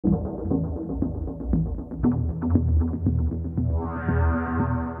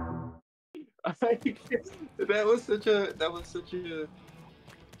That was such a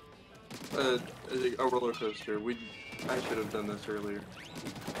roller coaster. I should have done this earlier.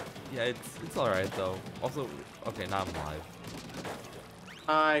 Yeah, it's all right though. Also, okay, now I'm live.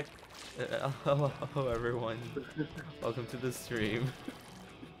 Hi. Hello everyone. Welcome to the stream.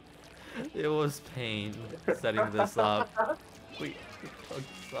 It was pain setting this up. We took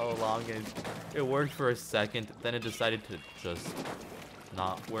so long and it worked for a second, then it decided to just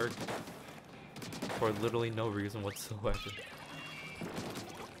not work for literally no reason whatsoever.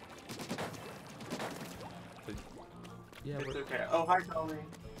 But yeah, it's okay. Oh, hi, Tony.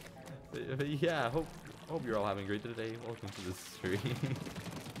 Yeah, hope you're all having a great day today. Welcome to the stream.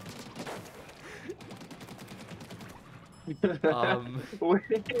 Well,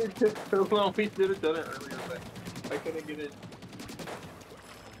 we should have done it earlier, but I couldn't get it.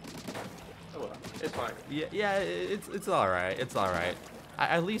 Oh well, it's fine. Yeah, it's all right. It's all right.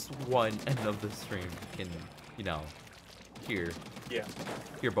 At least one end of the stream can, you know, hear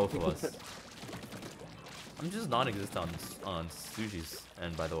both of us. I'm just non-existent on Sushi's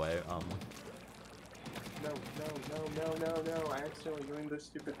end, by the way. No! I accidentally doing this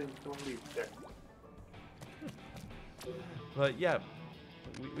stupid thing. Don't leave there. But yeah,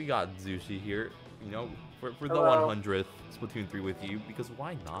 we got Zushi here, you know, for the Hello. 100th Splatoon 3 with you, because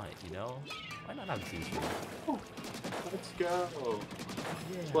why not, you know? Why not have Zushi? Let's go.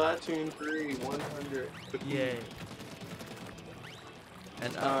 Yeah. Splatoon 3, 100. Yay.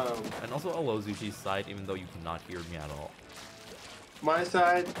 And also hello Zushi's side, even though you cannot hear me at all. My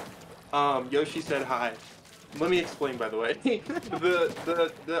side, Yoshi said hi. Let me explain, by the way.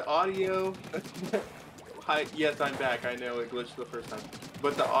 the audio. Hi, yes, I'm back. I know it glitched the first time,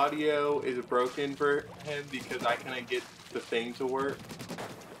 but the audio is broken for him because I couldn't get the thing to work.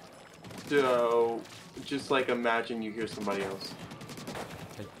 So, just like imagine you hear somebody else.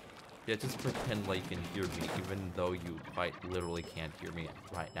 Yeah, just pretend like you can hear me, even though you quite literally can't hear me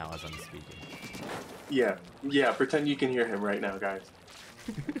right now as I'm speaking. Yeah, pretend you can hear him right now, guys.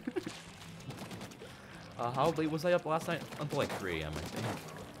 How late was I up last night? Until like 3 AM, I think.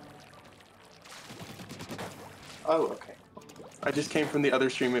 Oh, okay. I just came from the other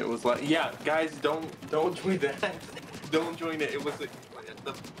stream and it was like, yeah, guys, don't join that. Don't join it. It was the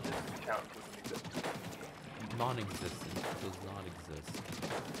account doesn't exist. Non-existent. Does not exist.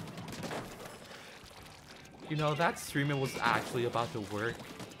 You know, that stream, it was actually about to work.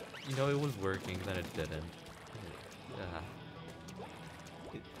 You know, it was working, then it didn't. Yeah.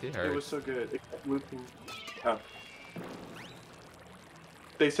 It hurt. It was so good. It kept looping. Oh.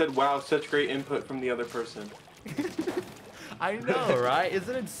 They said, wow, such great input from the other person. I know, right?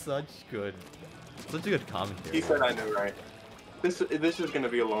 Isn't it such a good commentary? He said, I know, right? This is gonna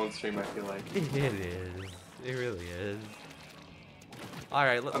be a long stream, I feel like. It is. It really is. All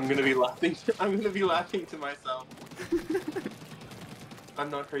right. I'm gonna be laughing. I'm gonna be laughing to myself. I'm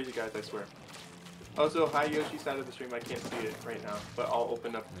not crazy, guys. I swear. Also, hi Yoshi's side of the stream. I can't see it right now, but I'll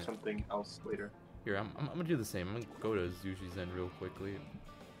open up something else later. Here, I'm gonna do the same. I'm gonna go to Zushi's end real quickly.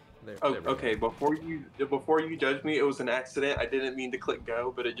 There, oh, there okay. Go. Before you judge me, it was an accident. I didn't mean to click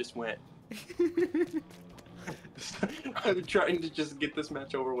go, but it just went. I'm trying to just get this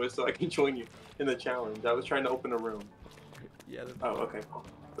match over with so I can join you in the challenge. I was trying to open a room. Yeah. Oh, okay.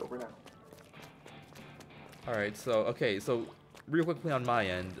 It's over now. All right. So real quickly on my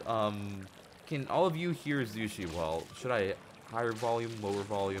end, can all of you hear Zushi well? Should I higher volume, lower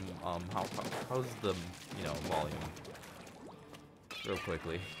volume? How's the volume? Real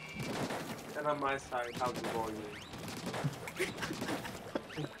quickly. And on my side, how's the volume?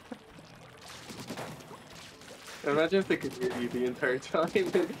 Imagine if they could hear you the entire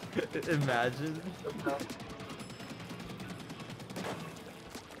time. Imagine.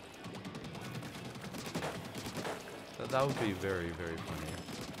 That would be very, very funny.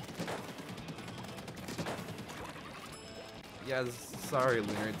 Yeah, sorry,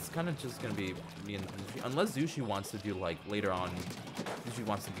 Lunar. It's kind of just gonna be me and Zushi. Unless Zushi wants to do, like, later on, Zushi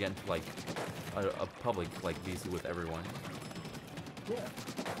wants to get into, like, a public, like, VC with everyone. Yeah.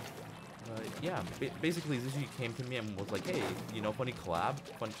 Yeah, basically, Zushi came to me and was like, hey, you know, funny collab?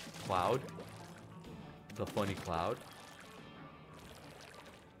 Fun cloud? The funny cloud?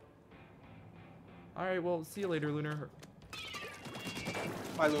 Alright, well, see you later, Lunar.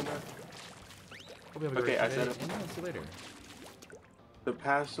 Bye, Lunar. Hope you have a great day. I said it. And yeah, see you later. The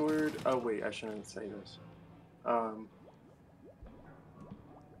password... Oh, wait, I shouldn't say this. I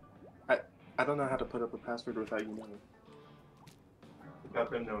don't know how to put up a password without you knowing. Without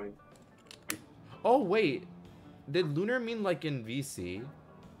them knowing. Oh, wait. Did Lunar mean, like, in VC?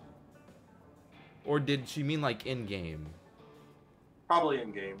 Or did she mean, like, in-game? Probably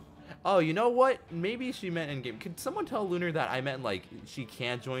in-game. Oh, you know what? Maybe she meant in-game. Could someone tell Lunar that I meant, like, she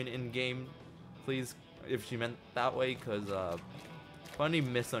can't join in-game, please? If she meant that way, because, funny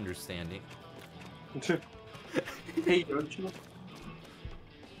misunderstanding. Hey, Yoshi,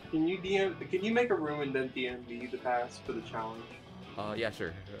 can you make a room and then DM me the pass for the challenge? Yeah,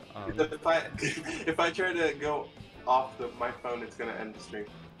 sure. If I try to go off my phone, it's gonna end the stream.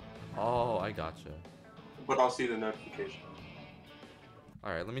 Oh, I gotcha. But I'll see the notification.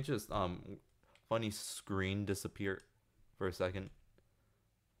 Alright, let me just, funny screen disappear for a second.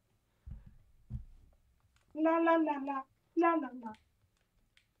 La la la la la la la.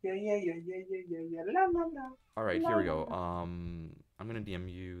 Yeah, la la la. Alright, here we go. I'm gonna DM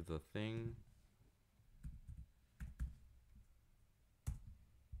you the thing.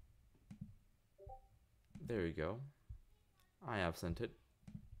 There you go. I have sent it.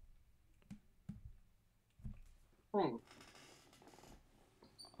 Let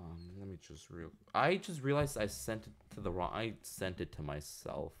me just I just realized I sent it to the wrong. I sent it to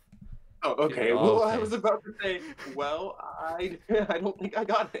myself. Oh, okay. Oh, well, okay. I was about to say, well, I don't think I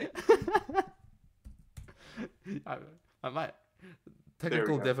got it. I might.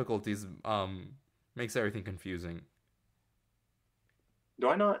 Technical difficulties makes everything confusing. Do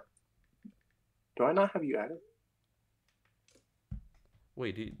I not have you added?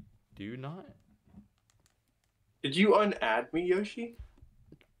 Wait, do you not? Did you unadd me, Yoshi?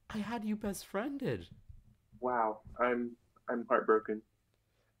 I had you best friended. Wow, I'm heartbroken.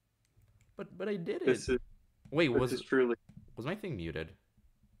 But I did it. Wait, was my thing muted?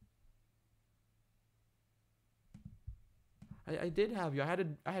 I did have you.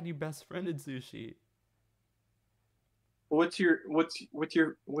 I had you best friended, Sushi. What's your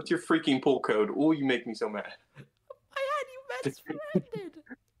freaking pull code? Oh, you make me so mad. I had you best friended.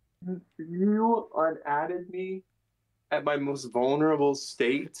 You unadded me at my most vulnerable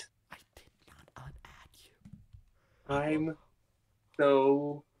state. I did not unadd you. I'm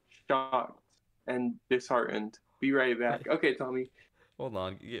so shocked and disheartened. Be right back. Okay, Tommy. Hold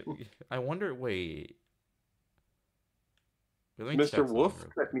on. I wonder. Wait. Mr. Wolf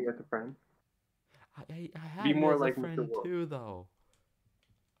set me as a friend. I had Be more you as like a friend Mr. Wolf too, though.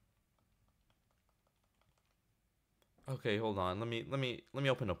 Okay, hold on. Let me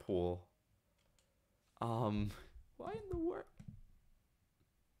open a pool. Why in the world?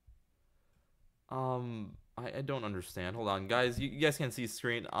 I don't understand. Hold on, guys. You guys can't see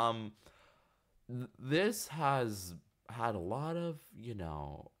screen. This has had a lot of, you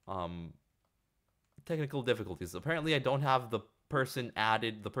know, technical difficulties. Apparently, I don't have the person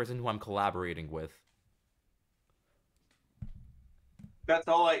added, the person who I'm collaborating with. That's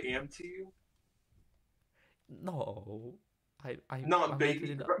all I am to you? No. Not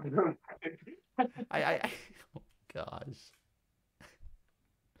baby. Oh gosh.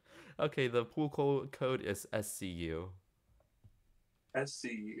 Okay, the pool code is SCU.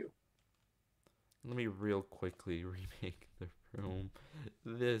 SCU. Let me real quickly remake the room.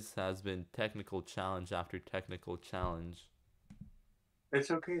 This has been technical challenge after technical challenge.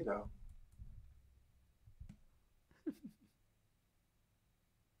 It's okay though.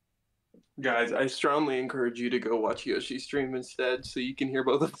 Guys, I strongly encourage you to go watch Yoshi stream instead so you can hear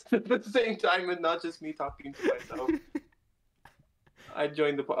both of them at the same time and not just me talking to myself. I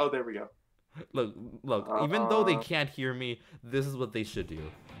joined the... Oh, there we go. Look, even though they can't hear me, this is what they should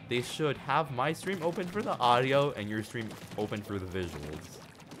do. They should have my stream open for the audio and your stream open for the visuals.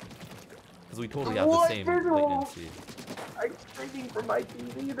 Because we totally have the same latency. I'm streaming from my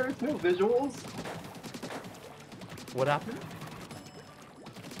TV, there's no visuals. What happened?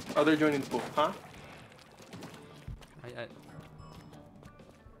 Oh, they're joining the pool, huh?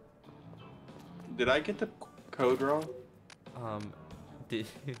 Did I get the code wrong?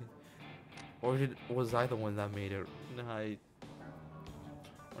 Was I the one that made it? No, I'm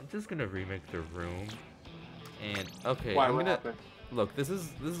just gonna remake the room. And okay, Why, what happened? Look, this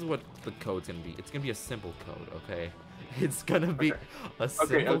is what the code's gonna be. It's gonna be a simple code, okay? It's gonna be a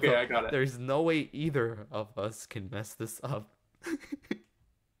simple code. I got it. There's no way either of us can mess this up.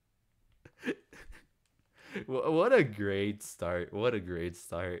 What a great start. What a great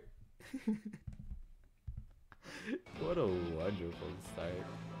start. What a wonderful start.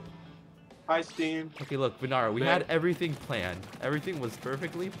 Hi, Steam. Okay, look, Vinara, we had everything planned. Everything was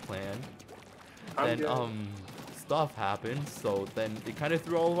perfectly planned. Then, stuff happened, so then it kind of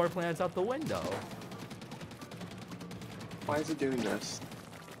threw all of our plans out the window. Why is it doing this?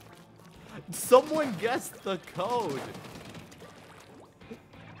 Someone guessed the code!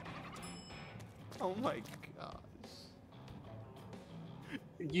 Oh my gosh.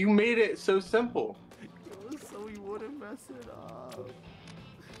 You made it so simple. It was so we wouldn't mess it up.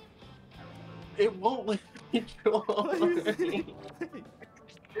 It won't let me join. What is it?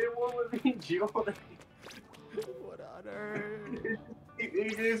 It won't let me join. What on earth?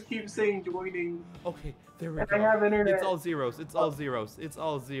 It just keeps saying joining. Okay, there we And go. I have internet. It's all zeros. It's all zeros. It's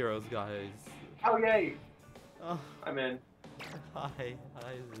all zeros, guys. Oh yay! Oh, I'm in. hi,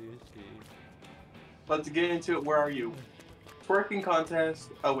 Zushi. Let's get into it. Where are you? Twerking contest.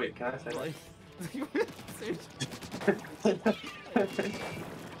 Oh wait, can I say that?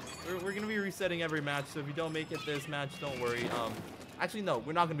 We're gonna be resetting every match, so if you don't make it this match, don't worry. Actually no,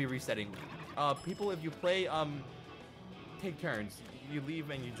 we're not gonna be resetting. People, if you play, take turns. You leave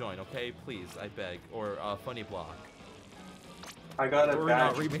and you join, okay? Please, I beg. Or funny block. I got a We're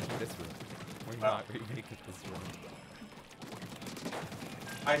badge. not remaking this room. We're not remaking this room.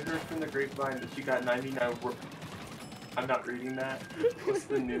 I heard from the grapevine that you got 99 work. I'm not reading that. What's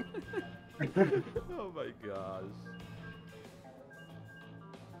the new? Oh my gosh.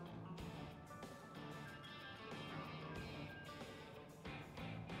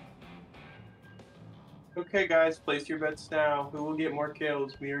 Okay, guys, place your bets now. Who will get more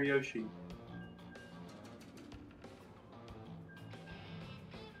kills, me or Yoshi?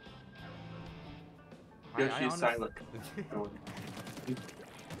 Yoshi is silent.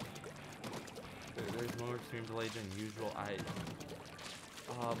 There's more stream delay than usual.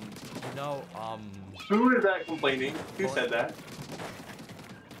 Who is that complaining? Who said that?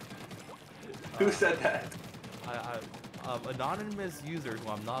 Who said that? Anonymous user who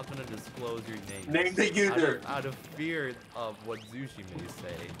I'm not gonna disclose your name. Name the user. Out of fear of what Zushi may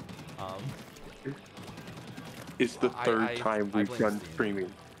say. It's the third time we've done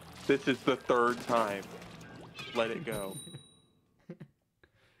streaming. This is the third time. Let it go.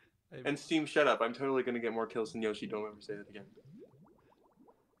 And Steam, shut up. I'm totally gonna get more kills than Yoshi. Don't ever say that again.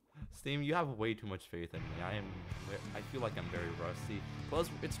 Steam, you have way too much faith in me. I feel like I'm very rusty. Plus,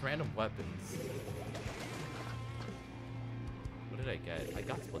 it's random weapons. What did I get? I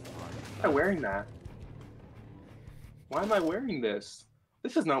got Splatoon. Why am I wearing that? Why am I wearing this?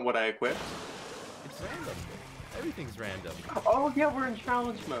 This is not what I equipped. It's random. Everything's random. Oh yeah, we're in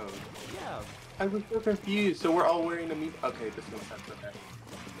challenge mode. Yeah. I was so confused. So we're all wearing a meat. Okay, this makes sense. Okay.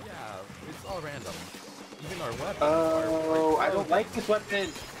 Yeah, it's all random. Even our weapons. Oh, I don't like this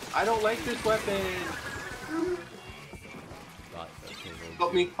weapon. I don't like this weapon. God, okay,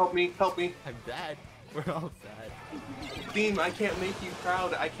 Help me, help me, help me. I'm dead. We're all dead. Steam, I can't make you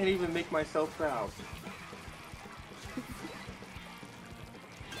proud. I can't even make myself proud.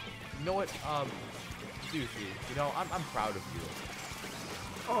 You know what, Sushi, you know, I'm proud of you.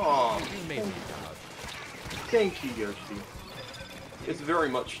 Oh, You made me proud. Thank you, Yoshi. It's very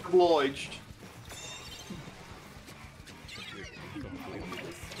much obliged. You're completely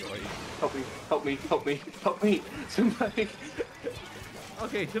destroyed. Help me, help me, help me, help me. Somebody.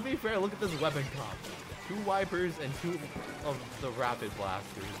 Okay, to be fair, look at this weapon comp. 2 wipers and 2 of the rapid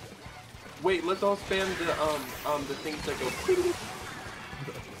blasters. Wait, let's all spam the things that go.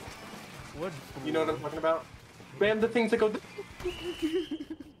 What? You know what I'm talking about? Spam the things that go.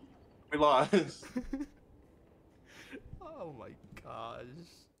 We lost. Oh my gosh.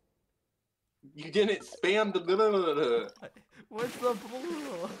 You didn't spam the. What's the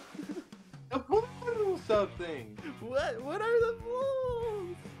blue? The blue something. What are the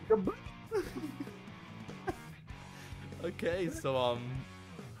blues? The blue. Okay, so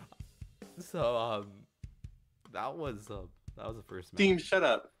that was the first match. Team, shut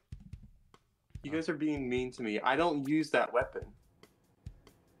up. You guys are being mean to me. I don't use that weapon.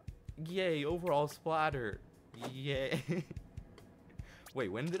 Yay, overall splatter. Yay.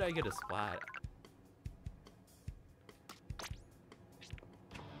 Wait, when did I get a splat?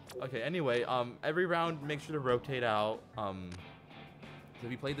 Okay, anyway, every round make sure to rotate out. So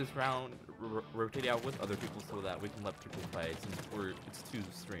if you play this round, rotate out with other people so that we can let people play since it's 2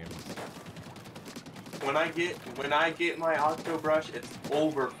 streams. When I get my Octo Brush, it's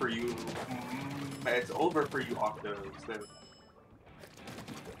over for you. It's over for you, Octos.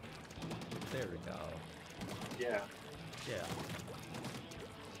 There we go. Yeah. Yeah.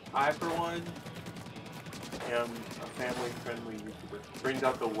 I, for one, am a family-friendly YouTuber. Brings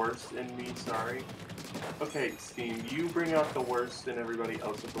out the worst in me, sorry. Okay, Steam, you bring out the worst in everybody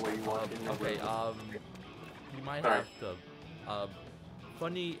else with the way you want in your Okay, room. you might have to,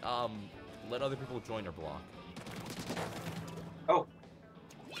 funny, let other people join or block. Oh.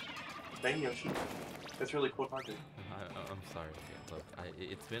 Thank you, Yoshi. That's really cool-hearted. I'm sorry. Okay, look,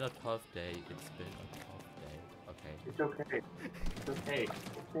 it's been a tough day. It's been a tough day. Okay. It's okay. It's okay.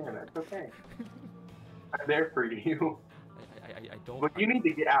 It's okay. I'm there for you. I don't. But you need to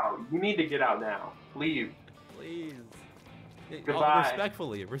get out. You need to get out now. Leave. Please. Goodbye.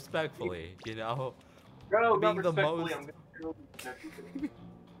 Respectfully, you know? No, not Being the respectfully. most... I'm gonna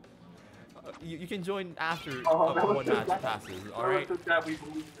you can join after that was one so match bad. passes, That alright? was so bad, we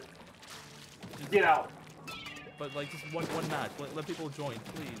believe it. Get out. But like just one match. Let people join,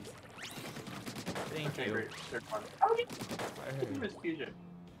 please. Thank you. Great. They're fun. Oh, Miss Fusion.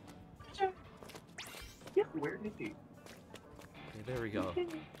 Yeah, where is he? Okay, there we go.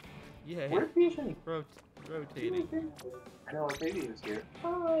 Yeah. Where's Fusion? Rotating. I know Octavia's here.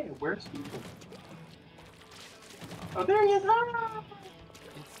 Hi, where's Fusion? Oh, there he is! Ah!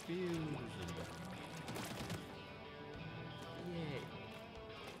 It's Fusion. Yay.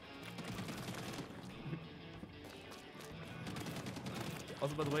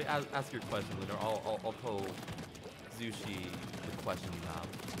 Also, by the way, ask your question later. I'll tell Zushi the question you have.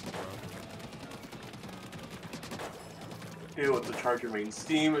 Okay, what's the charger mean?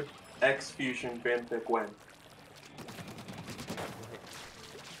 Steam X Fusion fanfic when?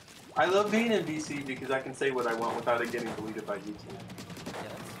 I love being in VC because I can say what I want without it getting deleted by YouTube. Yeah,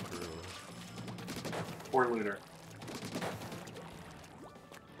 that's true. Or Lunar.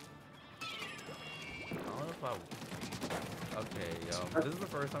 I don't know if I... Okay, this is the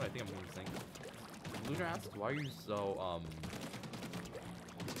first time I think I'm losing. Lunar asks, why are you so,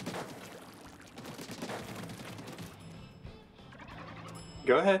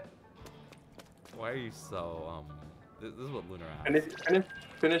 Go ahead. Why are you so, this is what Lunar asked. And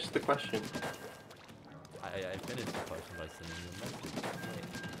finish the question. I finished the question by sending you a message.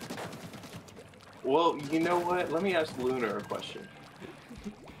 Well, you know what? Let me ask Lunar a question.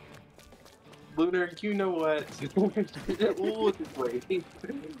 Lunar, you know what? We'll just wait.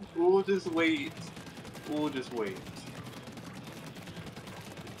 We'll just wait. We'll just wait.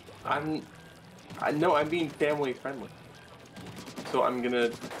 I'm being family friendly. So I'm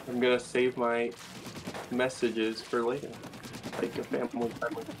gonna save my messages for later. Like a family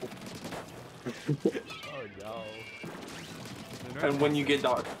friendly. Oh no. And when you get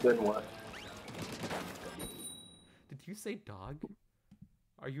doxxed, then what? Did you say dog?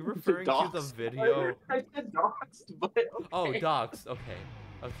 Are you referring to the Doxxed. video? I said doxxed, but okay. Oh, doxed. Okay.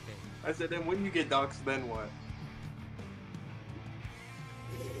 Okay. I said, and when you get doxxed, then what?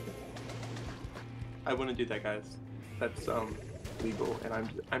 I wouldn't do that, guys. That's legal, and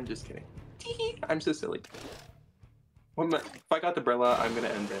I'm just kidding. I'm so silly. If I got the Brella, I'm gonna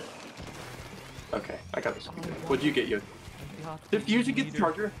end it. Okay, I got this. What'd you get, you? Did Fusion get the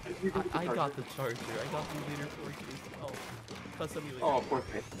charger? I got the charger. I got the leader for yourself. Oh, poor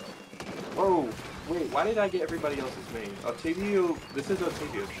thing. Oh, wait, why did I get everybody else's name? Octavio, this is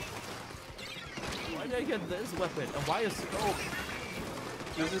Octavio. Why did I get this weapon? And why a scope?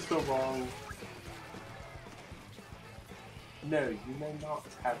 This is the wrong... No, you may not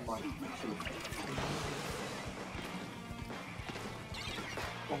have my...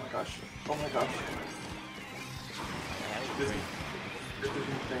 Oh my gosh. Oh my gosh. This is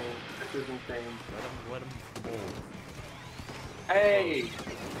insane. This is insane. Let him hold. Hey!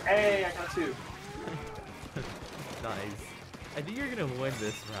 Hey, I got two. Nice. I think you're gonna win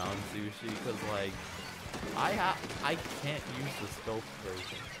this round, Sushi, because like I can't use the scope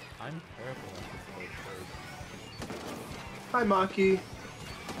version. I'm terrible at the scope version. Hi Maki.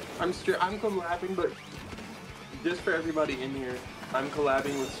 I'm collabing, but just for everybody in here, I'm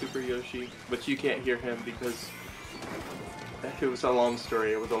collabing with Superyoshi, but you can't hear him because it was a long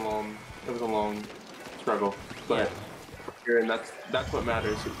story. It was a long struggle. But yeah. Here, and that's what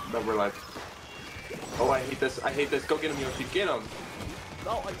matters. That we're like, oh, I hate this. Go get him, Yoshi. Get him.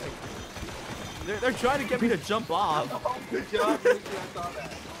 No, they're trying to get me to jump off. Oh, good job, Yoshi. I saw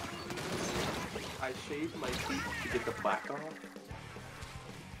that. I shaved my teeth to get the plaque off.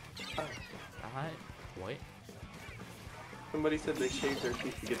 What? Somebody said they shaved their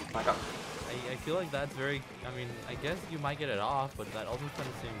teeth to get the plaque off. I feel like that's very. I mean, I guess you might get it off, but that also kind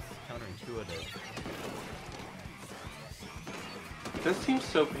of seems counterintuitive. This seems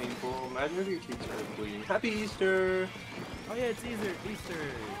so painful. Imagine if your teeth started bleeding. Happy Easter! Oh yeah, it's Easter!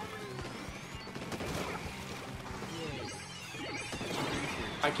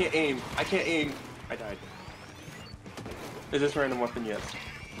 I can't aim. I died. Is this random weapon? Yes.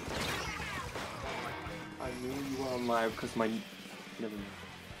 I knew you were on live because my... Never mind.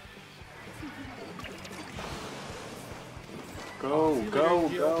 Go!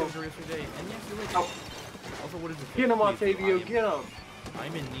 Oh. Also, what is this? Get him, Octavio, get him!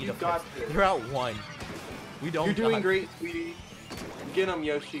 I'm in need of got fix. this. They're out one. We don't. You're doing great, sweetie. Get him,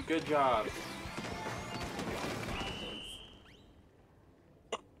 Yoshi. Good job.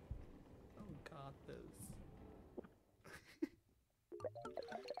 Oh, got this.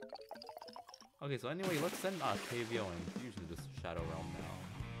 Okay, so anyway, let's send Octavio and Fusion to Shadow Realm now.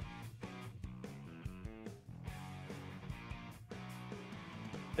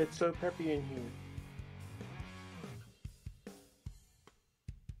 It's so preppy in here.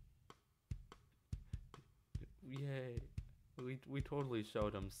 Yay. We totally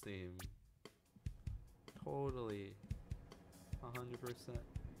showed him Steam. Totally. 100%.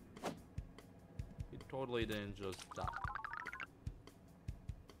 He totally didn't just die.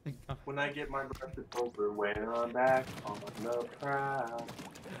 When I get my brush over, when I'm back on the prowl.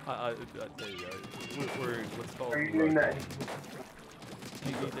 There you go. Let's go. Are you doing that?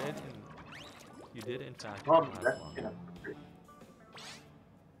 You did in fact. That's enough.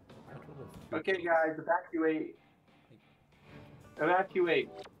 Okay, guys, evacuate. Evacuate.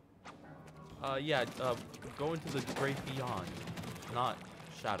 Yeah, go into the Great Beyond. Not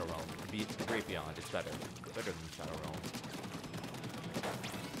Shadow Realm. The Great Beyond. It's better. Better than Shadow Realm.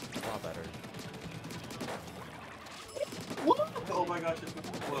 A lot better. What? Oh my gosh, it's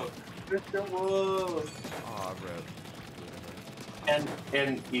Mr. Wolf. Mr. Wolf. Aw, rip.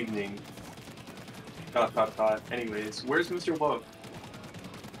 And evening. Dot. Anyways, where's Mr. Wolf?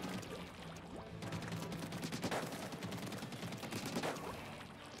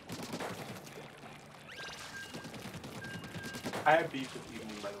 I have beef with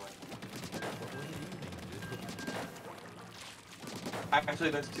evening, by the way.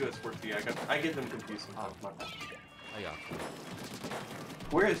 Actually, that's 2S4T. I get them confused sometimes. My bad. I got you.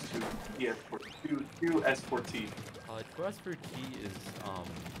 Where is 2S4T? 2S4T is,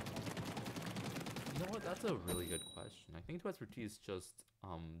 you know what, that's a really good question. I think 2S4T is just,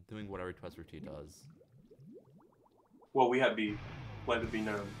 doing whatever 2S4T does. Well, we have beef. Let it be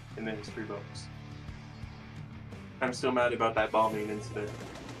known in the history books. I'm still mad about that bombing incident.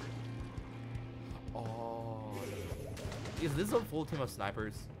 Oh. Is this a full team of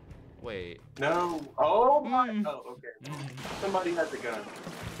snipers? Wait. No. Oh my. Oh, okay. Somebody has a gun.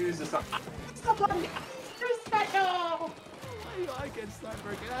 Who's the sniper? Somebody. Who's that gun? I get sniper.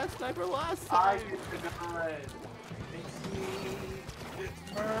 Get that sniper last I time. get the gun. It's me. It's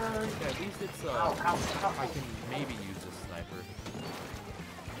mine. Okay, at least it's Ow. I can maybe use this sniper.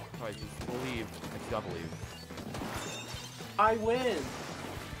 Oh, I just believe. I gotta believe. I win.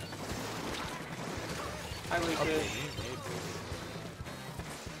 I like Okay, it.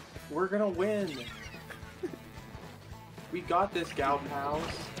 We're gonna win. We got this, gal pals.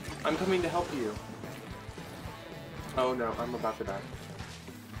 I'm coming to help you. Oh no, I'm about to die.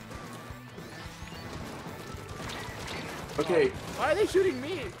 Okay. Why are they shooting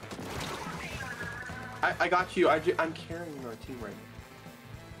me? I got you. I'm carrying our team right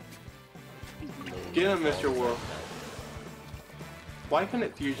now. Get him, Mr. Wolf. Why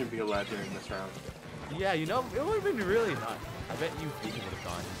couldn't Fusion be allowed during this round? Yeah, you know, it would have been really nice. I bet you Fusion would have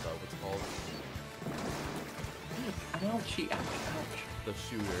gone what's called Ouchie, ouch. the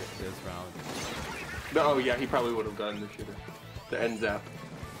shooter this round. No, oh yeah, he probably would have gotten the shooter. The end zap.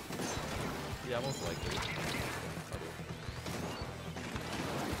 Yeah, most likely.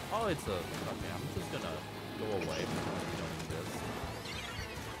 Oh, it's a... Okay, I'm just gonna go away from this.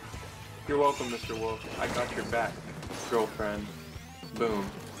 You're welcome, Mr. Wolf. I got your back, girlfriend. Boom.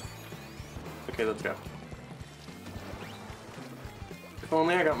 Okay, let's go. If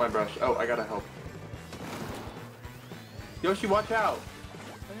only I got my brush. Oh, I gotta help. Yoshi, watch out!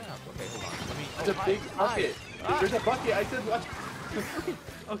 Oh, yeah. Okay, hold on. Let me... There's a big bucket. There's a bucket. I said watch.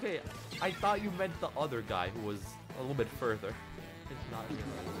 Okay, I thought you meant the other guy who was a little bit further. It's not here.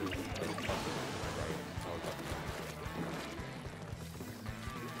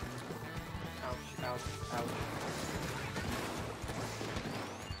 Ouch.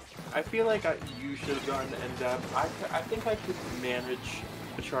 I feel like you should have gotten the end zap. I think I could manage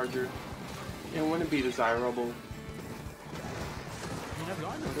a charger. It wouldn't be desirable. I mean, I've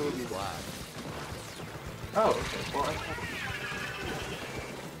gotten a really black. Oh, okay. Well,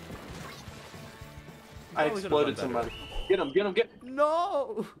 I exploded somebody. Get him!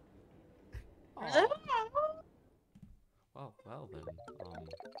 No! Oh. Well then,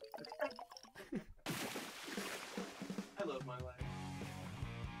 I love my life.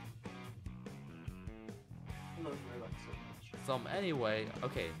 I love my life so much. Anyway,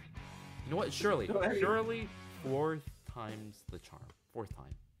 okay. You know what? Surely, 4th time's the charm. 4th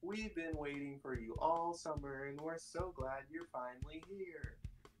time. We've been waiting for you all summer, and we're so glad you're finally here.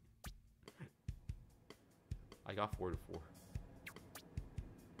 I got 4 to 4.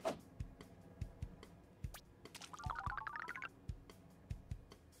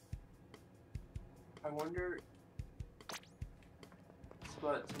 I wonder.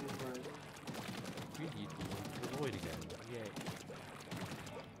 Splatoon. We need to avoid again. Yay.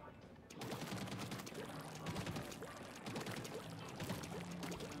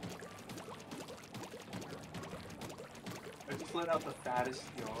 just let out the fattest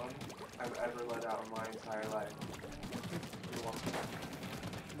yawn I've ever let out in my entire life.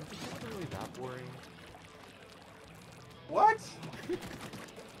 It's not really that boring. What?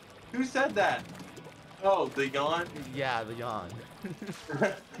 Who said that? Oh, the yawn? Yeah, the yawn.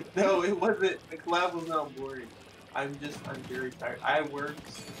 No, it wasn't. The collab was not boring. I'm very tired. I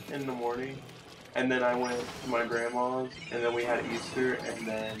worked in the morning, and then I went to my grandma's, and then we had Easter, and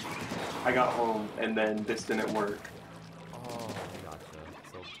then I got home, and then this didn't work. Oh, gotcha.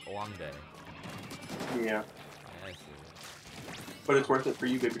 So, a long day. Yeah. I see. But it's worth it for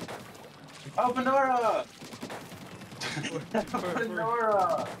you, baby. Oh, Benara!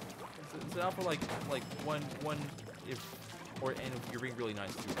 Benara! So now for like one if and if you're being really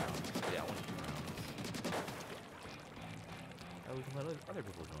nice, 2 rounds. Yeah, 1 to 2 rounds. We can let other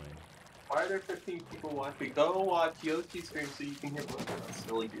people join. Why are there 15 people watching? Go watch Yoshi's stream so you can hear what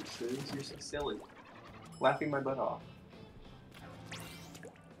silly you're so silly. Laughing my butt off.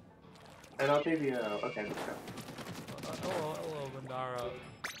 And I'll give you okay, let's go. Hello, Bandara.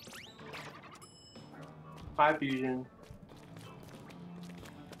 Hi, Fusion.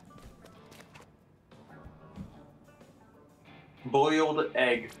 Boiled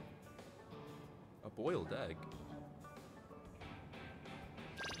egg. A boiled egg?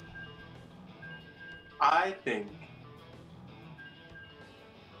 I think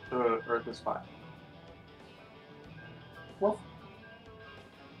the Earth is flat. Well.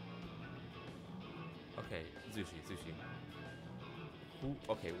 Okay, Sushi.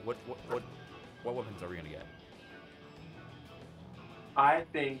 Okay, what weapons are we gonna get? I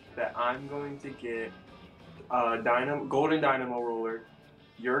think that I'm going to get golden dynamo roller.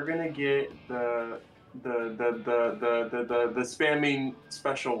 You're gonna get the spamming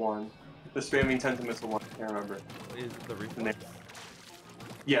special one. The spamming Tentamissile one, I can't remember. Is it the reflex?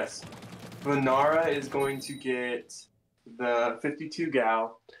 Yes. Vanara is going to get the 52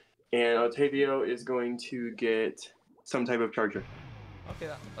 Gal, and Otavio is going to get some type of charger.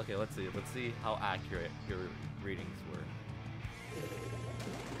 Okay, let's see how accurate your readings were.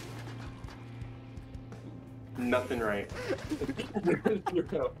 Nothing right. We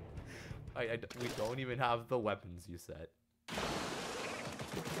don't even have the weapons you said.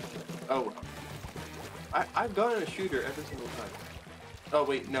 Oh, I've gotten a shooter every single time. Oh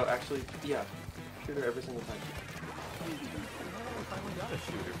wait, no, actually, yeah, shooter every single time. I finally got a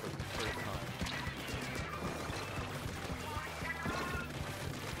shooter for the first time.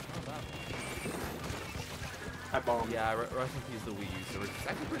 I bombed. Yeah, rest in peace the Wii U server. It's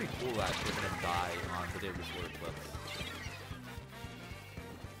actually pretty cool that they're gonna die on the day of the solar eclipse.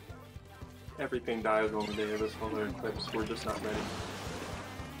 Everything dies on the day of the solar eclipse. We're just not ready.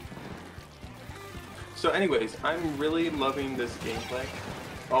 So anyways, I'm really loving this gameplay.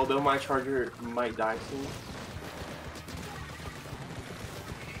 Although my charger might die soon.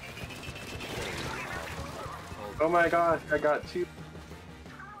 Oh my gosh, I got 2.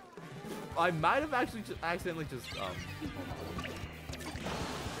 I might have actually accidentally just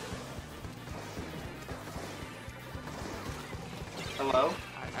Hello?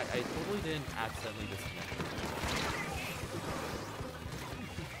 I totally didn't accidentally disconnect.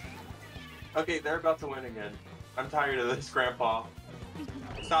 Okay, they're about to win again. I'm tired of this, Grandpa.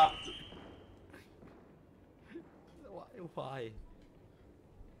 Stop. Why?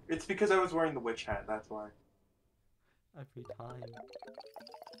 It's because I was wearing the witch hat, that's why. Every time.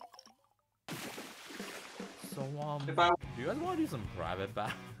 So, If I... do you guys want to do some private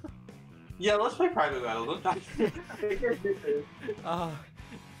battle? Yeah, let's play private battle. Let's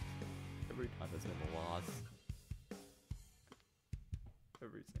every time it's been a loss.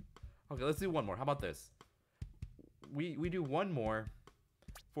 Everything. Okay, let's do one more. How about this? We do one more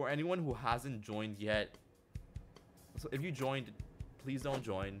for anyone who hasn't joined yet. So if you joined, please don't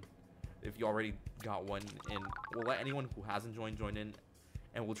join. If you already got one in, we'll let anyone who hasn't joined join in,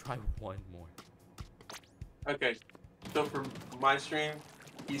 and we'll try one more. Okay, so for my stream,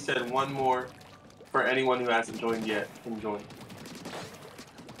 he said one more for anyone who hasn't joined yet can join.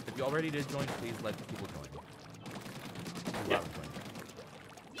 If you already did join, please let people join. Yeah.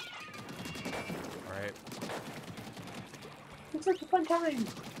 Alright. It's such a fun time!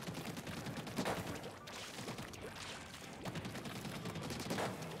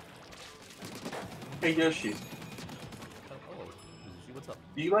 Hey Yoshi. Oh, Sushi, what's up?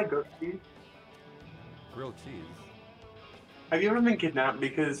 Do you like goat cheese? Grilled cheese? Have you ever been kidnapped?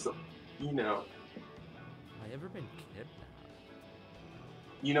 Because, you know... Have I ever been kidnapped?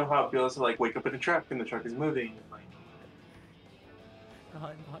 You know how it feels to like wake up in a truck and the truck is moving and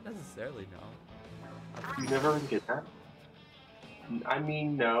like... Not necessarily, no. You've never been kidnapped? I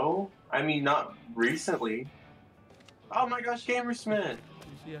mean, no. I mean, not recently. Oh my gosh, Gamersman!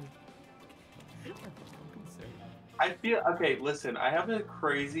 Sushi, I'm concerned. I feel okay. Listen, I have a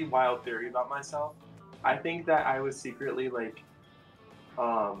crazy, wild theory about myself. I think that I was secretly like,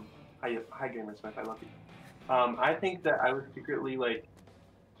 hi Gamersmith, I love you. I think that I was secretly like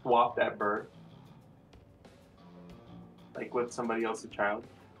swapped at birth, like with somebody else's child.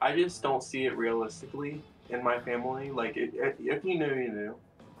 I just don't see it realistically in my family. Like, if you knew, you knew.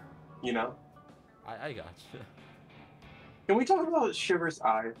 You know? I gotcha. Can we talk about Shiver's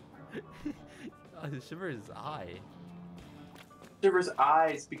eyes? Shiver's eye. Shiver's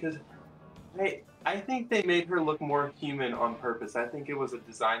eyes, because I think they made her look more human on purpose. I think it was a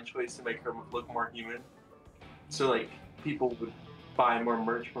design choice to make her look more human. So, like, people would buy more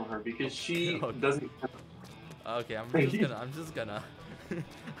merch from her because she Okay. doesn't. Okay, I'm just gonna.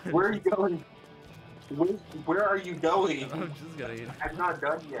 Where are you going? Where are you going? I'm just gonna. I'm not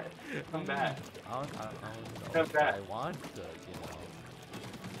done yet. Come back. I don't know. Come back. I want to, you know.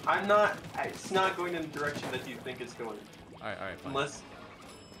 I'm not. It's not going in the direction that you think it's going. Alright, fine. Unless,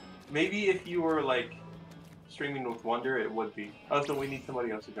 maybe if you were like streaming with Wonder, it would be. Oh, so we need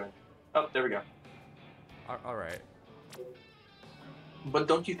somebody else to join. Oh, there we go. Alright. But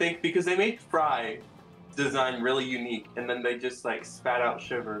don't you think, because they made Fry design really unique, and then they just like spat out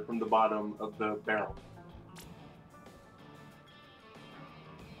Shiver from the bottom of the barrel.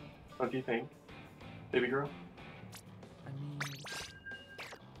 Don't you think, baby girl? I mean,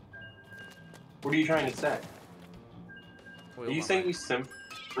 What are you trying to say? wait, Are you saying you simp?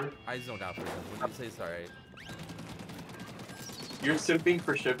 I zoned out for this. When you say sorry, You're simping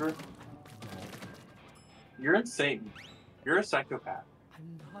for Shiver? no, You're insane. You're a psychopath.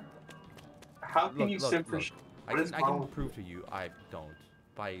 I'm not. How can you simp for Shiver? I can prove to you I don't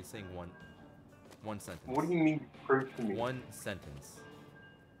by saying one sentence. What do you mean prove to me? One sentence.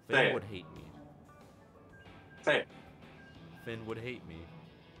 Say Finn it. would hate me. Say it. Finn would hate me.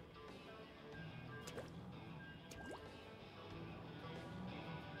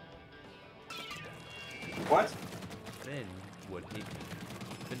 What? Finn would hate me.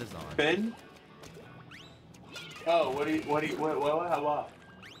 Finn is on. Finn? Oh, what? You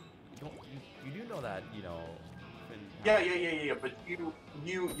do know that, you know. Finn Yeah. But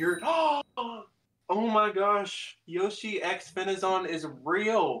you're. Oh my gosh, Yoshi X Finazon is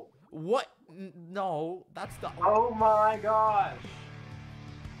real. What? No, that's the. Oh my gosh.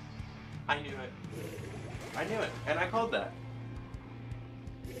 I knew it. And I called that.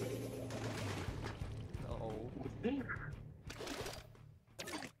 No. No. No,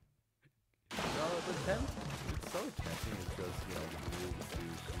 the temp. It's so tempting. It's just, you know, move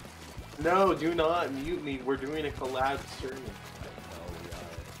to. No, do not mute me. We're doing a collab stream.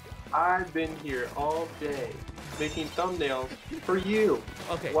 I've been here all day making thumbnails for you.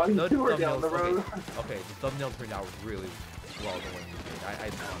 Okay, while the you were down the thumbnails- road. Okay, the thumbnail turned out really well the one you did. I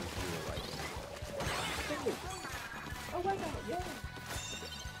honestly really like it. Oh my god, yeah.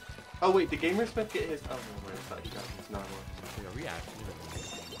 Oh wait, did Gamersmith get his? Oh no, I thought he got his normal. Like a reaction.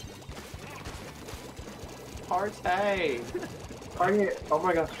 Party! Party! Oh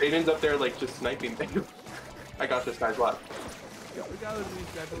my gosh, Aiden's up there like just sniping. I got this, guys. Watch. We got this,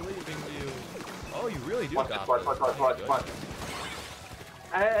 I believe in you. Oh, you really do Watch, got watch, this. watch.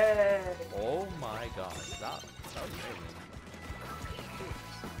 Hey! Oh my gosh, that was amazing.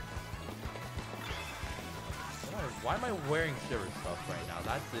 Why am I wearing Shiver stuff right now?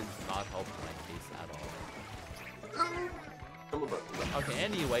 That did not help my case at all. Okay,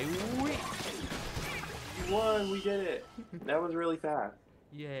 anyway, we won, we did it. That was really fast.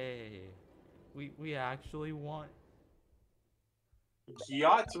 Yay. We actually won.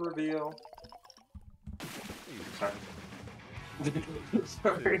 Yachts reveal. Sorry.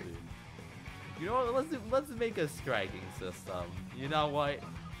 Sorry. You know what? Let's make a striking system. You know what?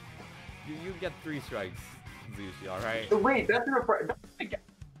 You get 3 strikes, Zushi. All right. Wait, that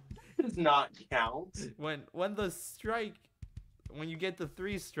does not count. When you get the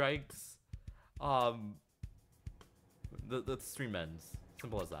 3 strikes, the stream ends.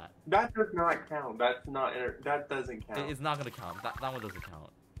 Simple as that. That does not count. That doesn't count. It's not gonna count. That one doesn't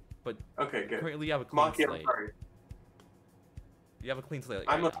count. But okay, good. Currently, you have a clean Monkey, slate. I'm sorry. You have a clean slate.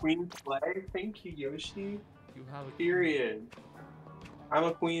 I'm right a queen slay. Thank you, Yoshi. You have a Period. I'm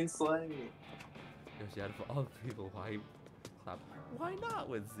a queen slay. Yoshi, out of all the people, why clap? Why not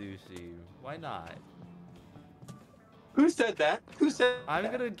with Zushi? Why not? Who said that? Who said I'm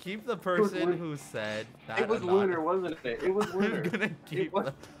that? gonna keep the person who said that. It was Lunar, wasn't it? It was Lunar. I'm gonna keep it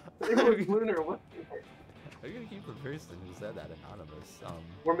was Lunar, wasn't it? I'm gonna keep the person who said that anonymous.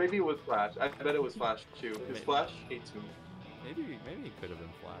 Or maybe it was Flash. I bet it was Flash too, because Flash hates me. Maybe it could have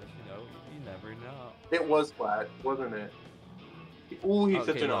been Flash. You know, you never know. It was Flash, wasn't it? Ooh, he's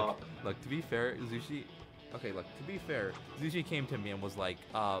such an op. Look, to be fair, Zushi. Okay, look, to be fair, Zushi came to me and was like,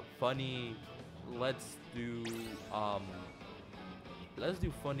 funny. Let's do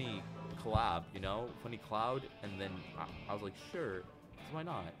funny collab. You know, funny cloud. And then I was like, sure. So why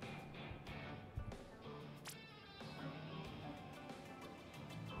not?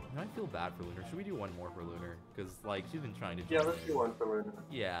 I feel bad for Lunar. Should we do one more for Lunar? Because, like, she's been trying to join. Yeah, let's do one for Lunar.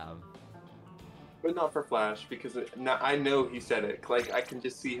 Yeah. But not for Flash, because I know he said it. Like, I can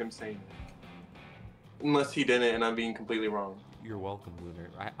just see him saying it. Unless he didn't, and I'm being completely wrong. You're welcome, Lunar.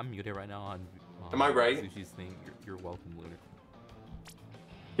 I'm muted right now on Am I right? Sushi's thing. You're welcome, Lunar.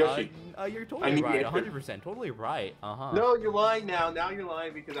 Yoshi. You're totally right. 100%. Totally right. Uh-huh. No, you're lying now. Now you're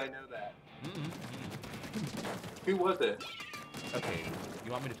lying because I know that. Who was it? Okay,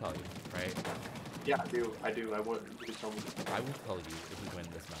 you want me to tell you, right? Yeah, I do. I want you to tell me. I will tell you if we win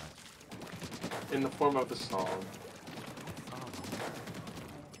this match. In the form of a song.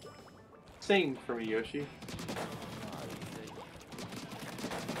 Sing for me, Yoshi.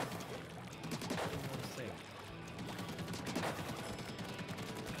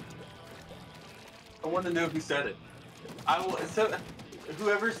 I want to know who said it. So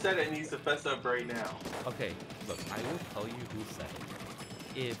whoever said it needs to fess up right now. Okay, look, I will tell you who said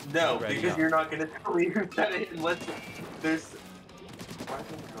it. No, because you're not going to tell me who said it unless there's... Why is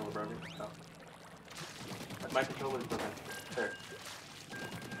my controller broken? Oh. My controller's broken. There.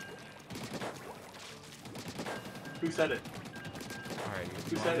 Who said it? Alright,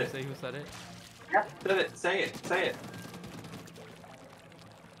 who said it? Say who said it? Yeah, said it. Say it. Say it.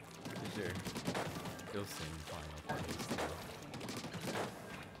 Sure. You'll sing Final Fantasy.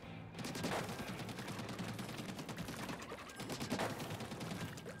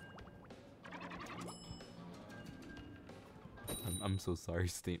 I'm so sorry,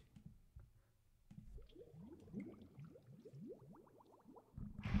 Steam.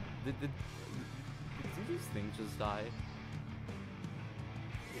 Did Sushi's thing just die?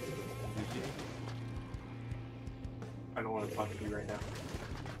 Sushi? I don't want to talk to you right now.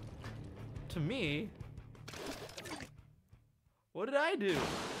 To me? What did I do?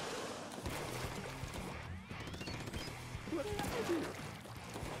 What did I do?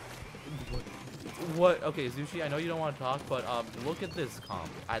 What? Okay, Zushi, I know you don't want to talk, but look at this comp.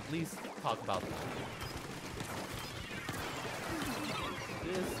 At least talk about that.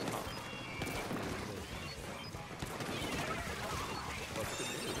 This comp.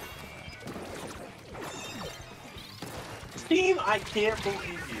 Team, I can't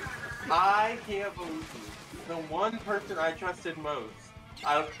believe you. I can't believe you. The one person I trusted most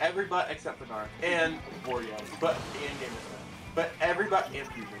out of everybody except for Narc and Wario, and Gamerson. But everybody, and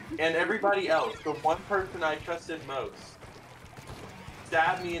Fusion, and everybody else, the one person I trusted most,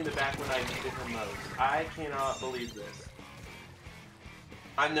 stabbed me in the back when I needed him most. I cannot believe this.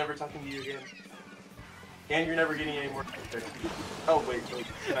 I'm never talking to you again. And you're never getting any more. Oh, wait,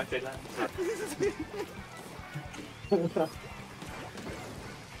 can I say that?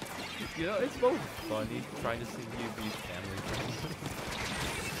 You know, it's both funny trying to see you be family friends.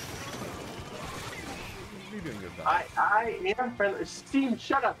 You're doing your best. I am friendly. Steam,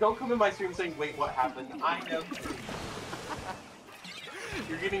 shut up. Don't come in my stream saying, wait, what happened? I know.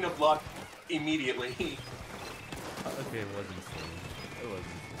 You're getting a block immediately. Okay, it wasn't Steam. It wasn't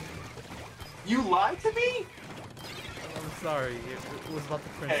Steam. You lied to me? I'm sorry. It was about the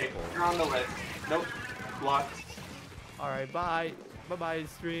principle. Hey, you're on the list. Nope. Blocked. Alright, bye. Bye-bye,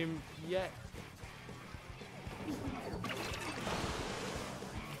 stream. Yeah.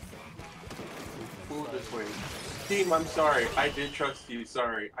 Move this way. Team, I'm sorry. I did trust you.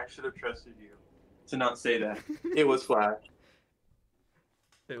 Sorry. I should have trusted you to not say that. It was Flash.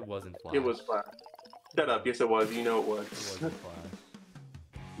 It wasn't Flash. It was Flash. Shut up. Yes, it was. You know it was. It wasn't Flash.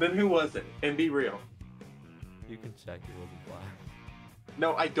 Then who was it? And be real. You can check. It wasn't Flash.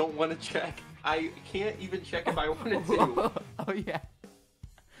 No, I don't want to check. I can't even check if I wanted to. Oh, yeah.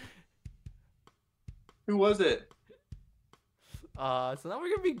 Who was it? So now we're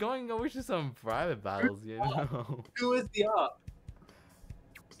gonna be going over to some private battles, you know. Who is the op?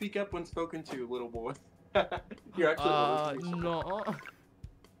 Speak up when spoken to, little boy. You're actually no.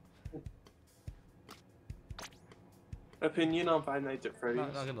 Opinion on Five Nights at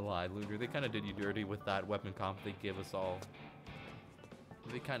Freddy's? Not gonna lie, Luger. They kind of did you dirty with that weapon comp they gave us all.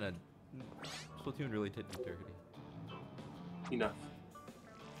 They kind of... Splatoon really did you dirty. Enough.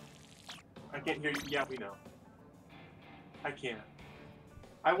 I can't hear you. Yeah, we know. I can't.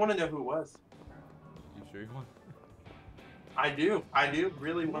 I want to know who it was. You sure you want? I do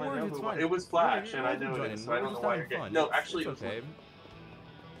really No want to know worries, it's who. fine. It was Flash, and I know it is, so I don't know why you're getting. No, actually, It's it was. okay.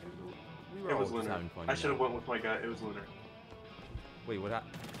 We were It all was just Lunar. having fun. I should have went with my gut. It was Lunar. Wait, what?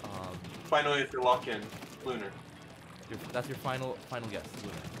 Finally, if you lock in, Lunar. That's your final guess,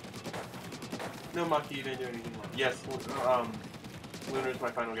 Lunar. No, Maki, you didn't do anything wrong. Yes, Lunar's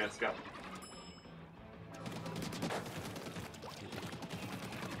my final guess. Go.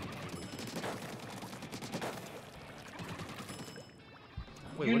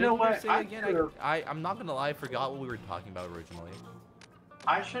 Wait, you what know did what? you say again? I'm not gonna lie, I forgot what we were talking about originally.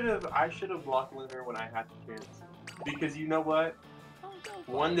 I should have blocked Lunar when I had the chance. Because you know what?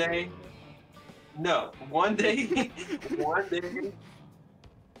 One day, one day,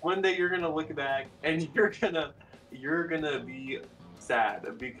 one day you're gonna look back and you're gonna be sad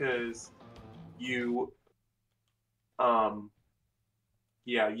because you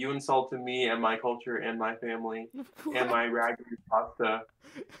yeah, you insulted me and my culture and my family and my ragu pasta,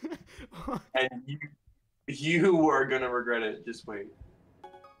 and you are gonna regret it. Just wait.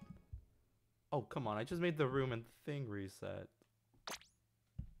 Oh, come on, I just made the room and the thing reset.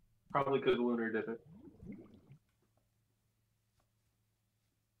 Probably because Lunar did it.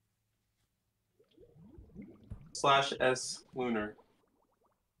 /S Lunar.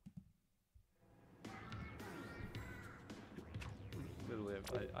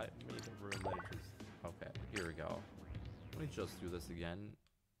 Literally, I made a room that just... Okay, here we go. Let me just do this again.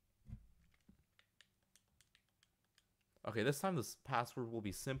 Okay, this time this password will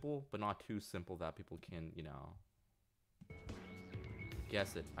be simple, but not too simple that people can, you know,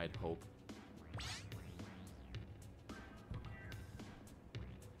 guess it, I'd hope.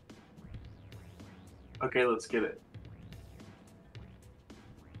 Okay, let's get it.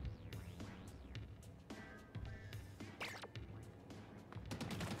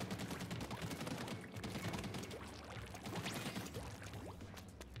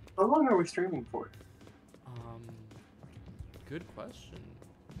 How long are we streaming for? Good question.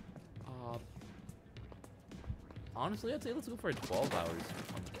 Honestly, I'd say let's go for 12 hours.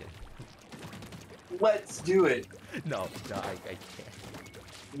 I'm kidding. Let's do it. No, I can't.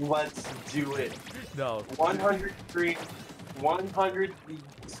 Let's do it. No. 100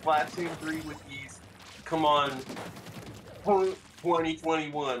 Splatoon 3 with these. Come on.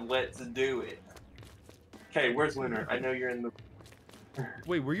 2021, let's do it. Okay, where's Lunar? I know you're in the...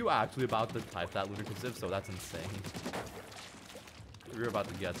 Wait, were you actually about to type that, Lunar? Because if so, that's insane. We were about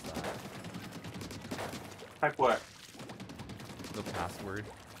to guess that. Type what? The password.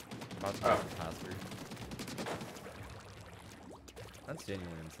 About to type the password. That's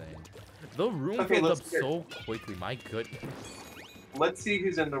genuinely insane. The room filled up so quickly, my goodness. Let's see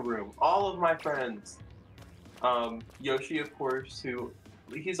who's in the room. All of my friends. Yoshi, of course, who...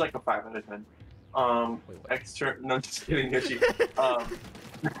 He's like a 5 out of 10. Extern... No, just kidding, Yoshi.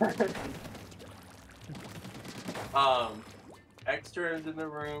 Extern's in the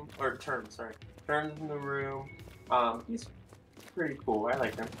room, or Term, sorry. Term's in the room. He's pretty cool. I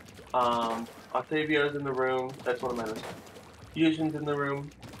like him. Octavio's in the room. That's one of my best friends. Fusion's in the room.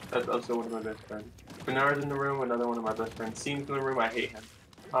 That's also one of my best friends. Bernard's in the room. Another one of my best friends. Scene's in the room. I hate him.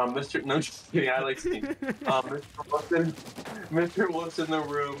 No, just kidding. I like Scene. Mr. Wolf's in the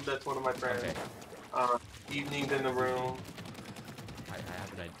room. That's one of my friends. Okay. Evening's in the room. I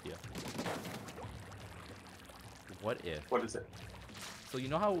have an idea. What if? What is it? So you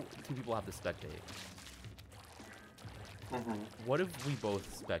know how 2 people have to spectate? Mm-hmm. What if we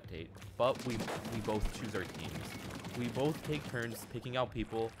both spectate, but we both choose our teams? We both take turns picking out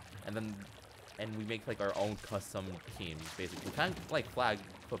people, and we make like our own custom teams, basically, kind of like flag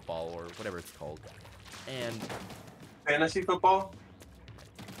football or whatever it's called. And fantasy football?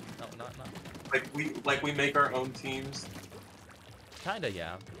 No, not. Like we make our own teams. Kinda,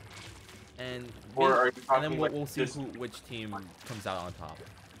 yeah. And then we'll see which team comes out on top.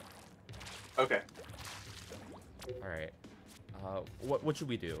 Okay. All right. What should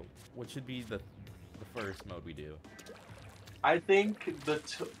we do? What should be the first mode we do? I think the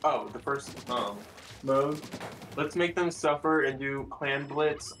first mode. Let's make them suffer and do clan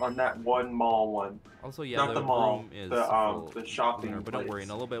blitz on that one mall one. Also, yeah, not the mall, room is the shopping. But don't worry,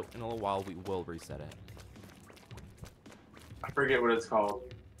 in a little while we will reset it. I forget what it's called.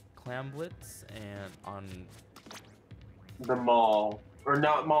 Clan blitz and on the mall or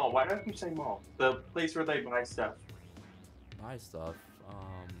not mall. Why do I keep saying mall? The place where they buy stuff. Buy stuff.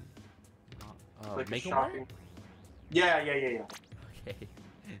 Like make a shopping. Yeah. Okay.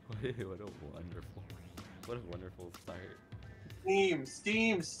 What a wonderful start.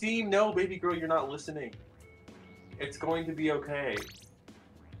 Steam. No, baby girl, you're not listening. It's going to be okay.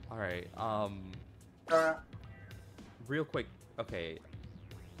 All right. real quick. Okay,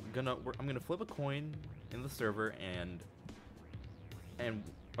 I'm gonna flip a coin in the server and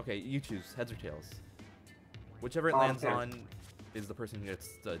okay, you choose heads or tails. Whichever it lands on is the person who gets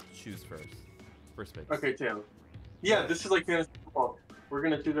to choose first picks. Okay, tails. Yeah, this is like fantasy football. We're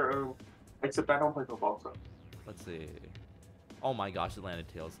gonna choose our own. Except I don't play football, so. Let's see. Oh my gosh, it landed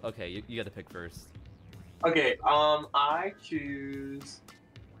tails. Okay, you got to pick first. Okay, I choose.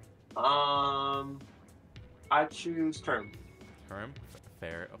 I choose term. Term?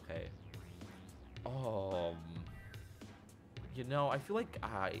 Fair, okay. You know, I feel like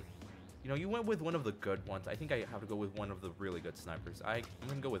you went with one of the good ones. I think I have to go with one of the really good snipers. I'm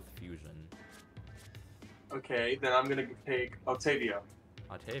gonna go with Fusion. Okay, then I'm gonna take Octavio.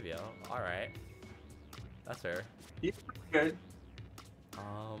 Octavio? Alright. That's fair. He's pretty good.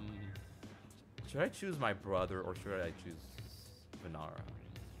 Should I choose my brother or should I choose Venara?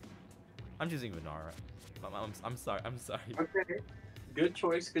 I'm choosing Venara. I'm sorry. Okay. Good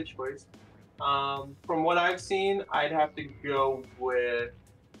choice. Good choice. From what I've seen, I'd have to go with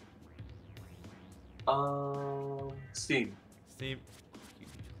Steam. Steam. You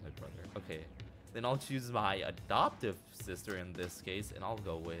choose my brother. Okay. Then I'll choose my adoptive sister in this case, and I'll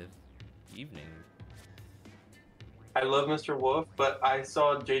go with Evening. I love Mr. Wolf, but I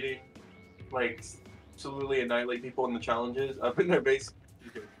saw Jaden like absolutely annihilate people in the challenges up in their base.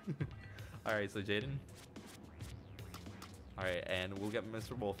 Alright, so Jaden. Alright, and we'll get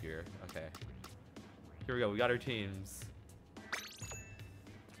Mr. Wolf here. Okay. Here we go, we got our teams.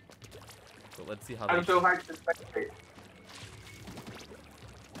 So let's see how I'm so hard to spectate.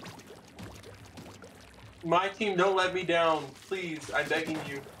 My team, don't let me down. Please, I'm begging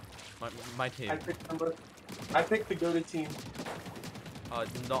you. My team. I picked the go-to team.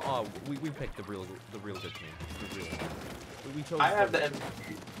 No, we picked the real good team. We chose. I have the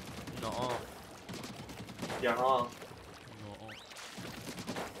MVP. No. Yeah. No.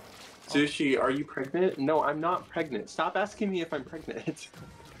 Sushi, are you pregnant? No, I'm not pregnant. Stop asking me if I'm pregnant.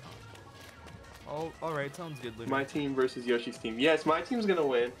 Oh, alright, sounds good, Lunar. My team versus Yoshi's team. Yes, my team's gonna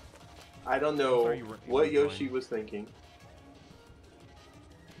win. I don't know what Yoshi was thinking.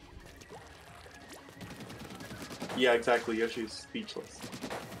 Yeah, exactly. Yoshi's speechless.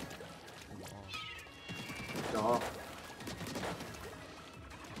 Oh.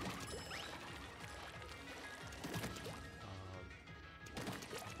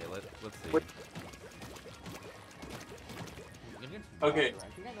 Okay, let's see. Okay.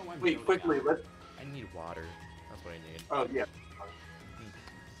 Wait, quickly. I need water. That's what I need. Oh yeah.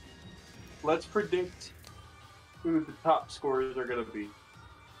 Let's predict who the top scorers are gonna be.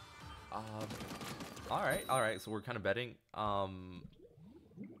 All right. So we're kind of betting. I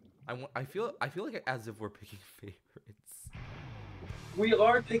feel like as if we're picking favorites. We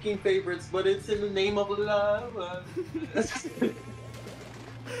are picking favorites, but it's in the name of love. Oh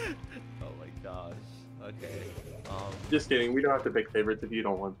my gosh. Okay. Just kidding. We don't have to pick favorites if you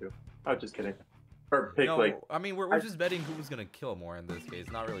don't want to. I'm just kidding. Or pick like. I mean, we're just betting who's gonna kill more in this case,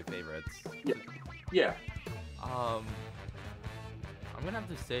 not really favorites. Yeah. I'm gonna have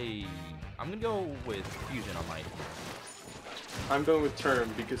to say I'm gonna go with Fusion on my team. I'm going with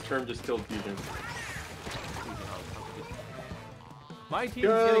Term because Term just killed Fusion. My team's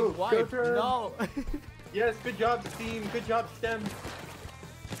getting wiped. No. Yes, good job, Steam. Good job, Stem.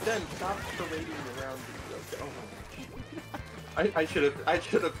 Stem, stop parading around. I should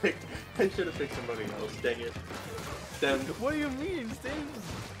have picked somebody else. Dang it. Stem. What do you mean? Stem's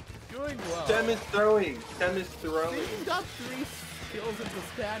doing well. Stem is throwing. Stem is throwing. Stem got 3 kills in the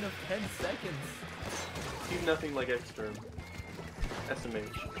span of 10 seconds. Team nothing like X-Term.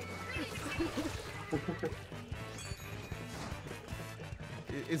 SMH.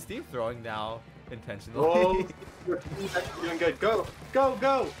 Is Steve throwing now intentionally? Oh, you're doing good. Go, go,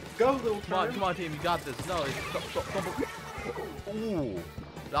 go, go, little Term. Come on, team, you got this. No, ooh,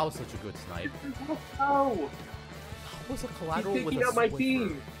 that was such a good snipe. Oh, that was a collateral he's with taking a out my Swiffer.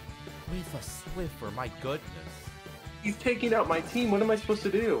 team. With a Swiffer, my goodness. He's taking out my team. What am I supposed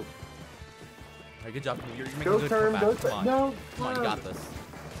to do? Alright, good job. You're making Go a good Term, comeback. go Come on. No, Come on, you got this.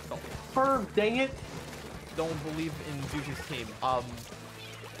 Term, dang it. Don't believe in Juju's team.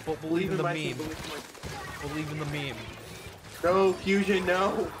 But believe in the meme. Believe in the meme. No, Fusion,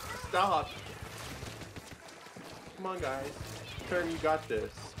 no. Stop. Come on, guys. Term, you got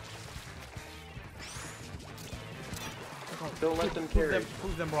this. Don't let them carry.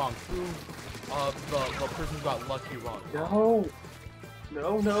 Prove them wrong. Prove the person who got lucky wrong. No.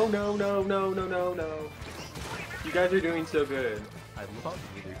 No, no, no, no, no, no, no, no. You guys are doing so good. I love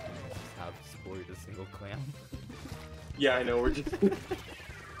neither team have spoiled a single clan. Yeah, I know, we're just...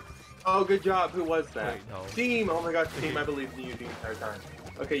 Oh, good job. Who was that? Wait, no. Team. Oh my gosh, team. I believe in you the entire time.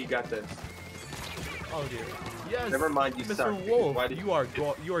 Okay, you got this. Oh dear. Yes. Never mind, you Mr. suck. Wolf, Why did you are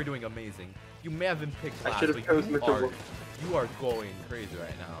doing amazing. You may have been picked I last, should have but chose you Mr. Wolf. you are going crazy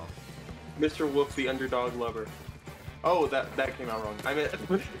right now. Mr. Wolf, the underdog lover. Oh, that came out wrong. I meant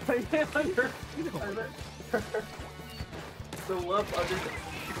under. The wolf under.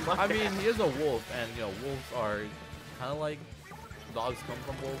 I mean, he is a wolf, and you know, wolves are kind of like dogs come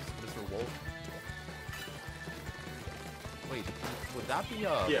from wolves. Mr. Wolf. Wait, would that be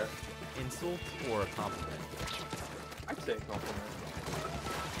a insult or a compliment? I'd say compliment.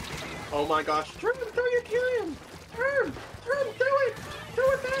 Oh my gosh! Turn, throw your cannon! Turn, throw it! Throw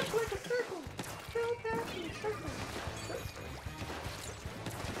it back like a circle. Throw it back in a circle.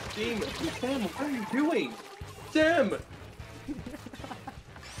 Sam, what are you doing? Sam!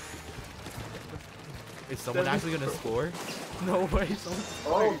 Is someone actually gonna score? No way, someone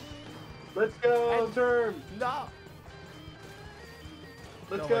scored. Oh, let's go, Term! No!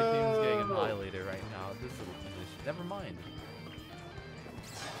 Let's no, go! My team's getting annihilated right now. This little position. Never mind.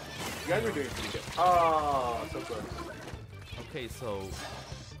 You guys are doing pretty good. Oh, so close. Okay, so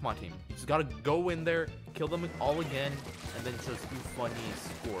come on, team. You just gotta go in there, kill them all again, and then just do funny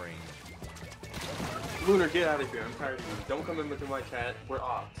scoring. Lunar, get out of here. I'm tired of you. Don't come in with my chat. We're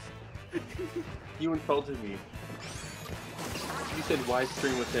ops. You insulted me. You said why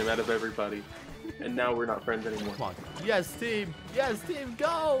stream with him out of everybody. And now we're not friends anymore. Come on. Yes, team! Yes, team,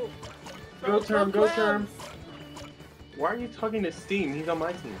 go! Go, Term, go, Term! Why are you talking to Steam? He's on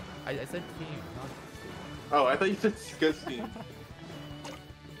my team. I said team, not Steam. Oh, I thought you said go Steam.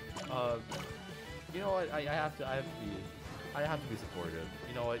 You know what? I have to be supportive.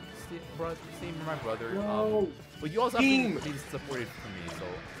 You know what? Steam, you're my brother. No. But you also Team. have to be supportive for me, so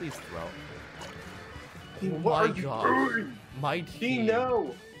please throw. Team, Oh what my are you god. doing? My team. Team,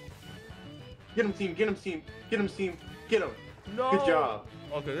 no! Get him, team, get him, team, get him, team, get him. No! Good job.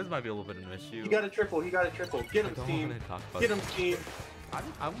 Okay, this might be a little bit of an issue. He got a triple, he got a triple. Get him, team. Get him, team.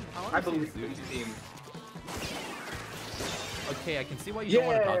 I believe in team. Okay, I can see why you don't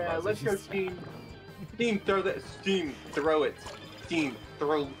want to talk about Yeah, let's go, team. Team, throw that. Team, throw it. Team,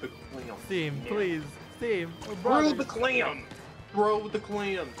 throw the clam. Team, Yeah. please. Team, we're Throw brothers. the clam. Throw the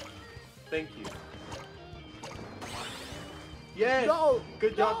clam. Thank you. Yes. No!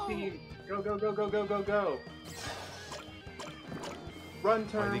 Good job, No! team. Go, go, go, go, go, go, go. Run,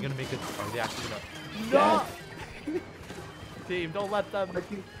 turn. Are they gonna make it? Are they actually gonna? Yes. No! Team, don't let them. I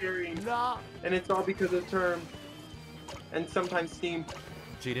keep cheering. No! And it's all because of term. And sometimes Steam.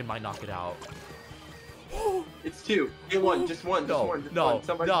 Jaden might knock it out. It's two. Get one. Just one. Just one. Just one.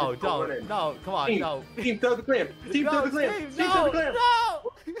 Somebody no, just put one in. no, come on, Team, no. Team, throw the clam. Team, No, throw the clam. Steve, Team, throw the clam.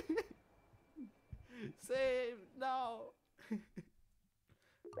 No! Save, no!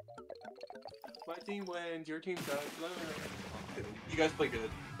 My team wins. Your team sucks. You guys play good.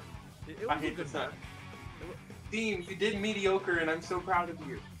 It I was a hate good this match. Team, you did mediocre, and I'm so proud of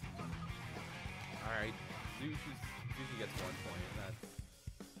you. Alright, Zushi gets 1 point.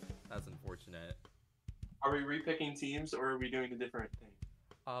 That's unfortunate. Are we repicking teams, or are we doing a different thing?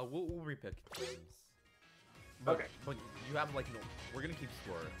 We'll repick teams. But, Okay. But you have like no. We're gonna keep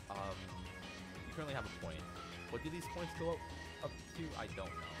score. You currently have a point. What do these points go up to? I don't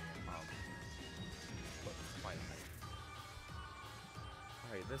know. But it's fine.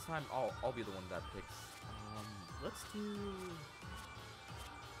 All right, this time I'll be the one that picks. Let's do.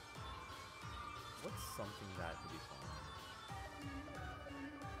 What's something that could be fun?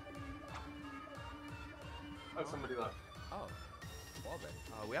 Oh, somebody left. Oh, well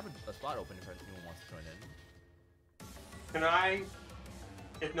then. We have a spot open if anyone wants to join in. Can I,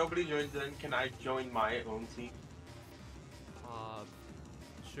 if nobody joins in, can I join my own team?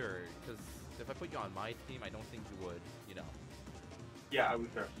 Sure, because if I put you on my team, I don't think you would, you know. Yeah, I would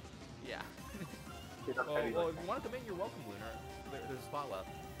sure. Yeah. Get up Well, petty if like you that. want to come in, you're welcome, Lunar. There's a spot left.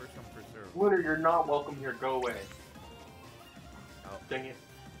 First come, first serve. Lunar, you're not welcome here. Go away. Oh, Dang it.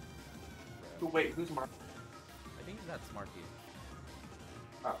 crap. Wait, who's Mark? I think that's Marky.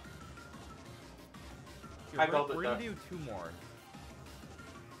 Oh. Here, I we're felt it, gonna though. do 2 more.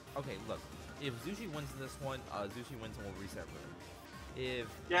 Okay, look. If Zushi wins this one, Zushi wins and we'll reset room. If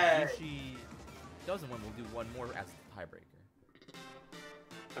Yay. Zushi doesn't win, we'll do 1 more as the tiebreaker.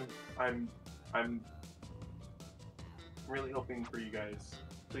 I'm really hoping for you guys.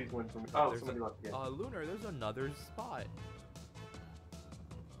 Please win for me. Oh, somebody left again. Lunar, there's another spot.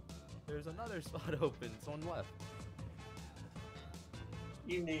 There's another spot open. Someone left.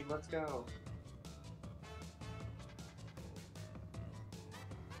 Evening, let's go.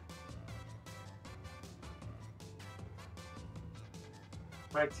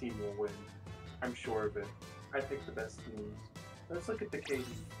 My team will win. I'm sure of it. I pick the best teams. Let's look at the KD.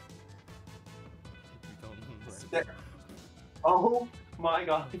 Oh my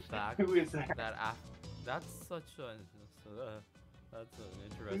god. Who is that? That's such a... that's an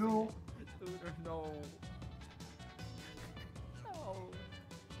interesting... No. No. No.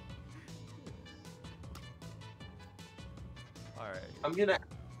 Alright. I'm gonna ask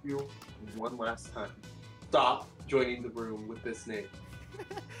you one last time. Stop joining the room with this name.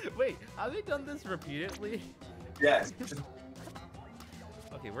 Wait, have they done this repeatedly? Yes.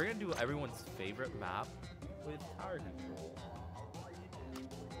 Okay, we're gonna do everyone's favorite map with tower control.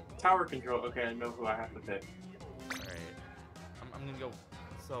 Tower control. Okay, I know who I have to pick. Alright. I'm gonna go.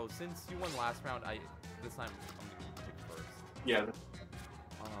 So, since you won last round, this time I'm gonna pick first. Yeah.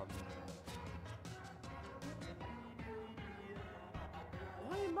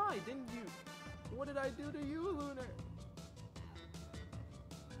 Why am I? Didn't you? What did I do to you, Lunar?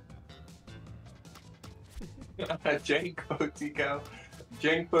 Janko Tico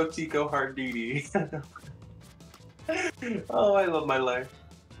Hardini. Oh, I love my life.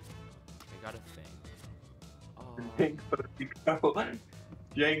 I got a thing.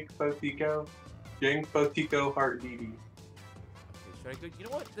 Janko Tico Hardini. Okay, should I go? You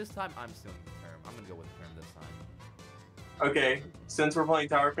know what? This time I'm stealing the term. I'm gonna go with the term this time. Okay, since we're playing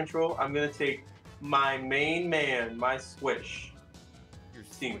tower control, I'm gonna take my main man, my swish. Your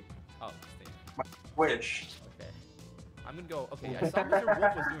Steam. Oh, Steam. My swish. Okay. I'm gonna go. Okay, I saw Mr.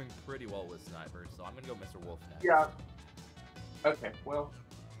 Wolf was doing pretty well with snipers, so I'm gonna go Mr. Wolf next. Yeah. Okay, well.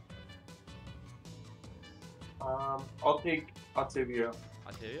 I'll take Octavio.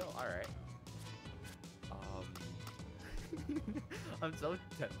 Octavio? Alright. I'm so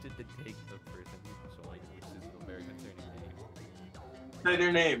tempted to take the person who's like, which is a very concerning name. Say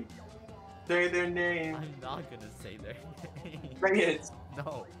their name. Say their name. I'm not gonna say their name. Say it.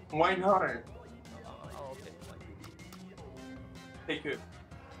 No. Why not? I'll take like. Take who?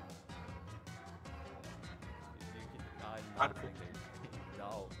 I'm not saying their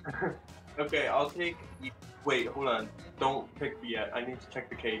name. No. Okay, I'll take. Wait, hold on. Don't pick me yet. I need to check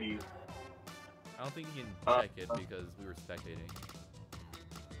the KD. I don't think you can check it because we were spectating.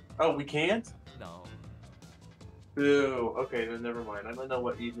 Oh, we can't? No. Ooh, okay, then never mind. I don't know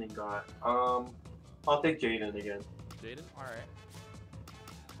what Evening got. I'll take Jaden again. Jaden? Alright.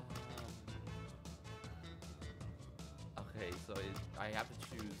 Okay, so I have to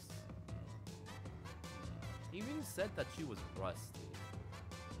choose. Evening said that she was rusty.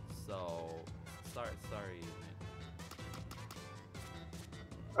 So, sorry, Evening.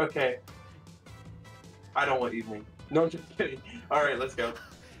 Okay. I don't want Evening. No, just kidding. Alright, let's go.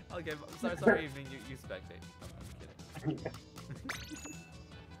 Okay, sorry, Evening, you spectate. I'm kidding.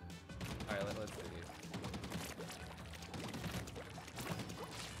 Alright, let's do this.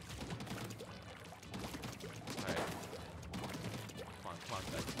 Alright. Come on,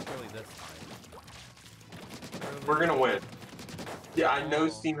 guys. Surely this time. We're gonna win. Yeah, I know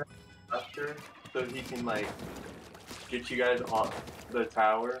Steam has a buster, so he can, like, get you guys off the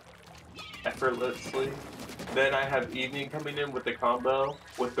tower effortlessly. Then I have Evening coming in with the combo,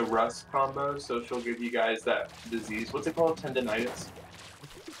 with the Rust combo, so she'll give you guys that disease. What's it called? Tendinitis.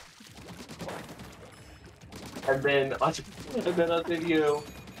 And then I'll tell you,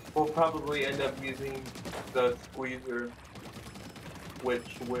 we'll probably end up using the squeezer,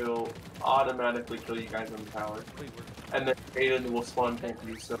 which will automatically kill you guys on the tower. And then Aiden will spawn tank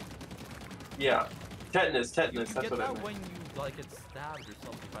you, so yeah. Tetanus, that's what I meant. When you like get stabbed or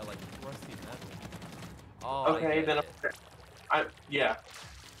something by like rusty metal. Oh, okay, then yeah.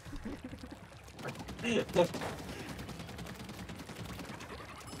 And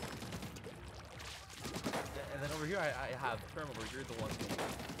then over here I have Term over here, the one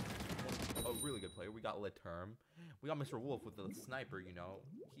a really good player. We got Lit Term. We got Mr. Wolf with the sniper, you know.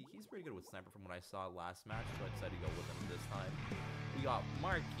 He's pretty good with sniper from what I saw last match, so I decided to go with him this time. We got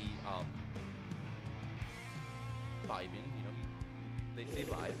Marky, vibing, you know, they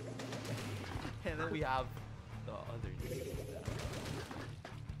vibe. And then we have the other dude.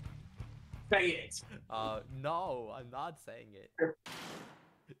 Say it! No, I'm not saying it.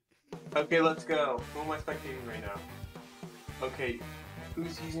 Okay, let's go. Who am I spectating right now? Okay,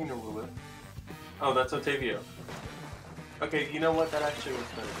 who's using a ruler? Oh, that's Otavio. Okay, you know what? That actually was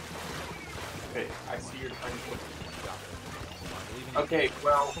better. Okay, I see your tiny foot. Okay,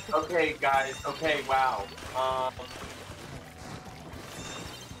 well, okay, guys. Okay, wow.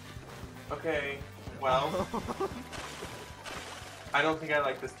 Okay, well. I don't think I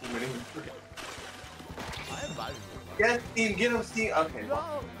like this team anymore. I am vibing with them. Yes, Steam, get him, Steam. Okay.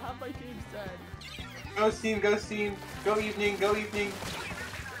 No, half my team's dead. Go, Steam, go, Steam. Go, Evening, go, Evening.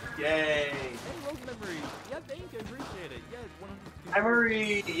 Yay! Hey, Rogue Memory! Yeah, thank you, I appreciate it. Yeah, 100.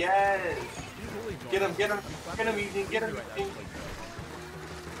 Memory, yes! You totally joined Get him, us. get him, You clapped get him, it. Evening, get him, Right now, Evening. just like that.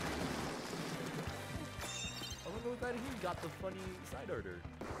 Oh, look at that, he got the funny side order.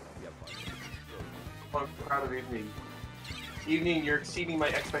 Yeah, fun. I'm proud of Evening. Evening, you're exceeding my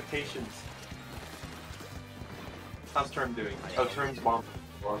expectations. How's Term doing? Oh, Term's bomb.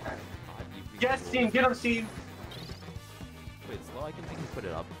 Okay. Yes, Steam, get him, Steam! Wait, slow, I can put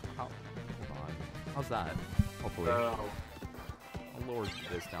it up. How? Hold on. How's that? Hopefully. Oh. I'll lower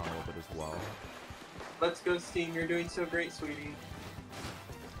this down a little bit as well. Let's go, Steam. You're doing so great, sweetie.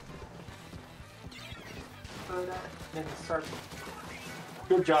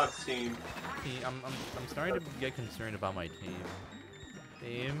 Good job, Steam. I'm starting to get concerned about my team.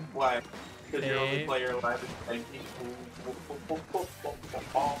 Team? Why? Because you're only Team. player alive and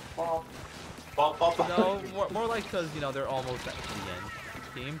No, more like because, you know, they're almost at the end.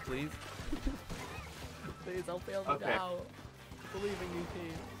 Team, please. Please, don't fail me Okay. now. Believe in you,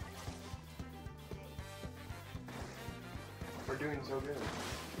 team. We're doing so good.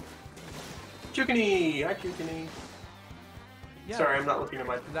 Chukini! Hi, Chukini. Yeah, Sorry, I'm not looking at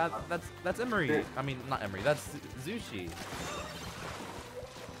my... that's Emery. I mean, not Emery. That's Zushi.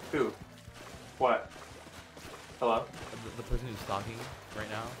 Who? What? Hello? The person who's talking right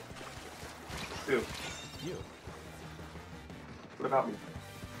now. Who? You. What about me?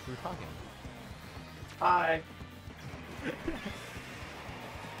 Who were talking? Hi.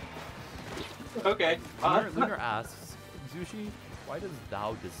 Okay. Lunar asks, Zushi, why does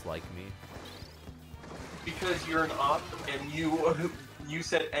Thou dislike me? Because you're an op and you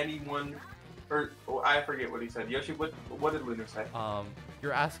said anyone, or I forget what he said. Yoshi, what did Lunar say?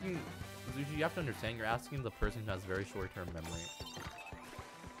 You're asking, Zushi, you have to understand, you're asking the person who has very short-term memory.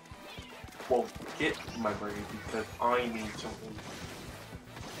 Well, get my brain because I need something.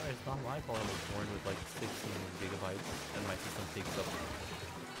 Sorry, it's not my fault I was born with like 16 gigabytes and my system takes up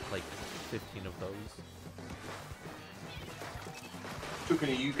like 15 of those.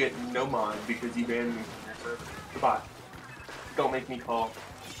 Chukini, you get no mod because you banned me from your server. Goodbye. Don't make me call.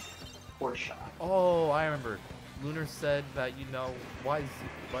 Or shot. Oh, I remember. Lunar said that, you know, why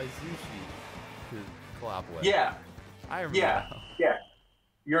Zushi to collab with. Yeah. I remember. Yeah. Now. Yeah.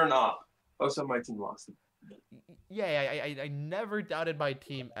 You're an op. Also, my team lost. Yeah, I never doubted my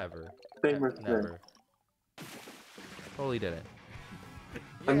team ever. Never. Totally didn't.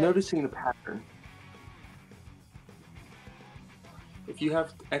 I'm Yeah. noticing the pattern. If you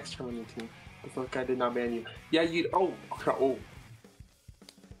have extra on your team, the fuck I did not ban you. Yeah, you. Oh.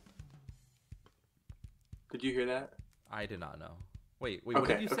 Did you hear that? I did not know. Wait, Okay, what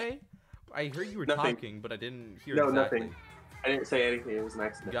did you say? I heard you were Nothing. talking, but I didn't hear No, exactly. nothing. I didn't say anything. It was an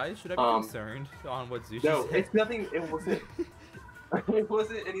accident. Guys, should I be concerned on what Zushi No, said? it's nothing. It wasn't. It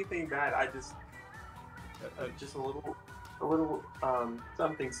wasn't anything bad. I just a little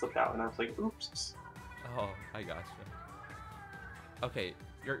something slipped out, and I was like, oops. Oh, I gotcha. Okay,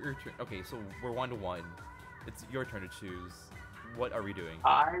 your turn. Okay, so we're 1-1. It's your turn to choose. What are we doing?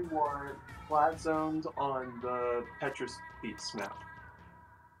 I want flat zones on the Tetris Beats map.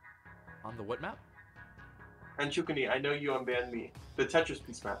 On the what map? And Chukini, I know you unbanned me. The Tetris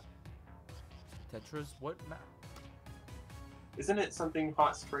Beats map. Tetris what map? Isn't it something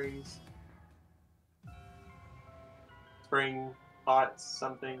Hot Springs? Spring, hot,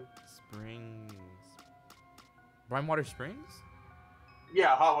 something? Springs. Brimewater Springs?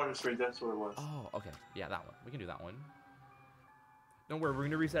 Yeah, Hot Water Springs, that's what it was. Oh, okay. Yeah, that one. We can do that one. Don't worry, we're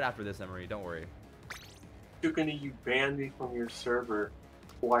gonna reset after this, Emery. Don't worry. Chukini, you banned me from your server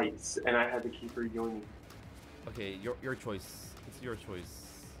twice, and I had to keep rejoining. Okay, your choice. It's your choice.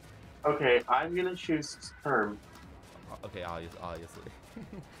 Okay, I'm gonna choose Term. Okay, obviously.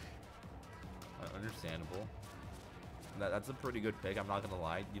 Understandable. That's a pretty good pick, I'm not gonna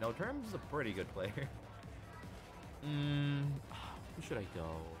lie. You know, Term's a pretty good player. Who should I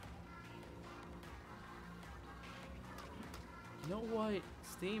go? You know what?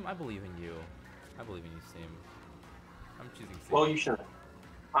 Steam, I believe in you. I believe in you, Steam. I'm choosing Steam. Well, you shouldn't.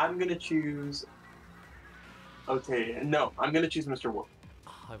 I'm gonna choose... Okay, no, I'm gonna choose Mr. Wolf.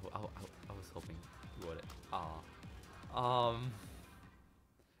 I was hoping you would.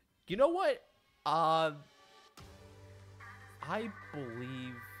 You know what? I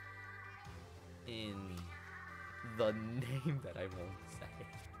believe in the name that I won't say.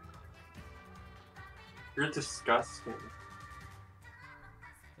 You're disgusting.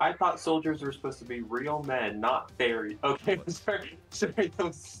 I thought soldiers were supposed to be real men, not fairies. Okay, sorry.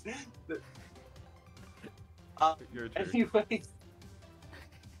 Those... Your turn. Anyways.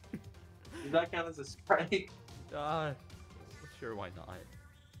 Does that count as a strike? Sure, why not?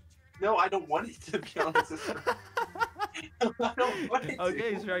 No, I don't want it to be on the system. I don't want it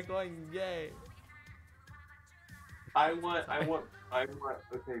Okay, to. strike one, yay. I want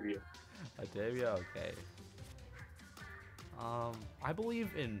Octavia. Octavia, okay. I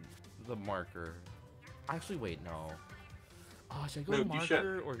believe in the marker. Actually, wait, no. Oh, should I go No, you marker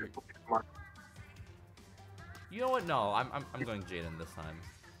should. or? You know what? No, I'm going Jaden this time.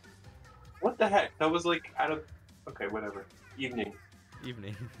 What the heck? That was like out of. Okay, whatever. Evening.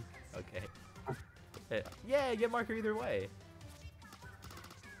 Evening. Okay. Yeah, get marker either way.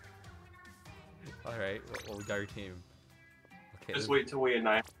 All right. Well, we got your team. Okay. Just wait till we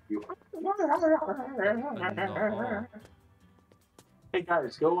annihilate you. No. Hey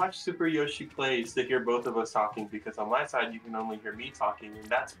guys, go watch Superyoshi Plays to hear both of us talking because on my side you can only hear me talking and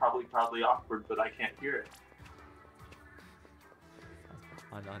that's probably awkward, but I can't hear it.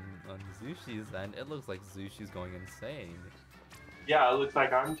 On Zushi's end, it looks like Zushi's going insane. Yeah, it looks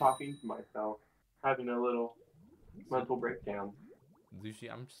like I'm talking to myself, having a little mental breakdown.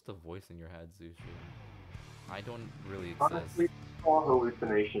 Zushi, I'm just a voice in your head, Zushi. I don't really exist. Honestly, all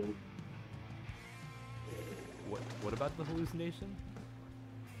hallucinations. What about the hallucination?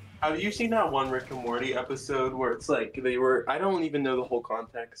 Have you seen that one Rick and Morty episode where it's like they were, I don't even know the whole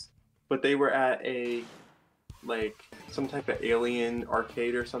context, but they were at a, like, some type of alien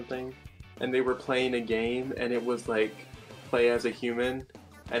arcade or something, and they were playing a game, and it was like, play as a human,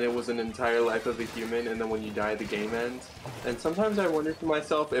 and it was an entire life of a human, and then when you die, the game ends. And sometimes I wonder to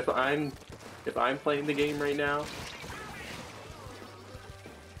myself if I'm playing the game right now.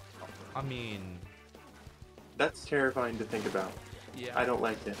 I mean, that's terrifying to think about. Yeah. I don't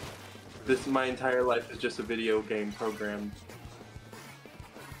like it. My entire life is just a video game program.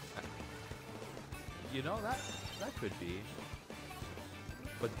 You know, that could be.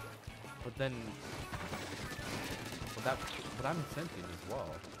 But then, but I'm sentient as well.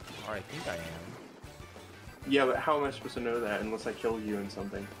 Or I think I am. Yeah, but how am I supposed to know that unless I kill you in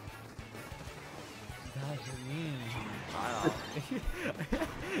something? I don't know.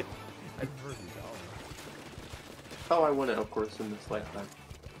 I prefer to go. Oh, I won it, of course, in this lifetime.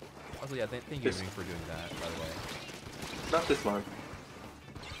 Also, yeah, thank you for doing that, by the way. Not this month.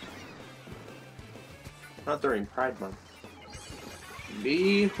 Not during Pride Month.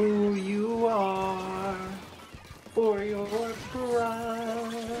 Be who you are for your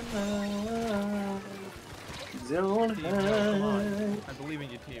pride. Don't team, no, come on. I believe in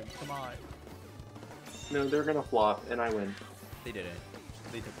your team. Come on. No, they're gonna flop, and I win. They didn't.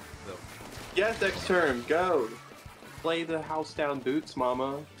 They took the. Yes, next turn, go. Play the house down boots,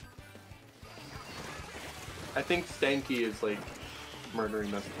 mama. I think Stanky is like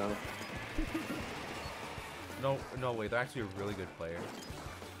murdering us though. No way, they're actually a really good player.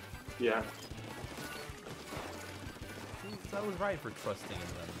 Yeah. So I was right for trusting in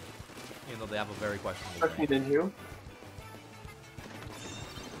them. Even though they have a very questionable Trusting in who?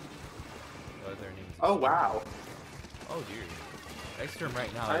 Their name is oh wow. Oh dear. Next term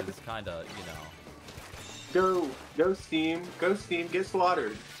right now is kinda, you know. Go Steam, get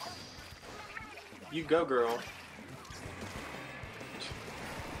slaughtered. You go, girl.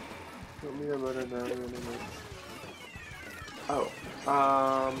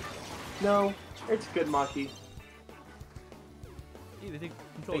 Oh, no, it's good, Maki. Yeah, they take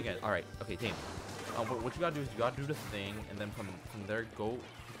control again. All right, okay, team. What you gotta do is you gotta do the thing, and then from there go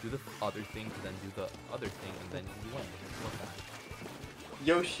do the other thing, to then do the other thing, and then you win. What's that?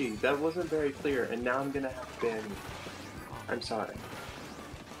 Yoshi, that wasn't very clear, and now I'm gonna have to ban you. I'm sorry.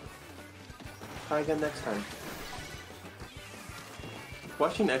 Try again next time.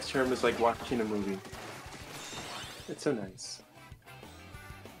 Watching X-Term is like watching a movie. It's so nice.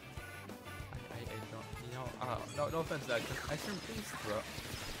 I don't, you know, no offense, Zach. X-Term, please, bro.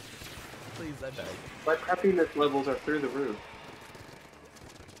 Please, I beg. My happiness levels are through the roof.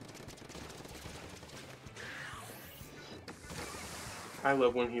 I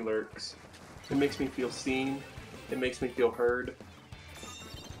love when he lurks. It makes me feel seen. It makes me feel heard.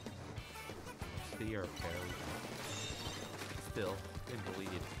 You're barely still in the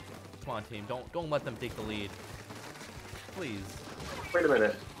lead. Come on, team. Don't let them take the lead. Please. Wait a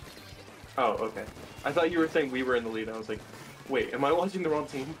minute. Oh, okay. I thought you were saying we were in the lead. I was like, wait, am I watching the wrong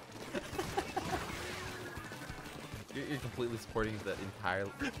team? You're completely supporting the entire.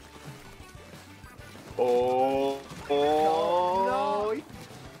 Oh. No.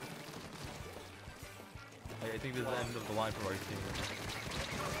 I think this is the end of the line for our team.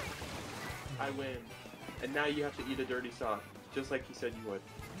 I win. And now you have to eat a dirty sock, just like you said you would.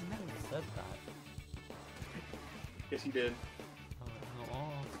 I never said that. Yes, you did.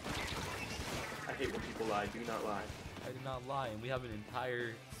 Oh. I hate when people lie. Do not lie. I did not lie, and we have an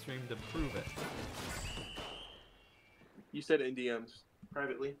entire stream to prove it. You said in DMs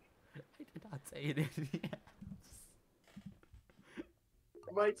privately. I did not say it in DMs.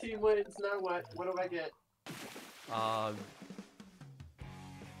 My team wins. Now what? What do I get?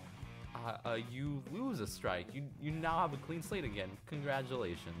 You lose a strike. You now have a clean slate again.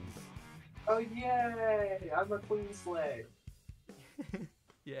 Congratulations. Oh yay! I'm a clean slate.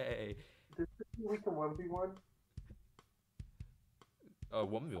 Yay. We can 1v1.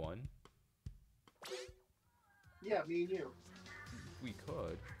 1v1. Yeah, me and you. We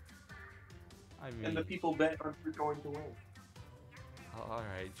could. I mean. And the people bet are going to win. All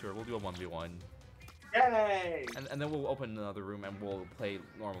right, sure. We'll do a 1v1. Yay! And then we'll open another room and we'll play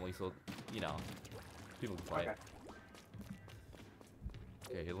normally, so you know, people can play.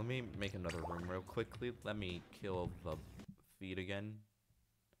 Okay, let me make another room real quickly. Let me kill the feed again.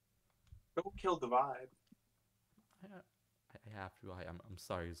 Don't kill the vibe. I have to. I'm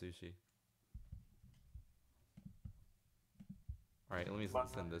sorry, Zushi. All right, let me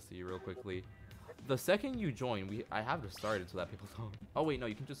send this to you real quickly. The second you join, I have to start it so that people don't. Oh wait, no,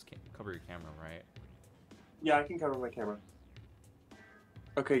 you can just cover your camera, right? Yeah, I can cover my camera.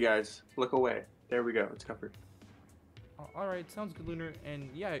 Okay, guys, look away. There we go. It's covered. All right, sounds good, Lunar. And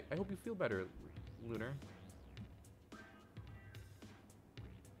yeah, I hope you feel better, Lunar.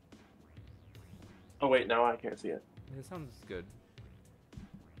 Oh wait, now I can't see it. It sounds good.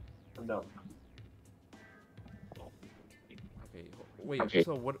 No. Okay, wait. Okay.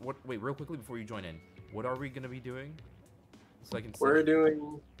 So what? Wait, real quickly before you join in, what are we gonna be doing? So I can. We're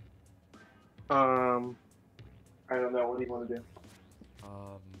doing. I don't know. What do you want to do?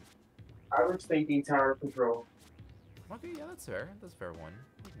 I was thinking tower control. Okay, yeah, that's fair. That's a fair one.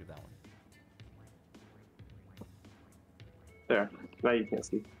 We can do that one. There. Now you can't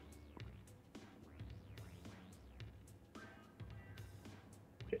see.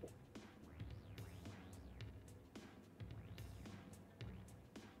 Okay.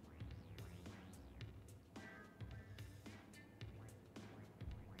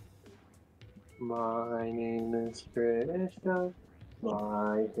 My name is Krishna.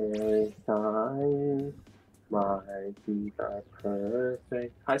 My hair is shiny. My feet are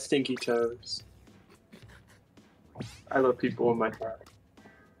perfect. Hi, Stinky Toes. I love people in my car.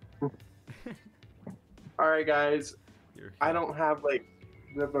 Alright, guys. I don't have, like,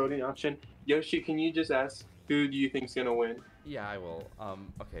 the voting option. Yoshi, can you just ask who do you think's gonna win? Yeah, I will.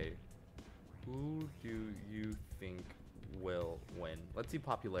 Okay. Who do you think will win? Let's see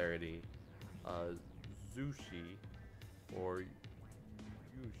popularity. Zushi or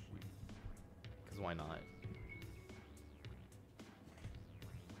Yushi? Because why not?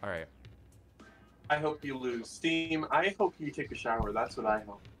 Alright. I hope you lose. Steam, I hope you take a shower. That's what I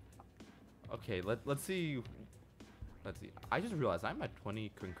hope. Okay, let's see. Let's see. I just realized I'm at 20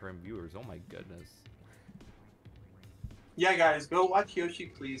 concurrent viewers. Oh my goodness. Yeah, guys, go watch Yoshi,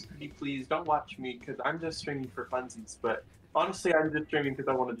 please. Please don't watch me because I'm just streaming for funsies. But honestly, I'm just streaming because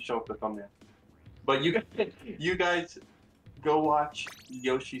I wanted to show up the thumbnail. But you guys go watch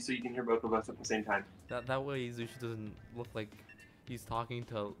Yoshi so you can hear both of us at the same time. That way Zushi doesn't look like he's talking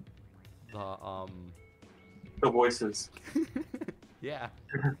to the voices. Yeah.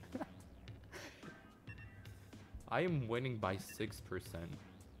 I am winning by 6%.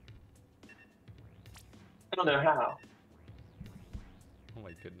 I don't know how. Oh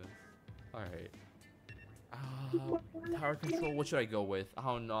my goodness. Alright. Tower control, what should I go with? I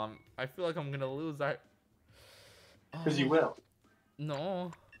don't know. I feel like I'm gonna lose that. Because you will.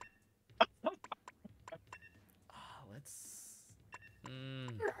 No.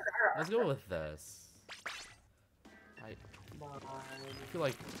 Let's go with this. I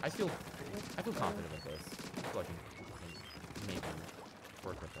feel confident with this. I feel like I can maybe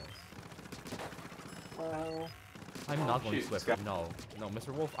work with this. Well, I'm not going Swift. No,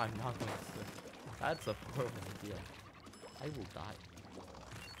 Mr. Wolf, I'm not going Swift. That's a horrible idea. I will die.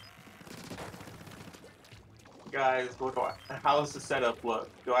 Guys, look, how's the setup look?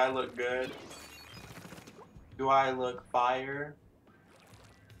 Do I look good? Do I look fire?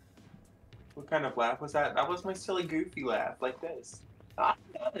 What kind of laugh was that? That was my silly goofy laugh, like this.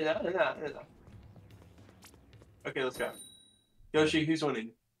 Okay, let's go. Yoshi, who's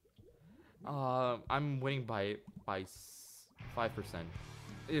winning? I'm winning by 5%.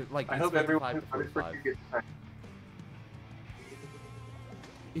 Like I hope everyone gets time.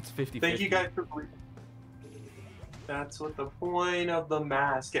 It's 50-50. Thank you guys for believing. That's what the point of the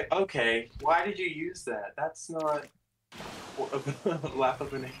mask is. Okay, why did you use that? That's not laugh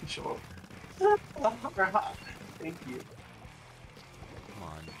of an angel. Thank you. Come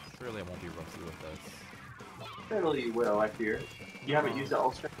on, surely I won't be rusty with this. Certainly you will, I fear. You haven't used it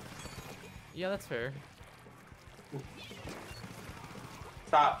all strength. Yeah, that's fair.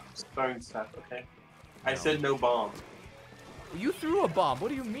 Stop throwing stuff, okay? I said no bomb. You threw a bomb. What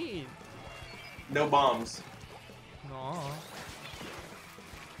do you mean? No bombs. No.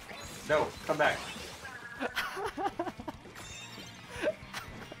 No, come back.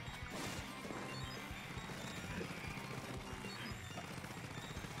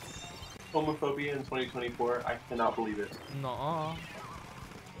 Homophobia in 2024, I cannot believe it. No.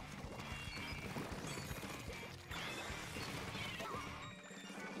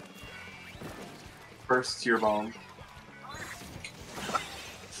 First tier bomb.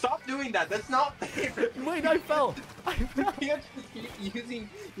 Stop doing that, that's not fair! Wait, I fell! You can't just keep using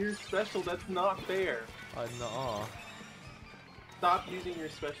your special, that's not fair. No. Stop using your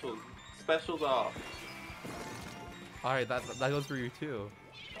specials. Specials off. Alright, that goes for you too.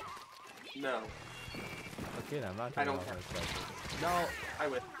 No. Okay, then I'm not I turning don't off care. my special. No, I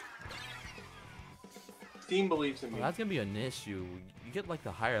win. Steam believes in me. Well, that's gonna be an issue. You get like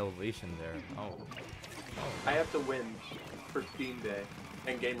the higher elevation there. Oh. I have to win for Steam Day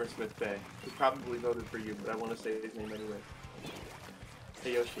and Gamersmith Day. He probably voted for you, but I want to say his name anyway.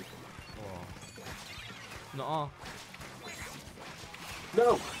 Hey Yoshi. Oh. No.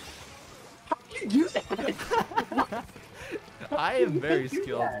 No! How can you do that? I am very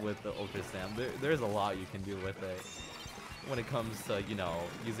skilled with the Ultra Slam. There's a lot you can do with it when it comes to, you know,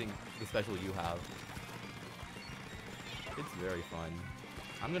 using the special you have. It's very fun.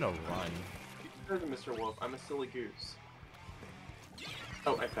 I'm gonna run. You're Mr. Wolf. I'm a silly goose.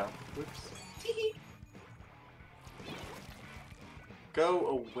 Oh, I fell. Whoops.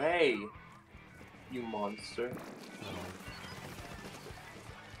 Go away, you monster.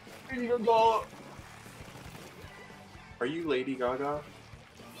 Oh. Are you Lady Gaga?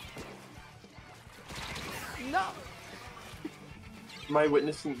 No! Am I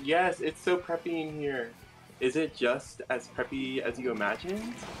witnessing? Yes, it's so preppy in here. Is it just as preppy as you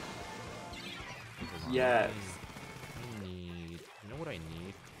imagined? Yes. I need... You know what I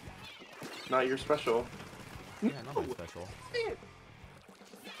need? Not your special. Yeah, not my special.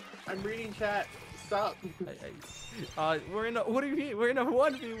 I'm reading chat. Stop. We're in a... What do you mean? We're in a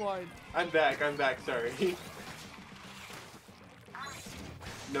 1v1. I'm back, sorry.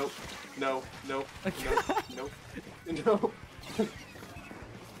 Nope. No. Nope. Nope. No.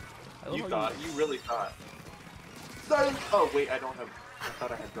 You thought. You really thought. Sorry. Oh, wait, I don't have... I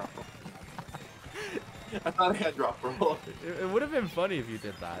thought I had drop roll. I thought I had drop roll. It would have been funny if you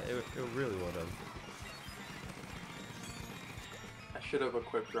did that. It really would have. I should have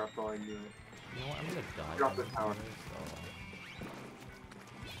equipped drop roll, I knew it. You know what? I'm gonna die. Drop the tower.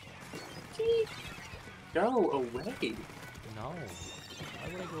 So... Go away. No. Why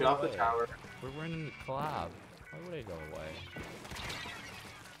would I go Get off away? the tower. We're in a collab. Why would I go away?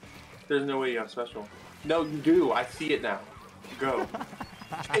 There's no way you have special. No, you do. I see it now. Go.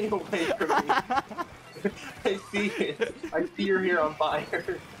 Stay away from me. I see it. I see your hair on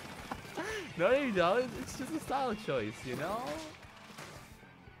fire. No, you don't. It's just a style choice, you know?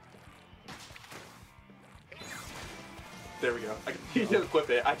 There we go. I need you to equip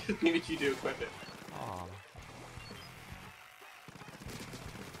it. I just needed you to equip it. Aw.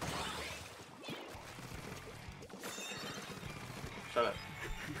 Shut up.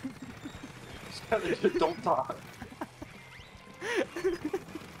 Shut up. Just don't talk.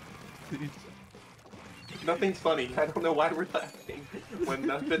 Nothing's funny. I don't know why we're laughing when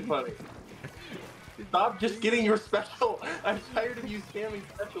nothing's funny. Stop just getting your special. I'm tired of you spamming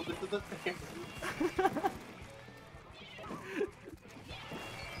special. This isn't fair.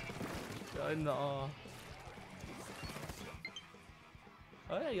 No.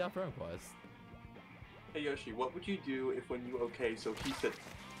 Oh yeah, you got friend request. Hey Yoshi, what would you do if when you okay, so he said,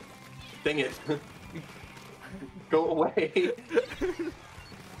 dang it. Go away.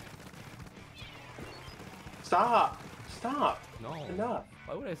 Stop. Stop. No. Enough.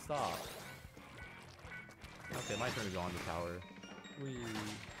 Why would I stop? Okay, my turn to go on the tower. Whee.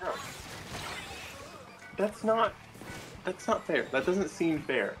 No. That's not fair. That doesn't seem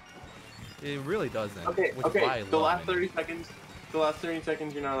fair. It really doesn't. Okay, which is why I okay. The love last it. 30 seconds. The last 30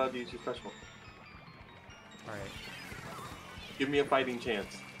 seconds, you're not allowed to use your special. Alright. Give me a fighting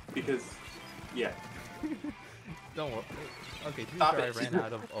chance, because, yeah. Don't worry. Okay, to be Stop fair, I it. ran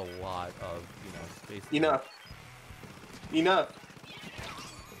out of a lot of, you know, space. Enough. Enough.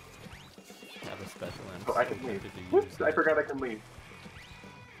 I have a special and Oh, I can leave. Whoops, I forgot I can leave.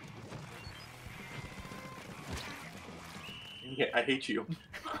 Yeah, I hate you.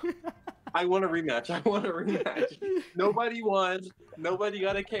 I want a rematch. I want a rematch. Nobody won. Nobody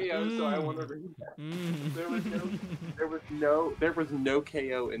got a KO, so I want to rematch. There was no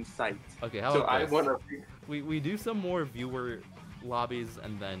KO in sight. Okay, how so about I this? want to. We do some more viewer lobbies,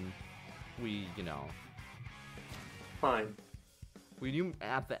 and then we, you know. Fine. We do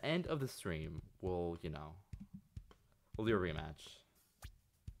at the end of the stream. We'll, you know. We'll do a rematch.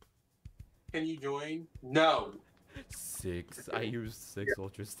 Can you join? No. 6. I used 6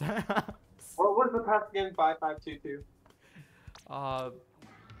 ultra stats. What was the pass again? 5522.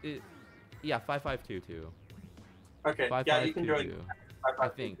 Yeah, 5522. Okay. 5522. Yeah, you can join. I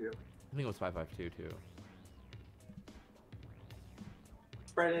think it was 5522.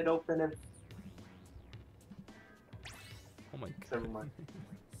 Spread it open and. Oh my god. Never mind.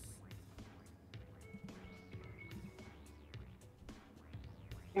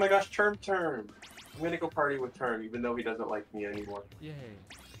 Oh my gosh, Term. I'm gonna go party with Term, even though he doesn't like me anymore. Yay.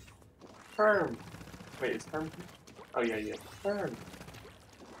 Term. Wait, is Term? Oh yeah. Term.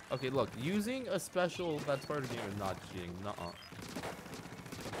 Okay, look, using a special that's part of the game is not cheating. Nuh-uh.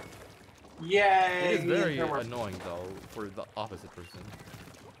 Yay! It is very annoying though for the opposite person.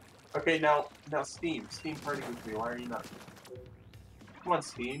 Okay, now Steam party with me. Why are you not? Come on,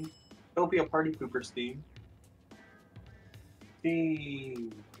 Steam. Don't be a party pooper, Steam.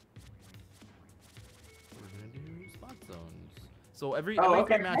 Steam. We're gonna do spot zones. So every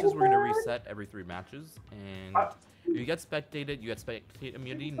okay. 3 matches, we're gonna reset every 3 matches, and if you get spectated, you get spectate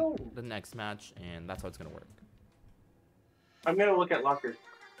immunity the next match, and that's how it's gonna work. I'm gonna look at locker.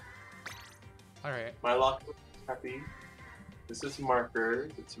 All right. My locker is happy. This is marker.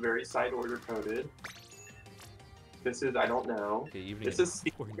 It's very side order coded. This is I don't know. Okay, evening. This is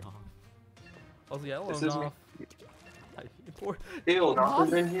poor Nov. Also, yeah, hello, this is Nov. Ew, Nov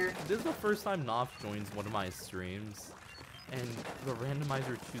is in here. This is the first time Nov joins one of my streams, and the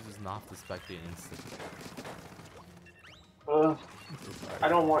randomizer chooses Nov to spectate instantly. Ugh. So I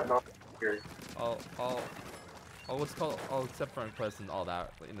don't want Nov here. I'll accept friend requests and all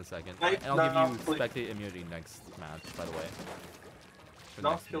that in a second. Nice, And I'll give you please. spectate immunity next match, by the way.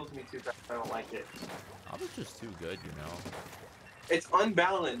 Nov kills me too fast. I don't like it. I was just too good, you know. It's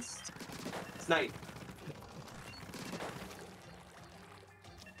unbalanced. Snipe.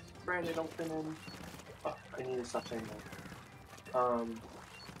 Brandon, open in. Oh, I need to stop saying that.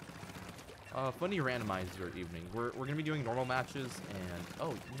 Funny randomize your evening. We're gonna be doing normal matches, and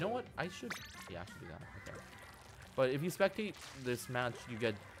oh, you know what? I should do that. Okay. But if you spectate this match, you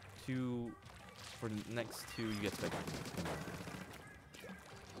get 2. For the next 2, you get spectated.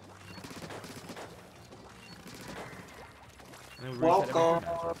 And then we reset every 3 Welcome.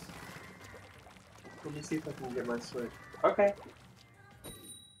 matches. Let me see if I can get my switch. Okay.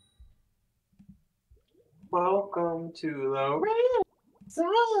 Welcome to the radio.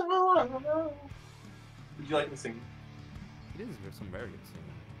 Would you like me to sing? It is some very good singing.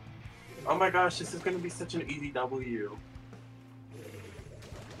 Oh my gosh, this is gonna be such an easy W.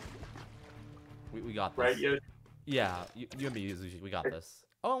 We got this. Right, Yoshi? Yeah, you and me, we got this.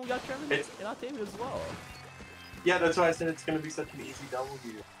 Oh, and we got Kevin and Octavia as well. Yeah, that's why I said it's gonna be such an easy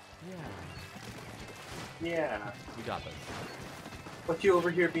W. Yeah. Yeah. We got this. What you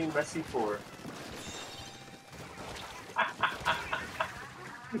over here being messy for?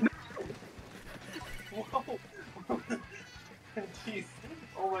 Whoa! Jeez.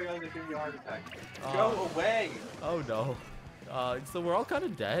 Oh my god, they're giving me a heart attack. Go away! Oh no. So we're all kind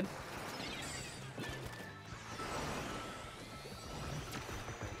of dead.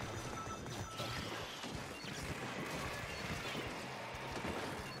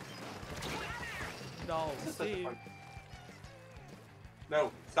 No, Steve.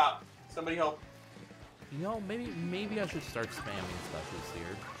 No, stop. Somebody help. You know, maybe I should start spamming specials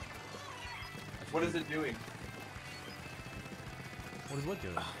here. What is it doing? What is what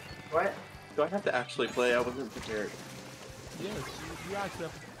doing? What? Do I have to actually play? I wasn't prepared. Yes, you actually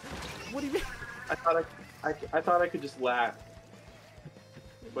have... What do you mean? I thought I could just laugh.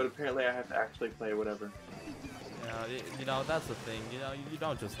 But apparently I have to actually play whatever. You know, that's the thing. You know, you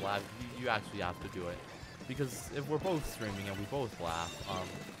don't just laugh. You actually have to do it. Because if we're both streaming and we both laugh,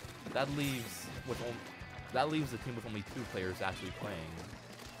 that leaves the team with only 2 players actually playing.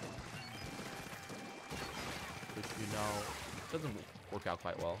 Which, you know, doesn't work out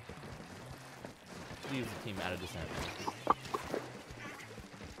quite well. Leaves the team at a disadvantage.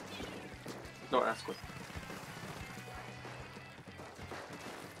 No, ask what.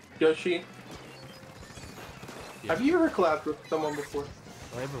 Yoshi, have you ever collabed with someone before?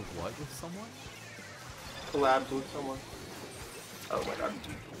 Have I ever what with someone? Collabed with someone? Oh my god.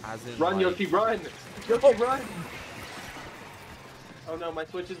 As in, Run, like... Yoshi, run! Yoshi, run! Oh no, my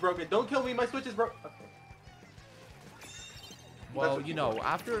switch is broken. Don't kill me, my switch is broken. Okay. Well, you know,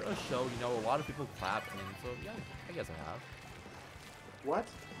 after a show, you know, a lot of people clap, and so yeah, I guess I have. What?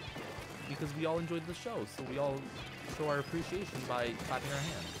 Because we all enjoyed the show, so we all show our appreciation by clapping our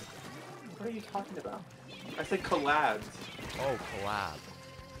hands. What are you talking about? I said collabs. Oh, collab.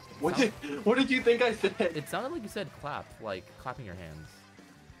 What did you think I said? It sounded like you said clap, like clapping your hands.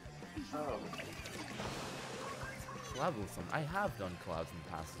 Oh. Collab with some. I have done collabs in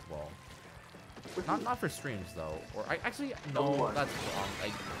the past as well. Not for streams though. Or I actually no, that's wrong.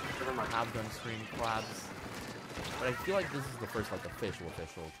 I have done stream collabs, but I feel like this is the first like official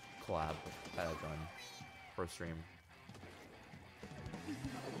collab that I've done for a stream.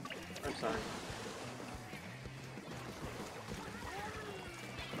 I'm sorry.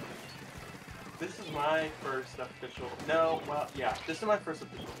 This is my first official. No, well, yeah, this is my first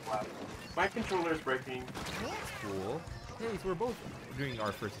official collab. My controller is breaking. That's cool. Hey, so we're both doing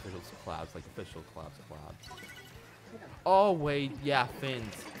our first official collabs, like official collabs. Oh wait, yeah,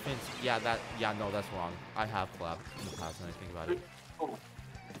 fins. Yeah, no, that's wrong. I have collabed in the past when I think about it. Oh.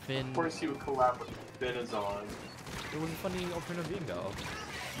 Finn. Of course, you would collab with Benazon. It was a funny alternative bingo.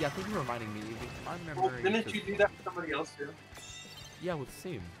 Yeah, thank you for reminding me. I'm Well, remembering. didn't you do that with somebody else too? Yeah, with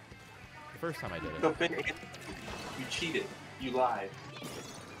Steam. The first time I did it. So Finn, you cheated. You lied.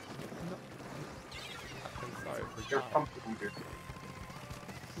 No. I'm sorry for You're a dying. pumpkin eater.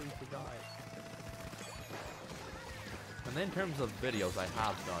 Please for dying. And then in terms of videos, I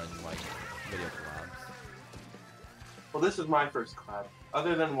have done like video collabs. Well, this is my first collab,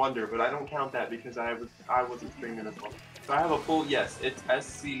 other than Wonder, but I don't count that because I wasn't streaming as well. So I have a full yes. It's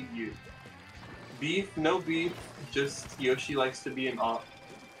SCU. Beef, no beef. Just Yoshi likes to be an op.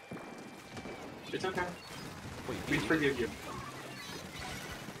 It's okay. Wait, We forgive you.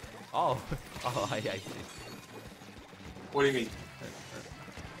 Oh, I see. What do you mean?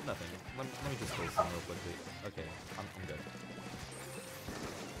 Nothing. Let me just go some real quickly. Okay, I'm good.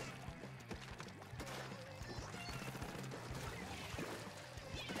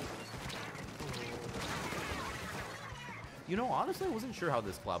 You know, honestly, I wasn't sure how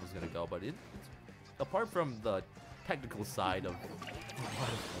this collab was gonna go, but it's apart from the technical side of a lot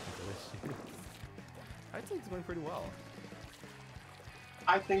of technical issues, I'd say it's going pretty well.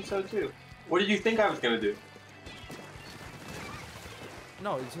 I think so too. What did you think I was gonna do?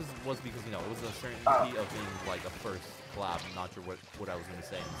 No, it just was because, you know, it was a certainty of being like a first collab, not sure what I was gonna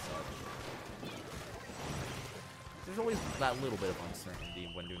say and such. There's always that little bit of uncertainty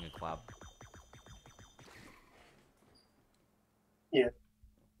when doing a collab. Yeah.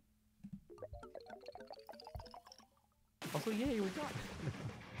 Also, yay, we got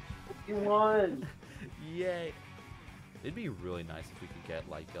You won. Yay. It'd be really nice if we could get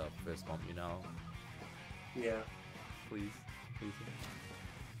like a fist bump, you know? Yeah. Please.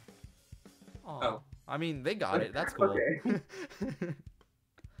 Aw. Oh. I mean, they got it. That's cool. Okay.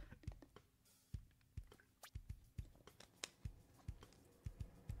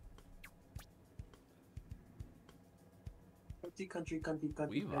 Country.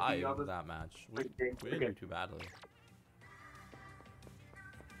 We vibed that match. We didn't do too badly.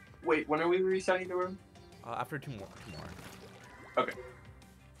 Wait, when are we resetting the room? After two more. Okay.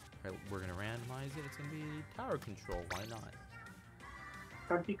 Alright, we're gonna randomize it. It's gonna be tower control. Why not?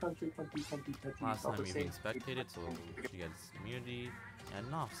 Country. Last time we being spectated, so she gets immunity, and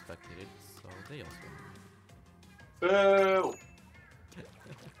not spectated, so they also. Boo!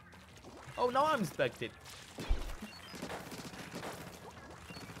 Oh no, I'm spectated.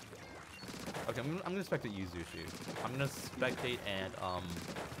 Okay, I'm gonna spectate you, Zushu. I'm gonna spectate and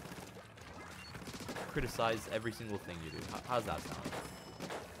criticize every single thing you do. How's that sound?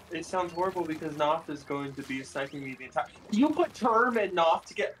 It sounds horrible because Knopf is going to be sniping me the entire. You put term and Knopf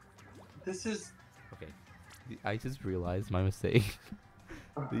to get. This is. Okay, I just realized my mistake.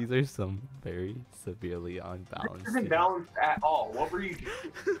 These are some very severely unbalanced. This isn't balanced at all. What were you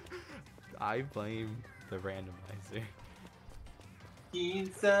doing? I blame the randomizer.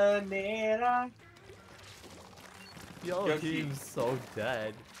 Quinceanera. Yo, Yoshi. team's so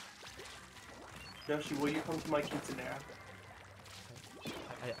dead. Yoshi, will you come to my quinceanera?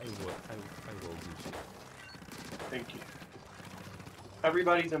 I will do shit. Thank you.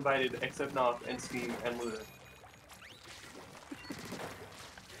 Everybody's invited except Knopf and Steam and Luna.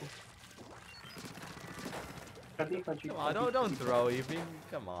 Country. Come on, don't throw even.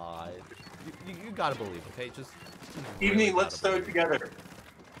 Come on. You gotta believe, okay? Just Evening, really let's throw gotta it together.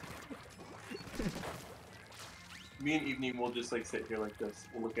 Me and Evening will just like sit here like this.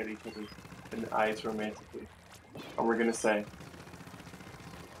 We'll look at each other in the eyes romantically. And we're gonna say,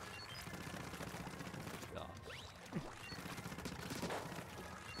 Gosh.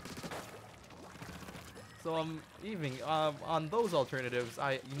 So evening. On those alternatives,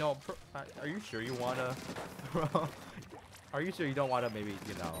 are you sure you wanna? Are you sure you don't wanna maybe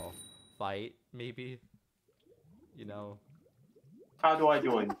fight maybe? You know. How do I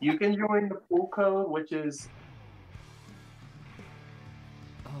join? You can join the full code, which is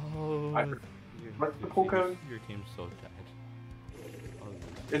Oh, what's the full code? your team's so dead. Oh,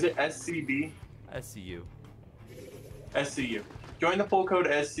 Is it SCB? SCU. SCU. Join the full code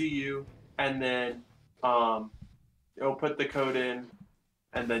SCU, and then it'll put the code in,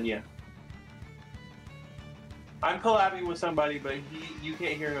 and then yeah. I'm collabing with somebody, but you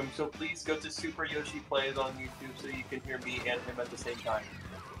can't hear him, so please go to Superyoshi Plays on YouTube so you can hear me and him at the same time.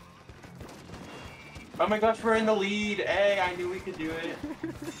 Oh my gosh, we're in the lead! Hey, I knew we could do it.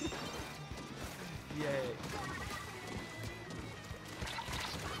 Yay.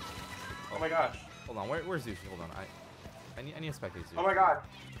 Oh my gosh. Hold on, where's Zushi? Hold on, I need to spectate Zushi. Oh my god.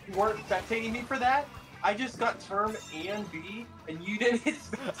 You weren't spectating me for that? I just got term and B, and you didn't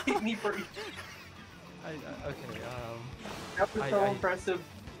spectate me for Okay, that was so impressive.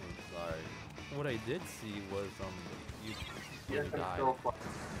 Sorry. What I did see was, you Yes, I'm died. still flying.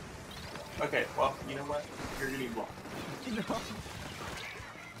 Okay, well, you know what? You're getting blocked. No.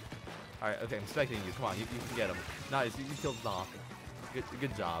 Alright, okay, I'm spectating you. Come on, you can get him. Nice, you killed Nock.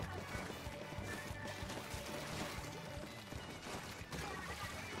 Good job.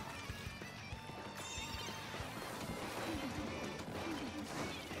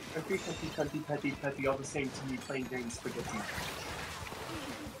 Petty, all the same to me playing during spaghetti. Come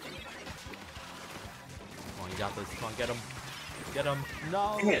on, you got this. Come on, get him. Get him.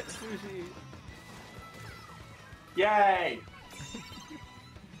 No! Dang it. Sushi! Yay!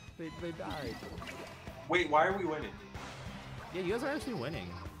 They died. Wait, why are we winning? Yeah, you guys are actually winning.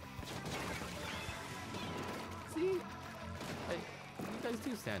 See? You guys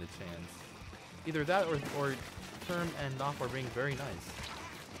do stand a chance. Either that or Term and Nock are being very nice.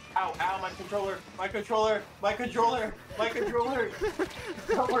 Ow, ow, my controller! My controller! My controller! My controller! It's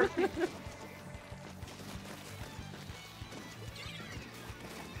not working! There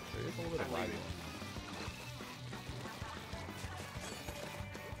is a little bit of lag.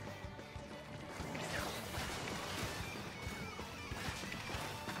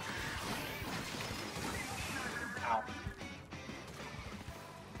 Ow.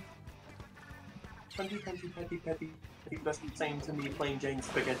 Petty. That's the same to me playing Jane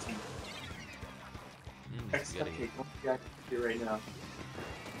Spaghetti. Spaghetti. Okay, what do I do right now?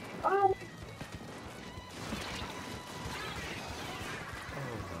 Oh no.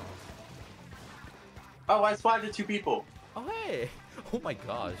 Oh, I spotted 2 people. Oh hey! Oh my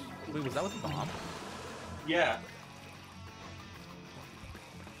gosh. Wait, was that with the bomb? Yeah.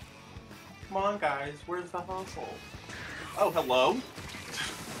 Come on, guys. Where's the hustle? Oh, hello?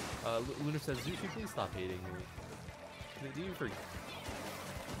 Lunar says, Zushi, please stop hating me. Do you forgive?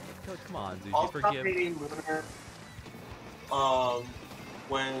 Come on, Zushi, I'll forgive. stop hating Lunar.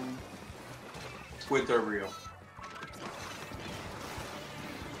 When squids are real.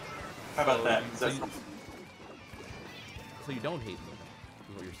 How about that? So you don't hate Lunar,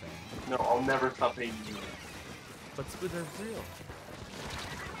 is what you're saying. No, I'll never stop hating Lunar. But squids are real.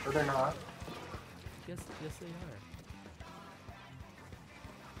 No, they're not. Yes, they are.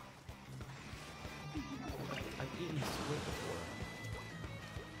 I've eaten squid before.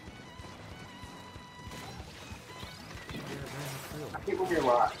 They're real. I think we'll be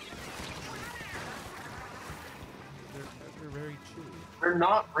alive. They're very chewy. They're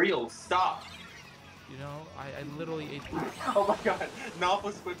not real. Stop. You know, I literally ate. Oh my god. Nop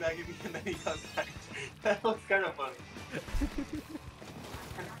was squid bagging me and then he got back. That was kind of funny.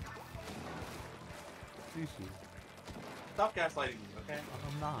 Sushi. Stop gaslighting me, okay?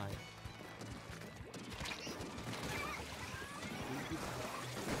 I'm not.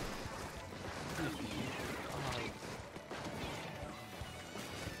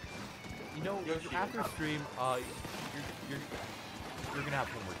 You know, Yoshi, after stream, you're gonna have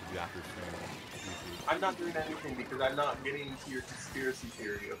homework to do after stream. Sushi. I'm not doing anything because I'm not getting into your conspiracy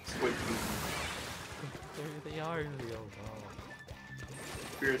theory of squid food. They are real. Oh.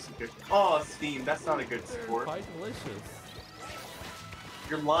 Conspiracy theory. Oh, Steam, that's not a good They're sport. quite delicious.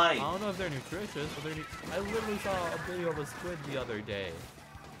 You're lying. I don't know if they're nutritious, but I literally saw a video of a squid the other day.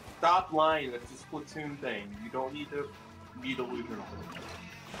 Stop lying. It's a Splatoon thing. You don't need to be delusional.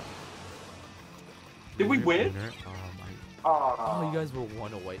 Did we win? Oh, you guys were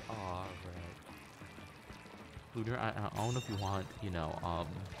 1 away. Oh, right. Lunar, I don't know if you want,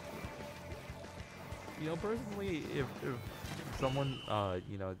 personally, if someone, I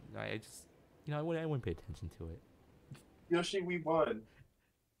just, I wouldn't pay attention to it. Yoshi, we won.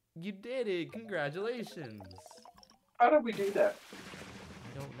 You did it! Congratulations! How did we do that?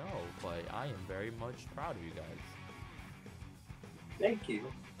 I don't know, but I am very much proud of you guys. Thank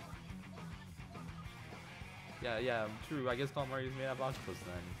you. Yeah, true. I guess calamari's made out of octopus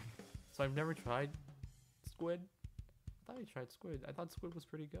then. So I've never tried squid. I thought I tried squid. I thought squid was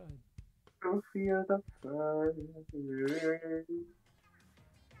pretty good. Trophy of the fire.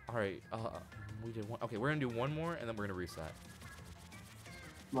 Alright, we did one. Okay, we're gonna do one more and then we're gonna reset.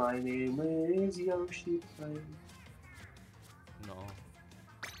 My name is Yoshi Plays. No.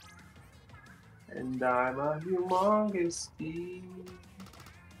 And I'm a humongous beast.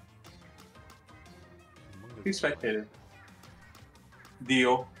 Who spectated?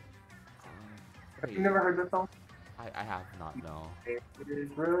 Deal. Have you never heard that song? I have not, no. It is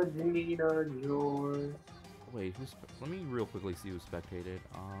Regina George. Wait, let me real quickly see who spectated.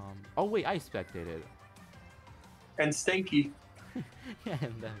 Oh wait, I spectated. And Stanky. Yeah,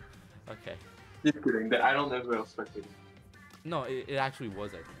 and then, okay. Just kidding. I don't know who else spectated. No, it actually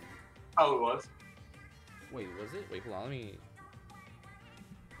was, I think. Oh, it was? Wait, was it? Wait, hold on, let me...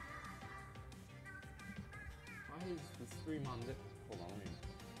 Why is the stream on this? Hold on, let me...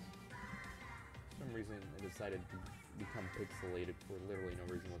 For some reason, it decided to become pixelated for literally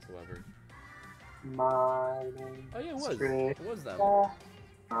no reason whatsoever. My name Oh yeah, it was. Chris. It was them.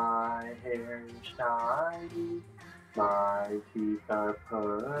 My hair is shiny. My teeth are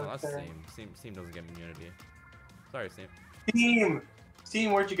perfect. No, that's Steam. Steam doesn't get immunity. Sorry, Steam. Steam!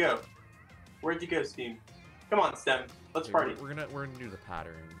 Steam, where'd you go? Where'd you go, Steam? Come on, Stem. Let's party. We're gonna do the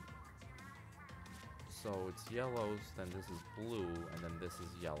pattern. So it's yellows, then this is blue, and then this is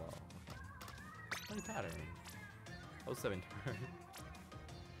yellow. Funny pattern. Oh, 7 turn.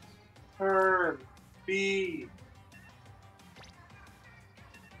 Turn. B.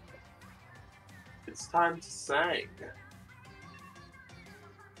 It's time to sing.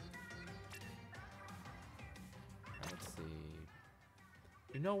 Let's see.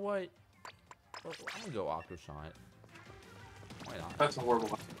 You know what? Well, I'm gonna go Octoshot. Why not? That's a horrible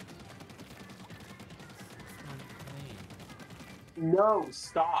one. No,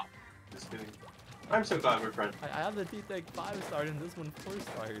 stop. Just kidding. I'm so glad we're friends. I have the T-Tech 5-star and this one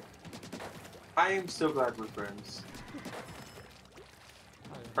 4-star. I am so glad we're friends.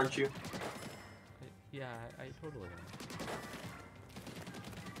 Aren't you? Yeah, I totally am.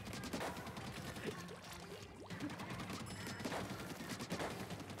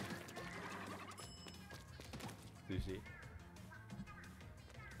 Sushi.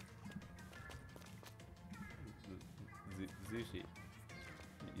 Sushi.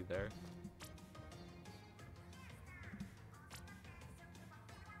 You there?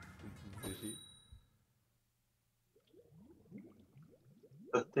 Sushi.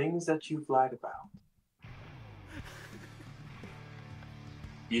 The things that you've lied about.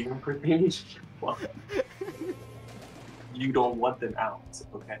 Even for things you don't want them out,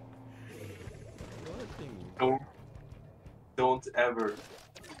 okay? What thing? Don't ever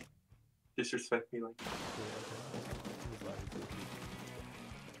disrespect me like that.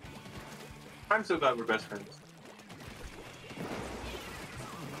 I'm so glad we're best friends.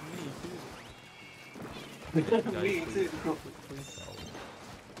 Me too. Please help.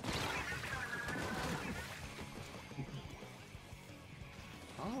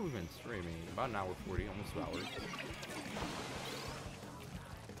 How long have we been streaming? About an hour 40, almost 2 hours.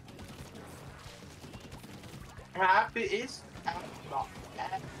 Happy is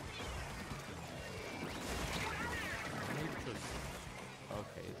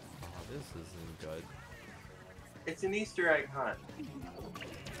Okay, this isn't good. It's an Easter egg hunt.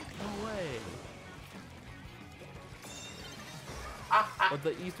 No way! But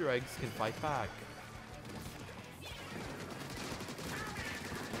the Easter eggs can fight back.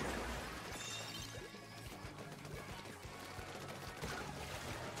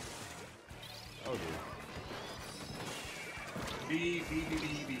 Oh, dude.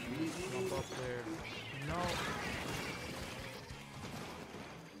 Jump up there. No.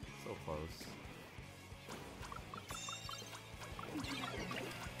 So close.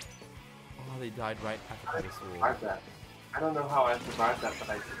 Oh, they died right after this rule. I don't know how I survived that, but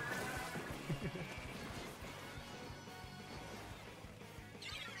I did.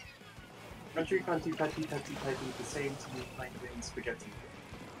 Country, cunty, petty, the same to me, playing in spaghetti.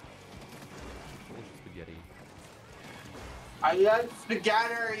 Delicious spaghetti. I like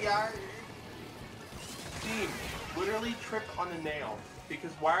spaghetti, Steam, literally trip on a nail.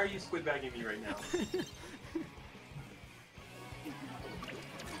 Because why are you squid bagging me right now?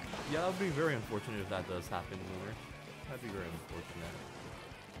 Yeah, that would be very unfortunate if that does happen more. That'd be very unfortunate.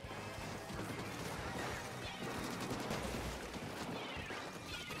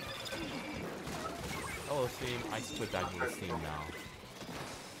 Hello, Steam. I split back into Steam now.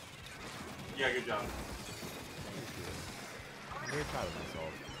 Yeah, good job. Thank you. I'm very proud of myself.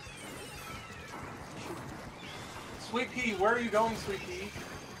 Sweet Pea, where are you going, Sweet Pea?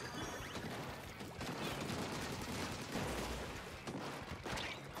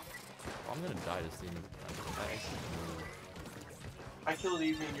 I'm gonna die to Steam. I killed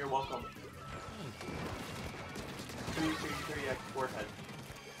Evening, you're welcome. Thank you. 3 forehead.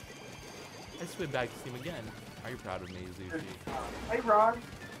 I split back to Steam again. Are you proud of me, Zushi? Hey, Rod.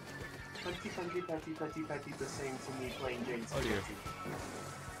 Petty, the same to me playing James. Oh dear.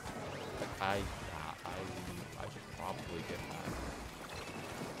 I should probably get that.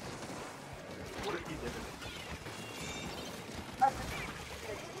 What if you didn't?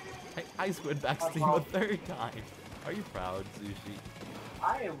 I split back Steam a third time. Are you proud, Zushi?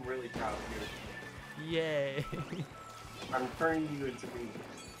 I am really proud of you. Yay! I'm turning you into me.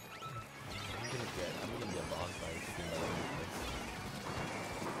 I'm gonna get boss fight Steam.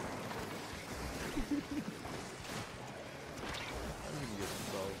 I'm gonna get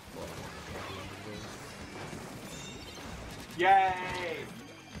so fun. Yay!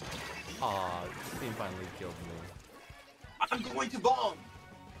 Aw, Steam finally killed me. I'm going to bomb!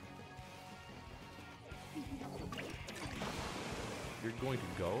 You're going to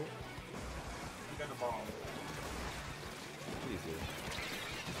go? I'm gonna bomb. Please do.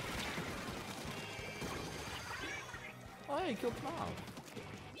 Oh, hey, killed Mom.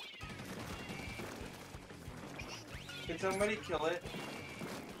 Can somebody kill it?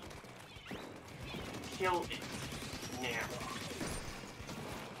 Kill it. Now.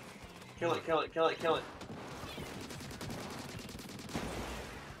 Kill it, kill it, kill it, kill it.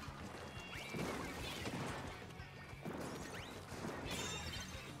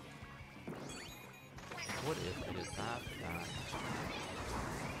 What if it is not that?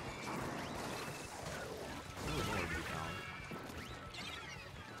 Ooh, nowhere to be found.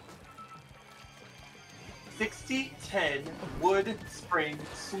 6010 Wood Spring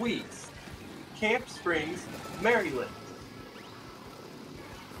Suites. Camp Springs, Maryland.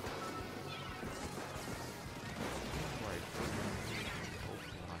 Right.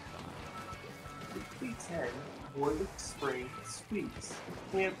 Hopefully not that. 6010 Wood Spring Suites.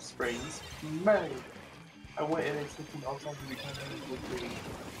 Camp Springs, Maryland. I went in and taken all kinds of returns.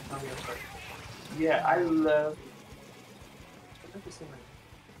 Yeah, I love.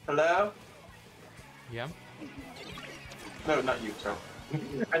 Hello? Yeah? No, not you, Joe.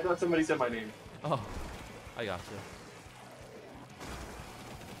 I thought somebody said my name. Oh, I gotcha.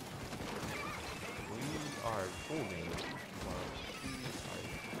 We are holding.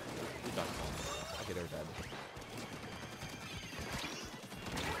 We got one. Okay, they're dead.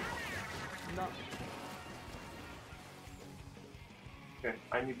 No. Okay,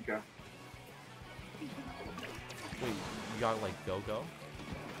 I need to go. Wait, you got like go?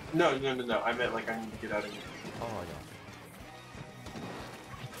 No. I meant like I need to get out of here. Oh, I got.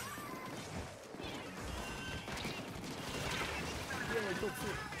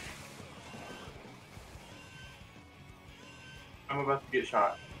 I'm about to get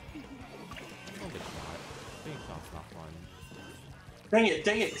shot. Don't get shot. Being shot's not fun. Dang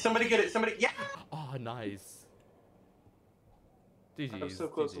it! Somebody get it! Somebody, yeah! Oh, nice. GG's. I'm so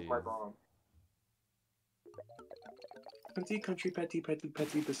close with my GG's. bomb. Country, petty,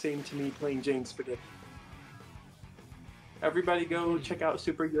 the same to me playing James Spaghetti. Everybody go check out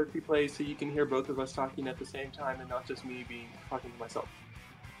Superyoshi Plays so you can hear both of us talking at the same time and not just me talking to myself.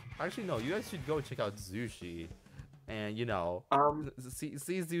 Actually, no, you guys should go check out Zushi. And, see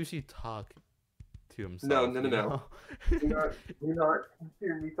Zushi talk to himself. No. You're not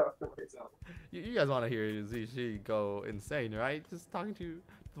hearing me talk to myself. You guys want to hear Zushi go insane, right? Just talking to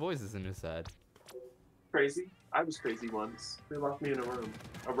the voices in his head. Crazy? I was crazy once. They locked me in a room.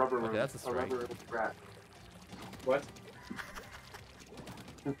 A rubber room. Okay, that's a strike. Rubber rat. What?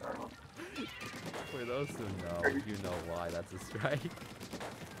 For those who know, you know why that's a strike.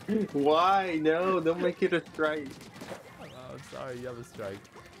 Why? No, don't make it a strike. Oh, I'm sorry, you have a strike,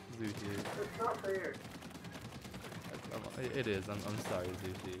 Zushi. It's not fair. It is. I'm sorry,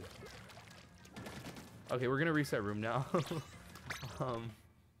 Zushi. Okay, we're gonna reset room now. So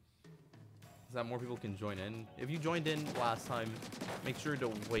that more people can join in. If you joined in last time, make sure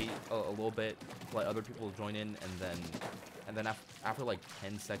to wait a little bit to let other people join in, and then after like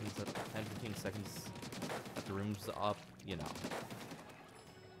 10 seconds, 10-15 seconds that the room's up, you're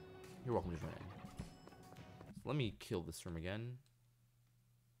welcome to join in. So let me kill this room again.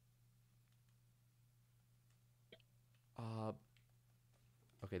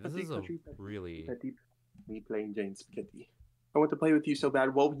 Okay, this is a really... Me playing James Spaghetti. I want to play with you so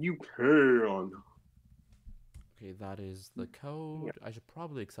bad. Well, you can. Okay, that is the code. I should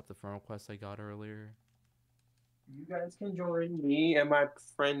probably accept the friend request I got earlier. You guys can join me and my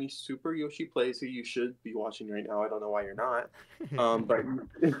friend Superyoshi Plays, who you should be watching right now. I don't know why you're not. But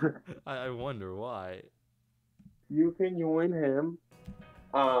I wonder why. you can join him.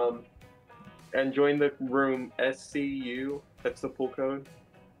 And join the room SCU. That's the full code.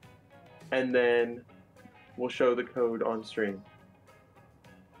 And then we'll show the code on stream.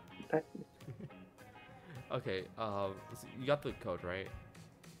 Okay. Okay, so you got the code, right?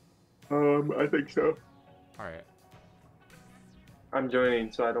 I think so. Alright. I'm joining,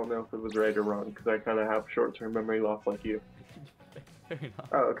 so I don't know if it was right or wrong, because I kind of have short-term memory loss like you. Fair enough.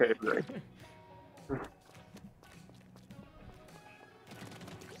 Oh, okay, right.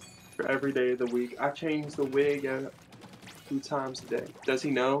 For every day of the week, I change the wig 2 times a day. Does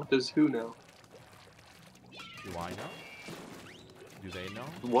he know? Does who know? Do I know? Do they know?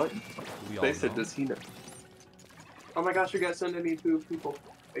 What? We all They said, know? does he know? Oh my gosh, we got so many people,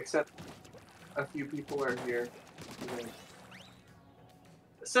 except a few people are here.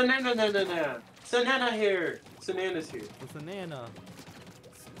 Sanana here! Sanana's here. It's a Nana.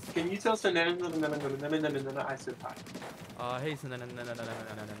 Can you tell Sanana I said hi? Hey,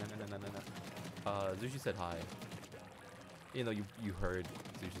 Zushi said hi. You know, you heard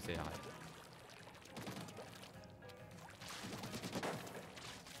Zushi say hi.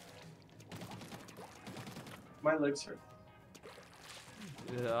 My legs hurt.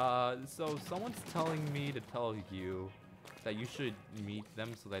 So someone's telling me to tell you that you should meet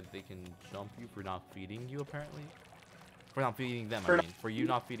them so that they can jump you for not feeding you, apparently. For not feeding them, I mean. For you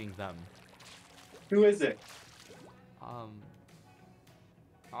not feeding them. Who is it? I'm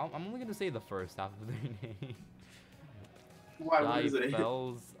only gonna say the first half of their name. Why, what is it?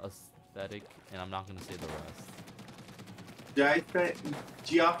 Fells Aesthetic, and I'm not gonna say the rest.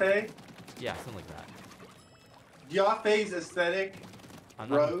 Giafe? Yeah, something like that. Giafe's Aesthetic?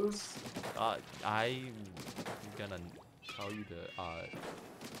 Rose? I'm gonna tell you to,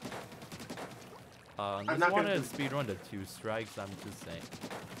 unless you want to speedrun to 2 strikes, I'm just saying.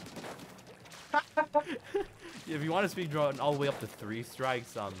 If you want to speedrun all the way up to 3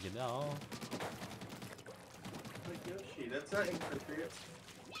 strikes, you know. Like Yoshi, that's not inappropriate.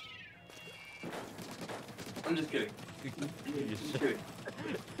 I'm just kidding. Just kidding.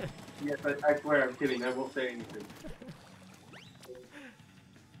 Yes, I swear I'm kidding. I won't say anything.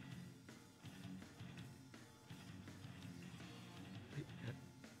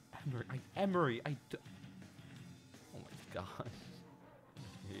 Emery, oh my gosh. Oh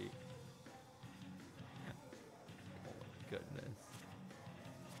my goodness.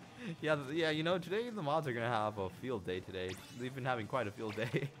 Yeah, you know, today the mods are gonna have a field day today. They've been having quite a field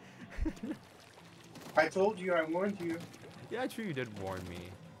day. I told you, I warned you. Yeah, true, you did warn me.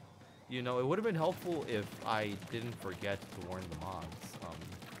 You know, it would have been helpful if I didn't forget to warn the mods.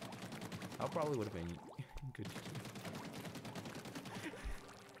 That probably would have been good.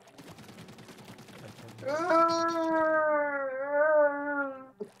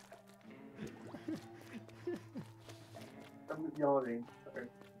 I'm yawning. Sorry.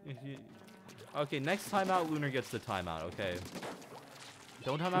 Okay, next timeout, Lunar gets the timeout, okay?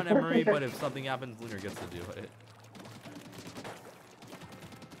 Don't time out Emery, but if something happens, Lunar gets to do it.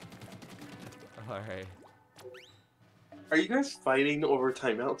 Alright. Are you guys fighting over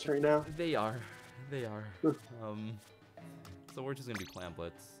timeouts right now? They are. They are. So we're just gonna do Clan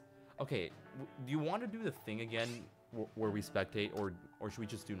Blitz. Okay, do you want to do the thing again where we spectate, or should we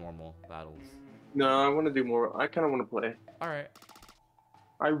just do normal battles? No, I want to do more. I kind of want to play. Alright.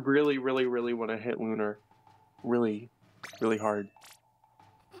 I really, really, really want to hit Lunar. Really, really hard.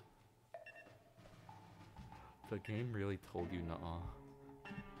 The game really told you nuh-uh.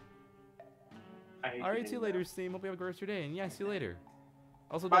 Alright, see you later, Steam. Hope you have a great rest of your day, and yeah, see you later.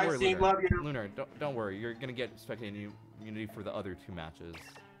 Also, don't Bye, worry, Steam. Lunar. Love you. Lunar, don't worry. You're gonna get spectating immunity for the other 2 matches.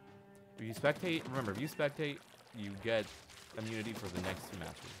 If you spectate, remember, if you spectate, you get immunity for the next 2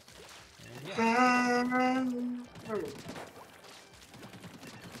 matches. And yeah.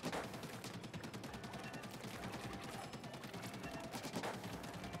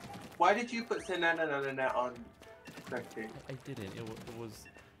 Why did you put Sanana on spectate? I didn't. It was.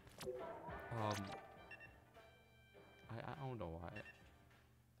 I don't know why.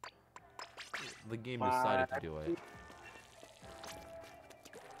 The game decided to do it.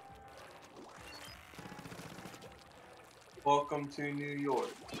 Welcome to New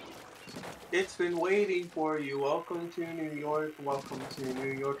York. It's been waiting for you. Welcome to New York. Welcome to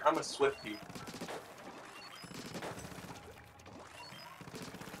New York. I'm a Swiftie.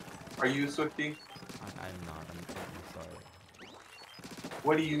 Are you a Swiftie? I'm not. I'm sorry.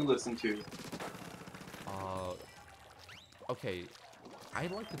 What do you listen to? Okay, I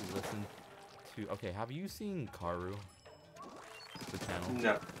like to listen to. Okay, have you seen Karu? The channel.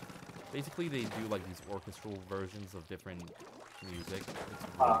 No. Basically, they do like these orchestral versions of different music.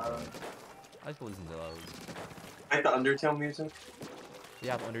 It's really good. I like to listen to those. Like the Undertale music? They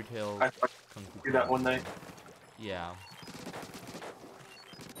have Undertale, I Kung Fu do that one Panda. night. Yeah.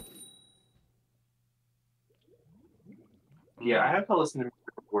 Yeah, I have to listen to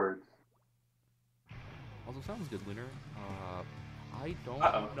words. Also, sounds good, Lunar. I don't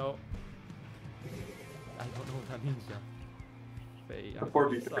Uh-oh. know. I don't know what that means, yeah. Faye, I'm Before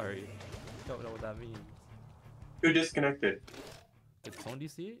really we- sorry. Don't know what that means. Who disconnected? Did someone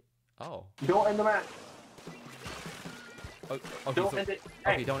DC? Oh. Don't end the match. Okay, Don't so, end it.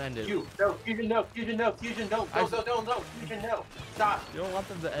 okay, Hey, don't end it. You, no, Fusion, no, Fusion, no, Fusion, don't, Fusion, no, stop. You don't want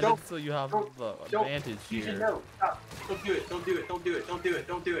them to end Don't- it so you have don't- the don't. advantage Fusion, here. no, stop. Don't do it, don't do it, don't do it, don't do it,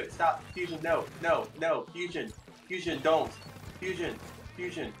 don't do it, stop. Fusion, no, no, no, Fusion, Fusion, don't. Fusion,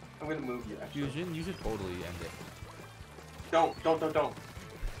 Fusion, I'm gonna move you, actually. Fusion, you should totally end it. Don't.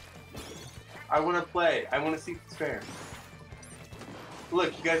 I wanna play, I wanna see if it's fair.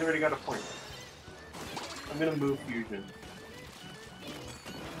 Look, you guys already got a point. I'm gonna move Fusion.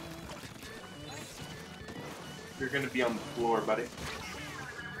 You're gonna be on the floor, buddy.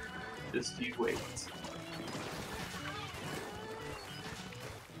 Just you wait.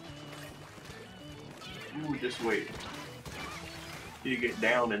 Ooh, just wait. You get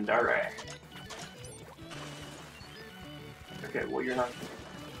down and dirty. Okay, well you're not.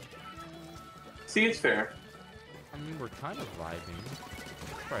 See, it's fair. I mean, we're kind of vibing.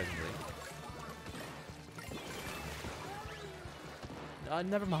 Surprisingly.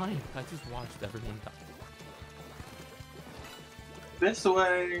 Never mind. I just watched everyone die. This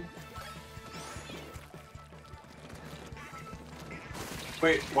way.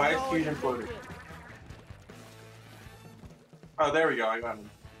 Wait, why is Fusion floating? Oh, there we go. I got him.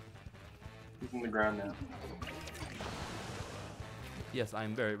 He's on the ground now. Yes, I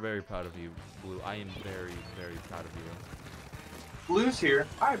am very, very proud of you, Blue. I am very, very proud of you. Blue's here.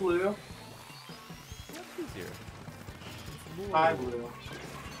 Hi, Blue. Who's here? It's Blue. Hi, Blue.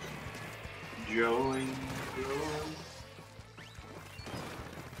 Joey.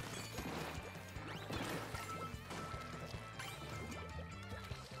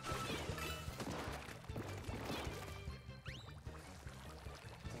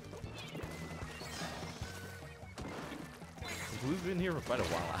 Blue's been here for quite a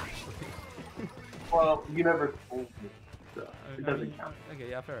while, actually. Well, you never told me, so it I doesn't mean, count. Okay,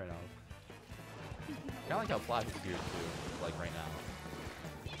 yeah, fair enough. Kinda like how Flash is here too, like right now.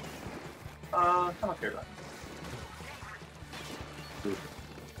 I don't care about it.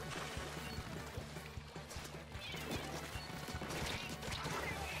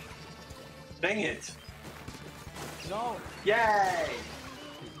 Dang it! No! Yay! I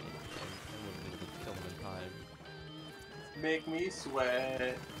wasn't able to kill him in time. Make me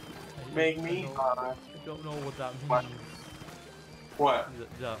sweat. I Make don't me know- hot. I don't know what that means. What? What?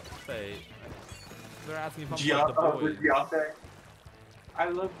 Faye. They're asking if I'm Giatte? the boys. With Giatte? I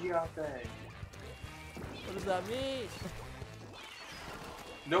love Giatte. What does that mean?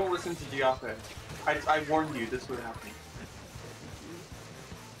 Don't listen to Giatte. I warned you this would happen.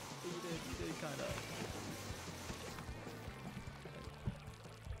 You did kind of.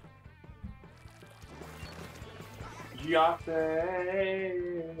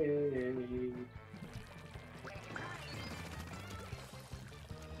 Giatte.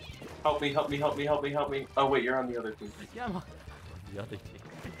 Help me, help me, help me, help me, help me. Oh wait, you're on the other team. Yeah, I'm on the other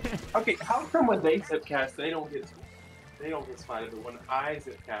team. Okay, how come when they zipcast they don't get spotted, but when I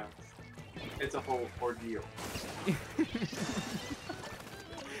zipcast, it's a whole ordeal.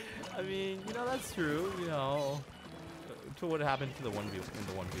 I mean, you know, that's true, you know. To what happened to the 1v in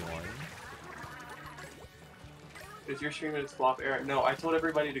the 1v1. Is your stream in its flop era? No, I told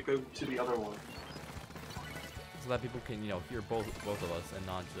everybody to go to the other one. So that people can, you know, hear both of us and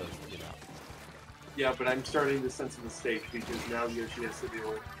not just, you know. Yeah, but I'm starting to sense a mistake because now Yoshi has to deal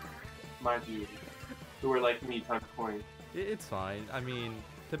with my viewers, who are like me times 20. It's fine. I mean,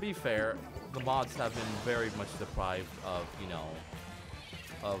 to be fair, the mods have been very much deprived of, you know,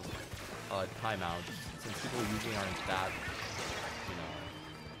 of timeouts, since people usually aren't that, you know.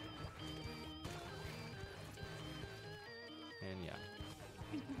 And yeah.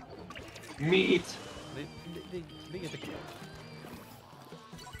 Meat! They get the kill.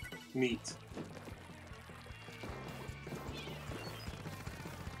 Meat.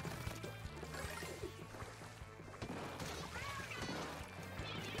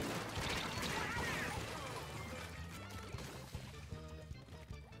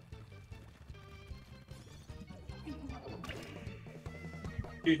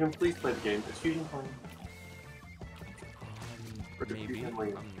 Fusion, please play the game. Is Fusion playing? Maybe. I'm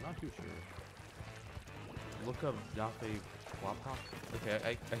not too sure. Look up Yafe Wapop. Okay,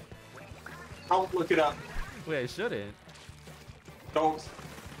 I Don't look it up. Wait, I shouldn't. Don't.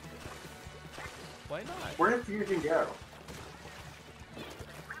 Why not? Where did Fusion go?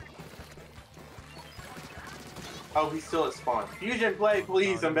 Oh, he's still at spawn. Fusion, play,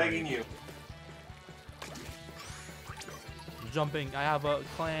 please. I'm begging you. Jumping. I have a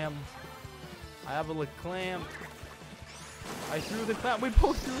clam. I have a clam. I threw the clam. We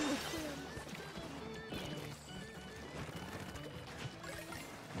both threw the clam.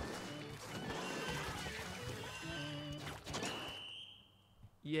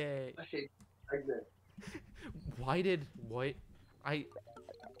 Yay. Okay, exit. Why did what? I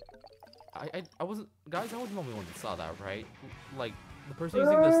wasn't, guys. I wasn't the only one that saw that, right? Like the person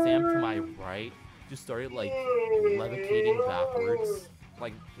using the stamp to my right just started like levitating backwards.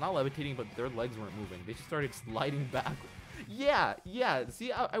 Like not levitating, but their legs weren't moving. They just started sliding back. Yeah.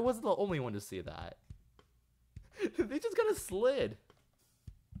 See, I wasn't the only one to see that. They just kind of slid.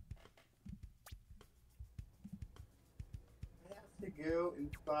 I have to go in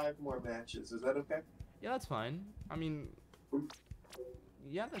 5 more matches. Is that okay? Yeah, that's fine. I mean,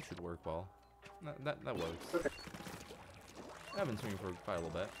 yeah, that should work well. That works. Okay. I've been streaming for quite a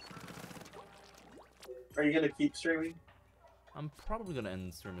little bit. Are you gonna keep streaming? I'm probably gonna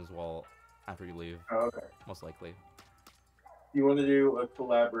end the stream as well after you leave. Oh, okay. Most likely. You want to do a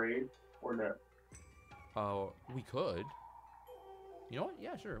collaborate or no? Oh, we could. You know what?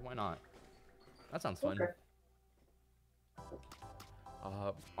 Yeah, sure. Why not? That sounds fun. Okay.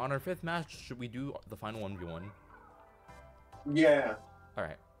 On our 5th match, should we do the final 1v1? Yeah. All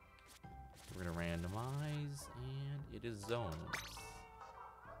right. We're gonna randomize, and it is zones.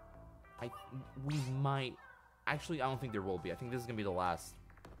 We might. Actually, I don't think there will be. I think this is gonna be the last.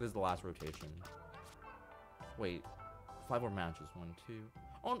 This is the last rotation. Wait, 5 more matches. 1, 2.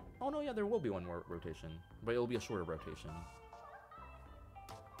 Oh no, yeah, there will be one more rotation, but it'll be a shorter rotation.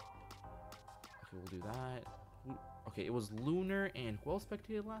 Okay, we'll do that. Okay, it was Lunar and who else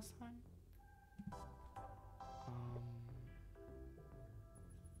spectated last time?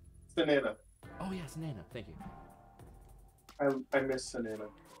 Sanana. Oh yeah, Sanana. Thank you. I miss Sanana.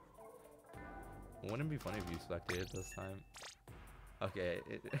 Wouldn't it be funny if you spectated this time? Okay.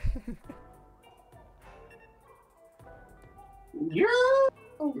 Yeah.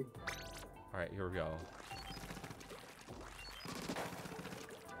 All right, here we go.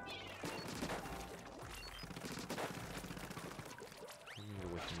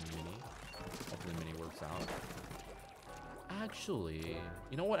 Hopefully the mini works out. Actually,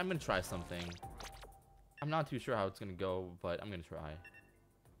 you know what? I'm gonna try something. I'm not too sure how it's gonna go, but I'm gonna try.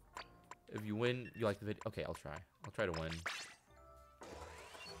 If you win, you like the video. Okay, I'll try. I'll try to win.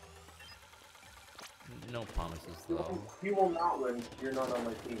 No promises though. You will not win. You're not on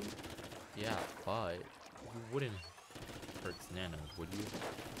my team. Yeah, but you wouldn't hurt Nano, would you?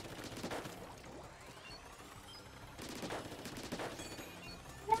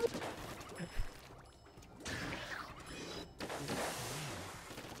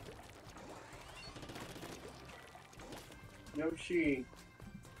 Yoshi,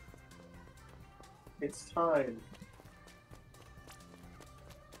 it's time.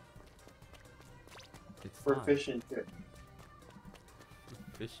 It's for time. fish and chips.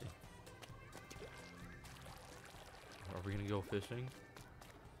 Fishing. Are we gonna go fishing?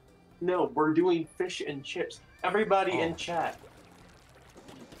 No, we're doing fish and chips. Everybody Oh. in chat.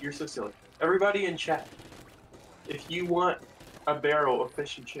 You're so silly. Everybody in chat. If you want a barrel of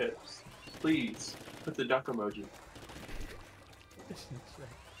fish and chips, please put the duck emoji.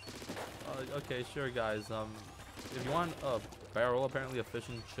 Okay, sure, guys. If you want a barrel, apparently of fish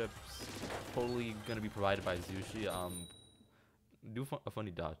and chips, totally gonna be provided by Zushi. Do a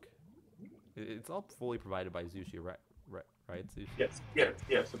funny duck. It's all fully provided by Zushi, right? Right, Zushi?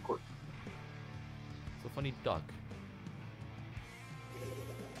 Yes, of course. So funny duck.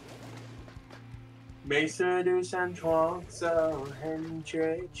 每次都上床走很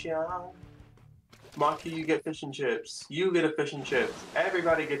倔强。Maki, you get fish and chips. You get a fish and chips.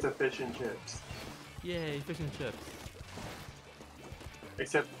 Everybody gets a fish and chips. Yay, fish and chips.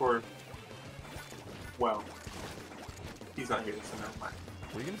 Except for, well, he's not here, so never mind.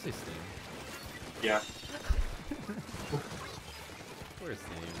 Were you gonna say Steam? Yeah. Where's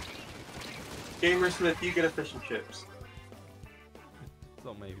Steam? Gamersmith, you get a fish and chips.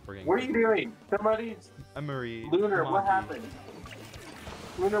 So many people are getting. What are you doing? Somebody. Emery. Lunar, what Maki. happened?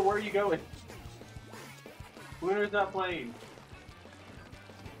 Lunar, where are you going? Lunar's not playing.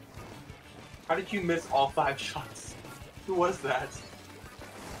 How did you miss all 5 shots? Who was that?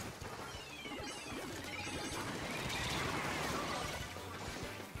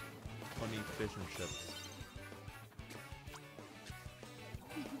 fish and chips.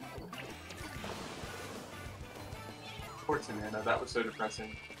 Poor Tanana, that was so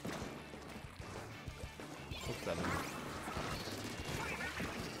depressing. What's that?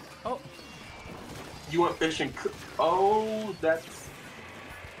 Oh! You want fish and oh, that's...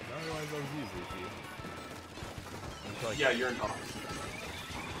 I didn't realize that was you, Zuki. Like, yeah, you're an off.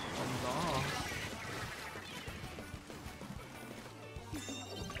 Oh,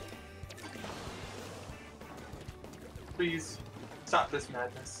 Please, stop this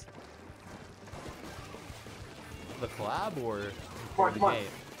madness. the collab or Come on.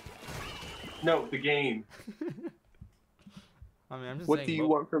 No, the game. I mean, I'm just what saying. Do you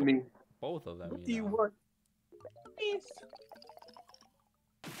want from me? Both of them. What do you want? Please.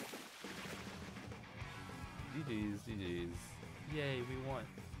 GG's. Yay, we won.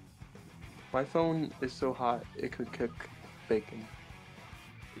 My phone is so hot, it could cook bacon.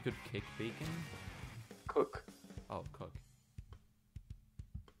 It could kick bacon? Cook. Oh, cook.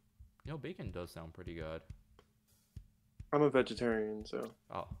 You know, bacon does sound pretty good. I'm a vegetarian, so...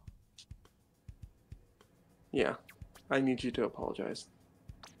 Oh. Yeah. I need you to apologize.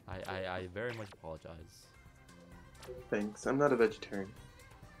 I very much apologize. Thanks. I'm not a vegetarian.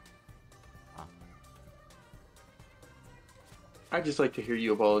 Ah. I just like to hear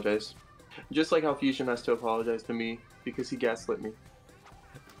you apologize. Just like how Fusion has to apologize to me because he gaslit me.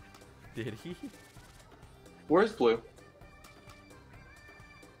 Did he? Where's Blue?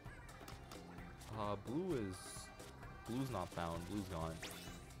 Blue's not found. Blue's gone.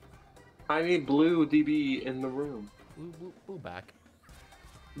 I need Blue DB in the room. Blue back.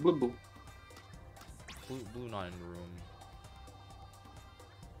 Blue Blue. Blue not in the room.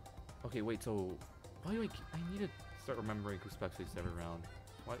 Okay, wait, so... Why do I need to start remembering who Spectates every round.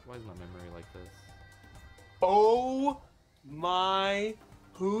 Why is my memory like this? Oh my...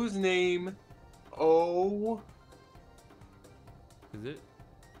 Whose name? Oh... Is it?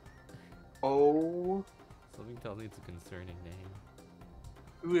 Oh... Something tells me it's a concerning name.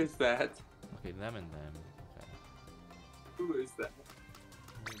 Who is that? Okay, them and them. Okay. Who is that?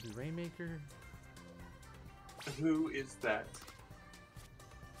 The Rainmaker? Who is that?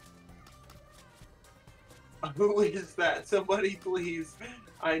 Who is that? Somebody please.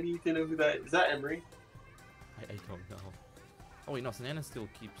 I need to know who that is. Is that Emery? I don't know. Oh wait, no, Sanana still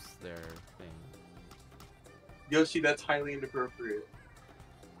keeps their thing. Yoshi, that's highly inappropriate.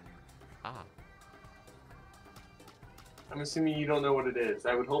 Ah. I'm assuming you don't know what it is.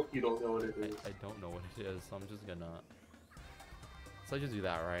 I would hope you don't know what it is. I don't know what it is, so I'm just gonna... So I just do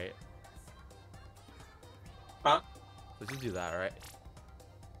that, right? Huh? So just do that, right?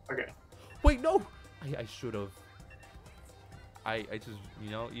 Okay. Wait, no! I should have. I just, you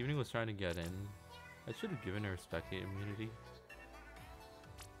know, Evening was trying to get in. I should have given her spectate immunity.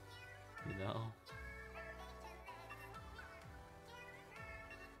 You know?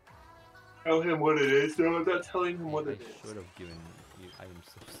 Tell him what it is. No, I'm not telling him what it is. I should have given you. I am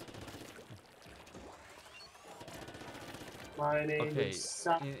so sorry. My name Okay, is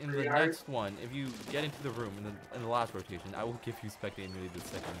in the next one, if you get into the room in the last rotation, I will give you spectate immunity the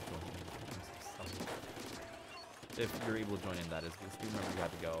second join. I'm so sorry. If you're able to join in, that is, because you remember you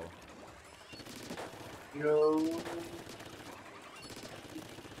had to go. Yo.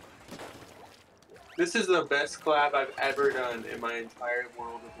 This is the best collab I've ever done in my entire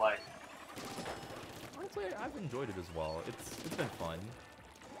world of life. Honestly, I've enjoyed it as well. It's been fun.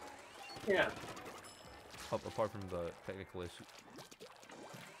 Yeah. Apart from the technical issue.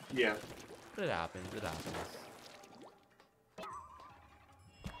 Yeah. But it happens. It happens.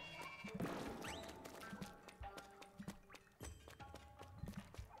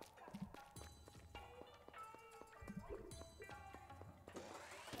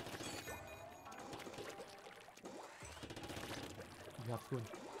 You have to go.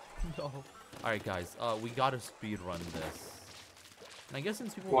 No. Alright guys, we gotta speedrun this. And I guess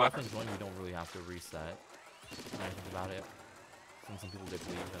since people left and joined, we don't really have to reset. When I think about it. Since some people did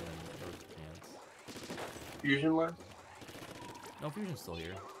leave and then there was a chance. Fusion left? No, Fusion's still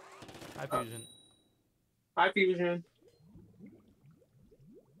here. Hi Fusion. Hi Fusion.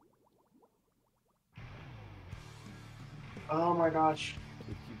 Oh my gosh.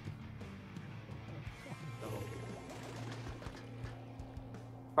 No.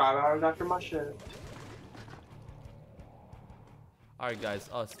 5 hours after my shift. Alright guys,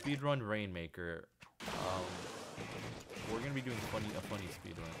 speedrun Rainmaker. We're gonna be doing a funny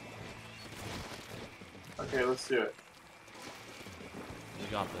speedrun. Okay, let's do it. We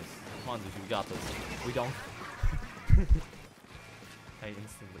got this. Come on, Zuki, we got this. We don't. I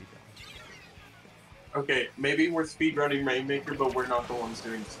instantly don't. Okay, maybe we're speedrunning Rainmaker, but we're not the ones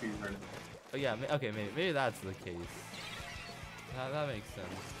doing the speedrunning. Oh yeah, okay, maybe that's the case. That makes sense.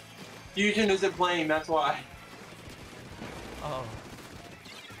 Fusion isn't playing, that's why. Oh,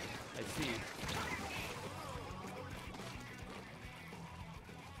 I see.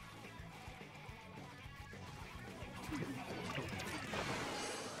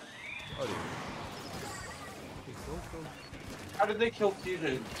 Oh, dude. Okay, go. How did they kill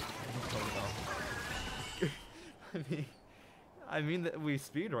Fusion? I don't know. I mean that we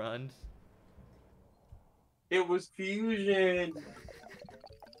speedrunned. It was Fusion.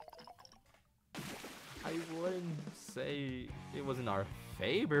 I wouldn't say it was in our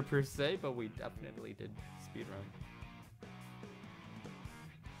favor per se, but we definitely did speedrun.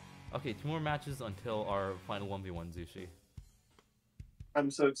 Okay, 2 more matches until our final 1v1 Zushi.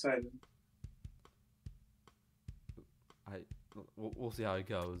 I'm so excited. We'll see how it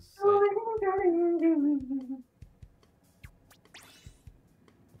goes.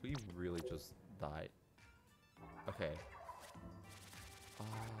 We really just died. Okay.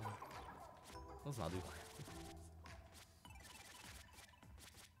 Let's not do that.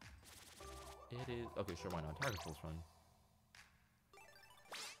 It is okay. Sure, why not? Target pulse run.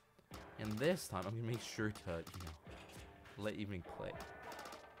 And this time, I'm gonna make sure to, let evening play.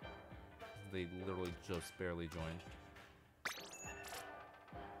 They literally just barely joined.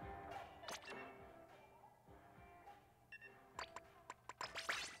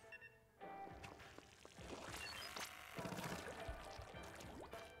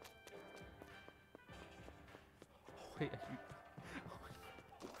 Wait,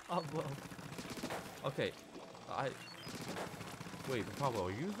 Pablo. Okay, wait, Pablo,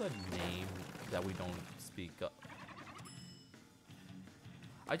 are you the name that we don't speak up?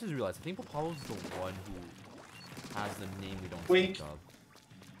 I just realized, I think Pablo's the one who has the name we don't speak of.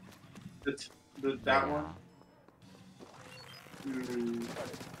 That one?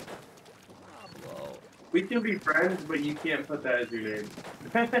 Pablo. We can be friends, but you can't put that as your name.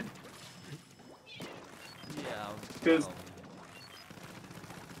 Yeah, because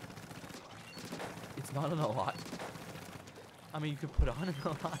it's not an a lot. I mean, you could put on an a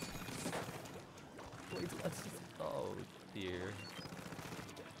lot. Wait, let's just. Oh dear.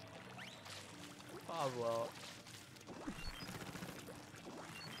 Pablo.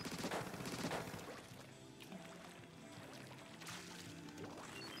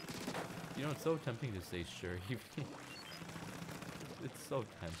 You know, it's so tempting to say sure. It's so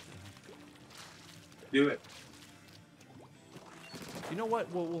tempting. Do it. You know what?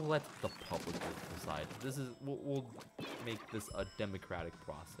 We'll let the public decide. We'll make this a democratic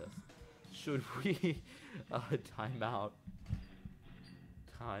process. Should we time out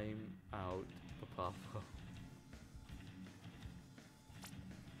Pablo?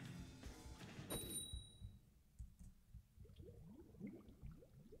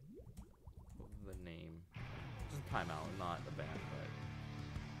 The name. Just time out, not a ban, but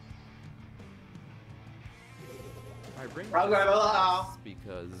I bring this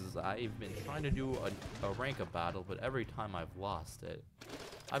because I've been trying to do a rank up battle, but every time I've lost it.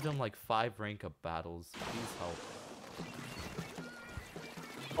 I've done like 5 rank up battles. Please help.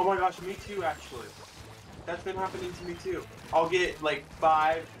 Oh my gosh, me too, actually. That's been happening to me too. I'll get like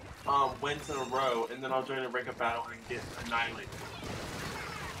 5 wins in a row, and then I'll join a rank up battle and get annihilated.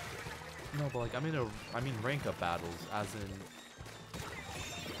 No, but like I mean rank up battles, as in.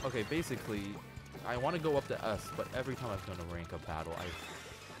 Okay, basically, I want to go up to S, but every time I've done a rank up battle, I've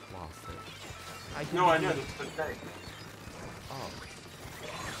lost it. No, I know that's the thing. Oh.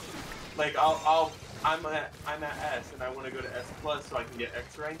 Like I'm at S and I want to go to S plus so I can get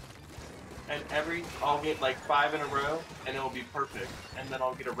X rank. And I'll get like 5 in a row and it'll be perfect. And then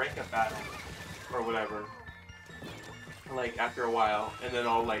I'll get a rank up battle or whatever. Like after a while, and then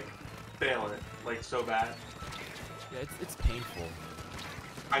I'll like fail it like so bad. Yeah, it's painful.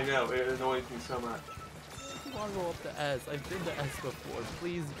 I know, it annoys me so much. I want to go up to S. I've been to S before.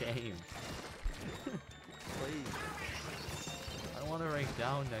 Please, game. Please. I want to rank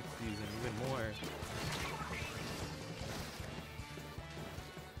down next season even more.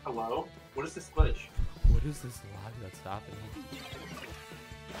 Hello? What is this glitch? What is this lag that's happening?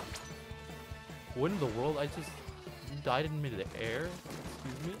 What in the world? I just died in mid-air?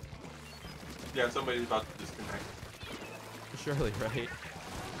 Excuse me? Yeah, somebody's about to disconnect. Surely, right?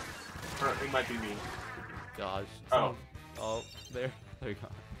 Or it might be me. Gosh. Oh, there you go.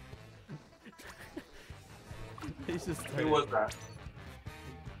 He's just Who was that?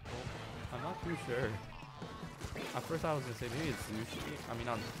 I'm not too sure. At first I was gonna say maybe it's Zushi. I mean,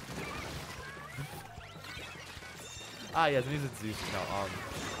 yes, maybe it's Zushi. No,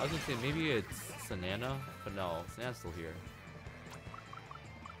 I was gonna say maybe it's Sanana, but no, Sanana's still here.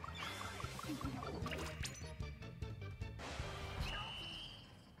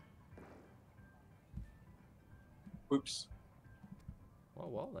 Oops.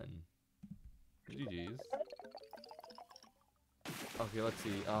 Well then. GG's. Okay, let's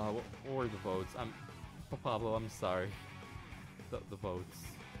see. What were the votes? Pablo, I'm sorry. The votes.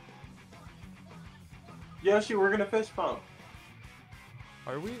 Yoshi, we're gonna fist bump.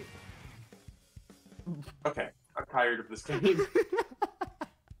 Are we? Okay, I'm tired of this game.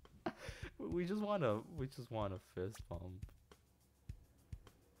 we just wanna fist bump.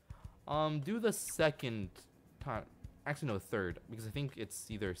 Do the second time. Actually, no, third, because I think it's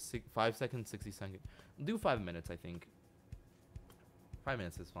either 5 seconds, 60 seconds. Do 5 minutes, I think. 5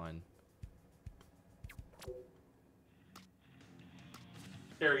 minutes is fine.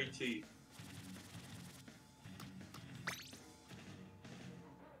 Harry T.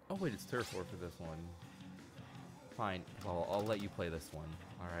 Oh wait, it's turf war for this one. Fine, I'll let you play this one.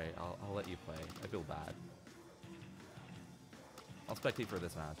 Alright, I'll let you play. I feel bad. I'll spectate for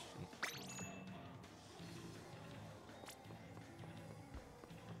this match.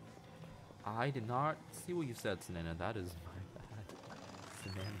 I did not see what you said, Sanana. That is my bad.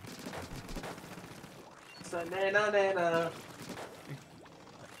 Sanana. Sanana.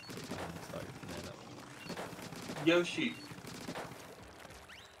 I'm sorry, Sanana. Yoshi.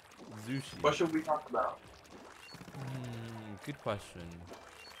 Zushi. What should we talk about? Good question.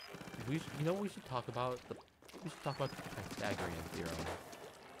 You know what we should talk about? We should talk about the Pythagorean theorem.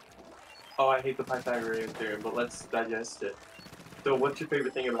 Oh, I hate the Pythagorean theorem, but let's digest it. So, what's your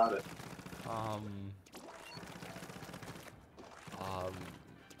favorite thing about it?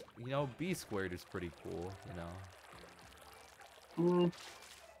 You know, B squared is pretty cool, you know.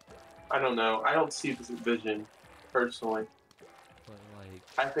 I don't know. I don't see this vision, personally. But, like...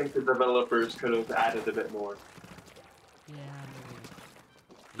 I think the developers could have added a bit more. Yeah,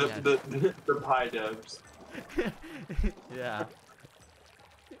 The pie devs. Yeah.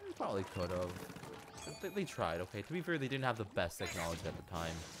 They probably could have. They tried, okay? To be fair, they didn't have the best technology at the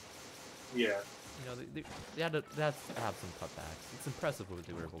time. Yeah. You know, they had to have some cutbacks. It's impressive what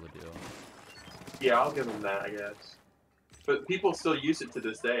they were able to do. Yeah, I'll give them that, I guess. But people still use it to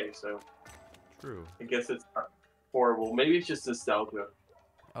this day, so... True. I guess it's horrible. Maybe it's just nostalgia.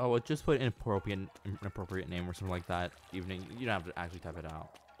 Oh, well, just put an inappropriate name or something like that. You don't have to actually type it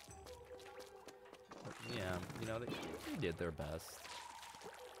out. But yeah, you know, they did their best.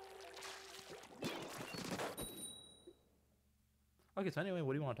 Okay, so anyway,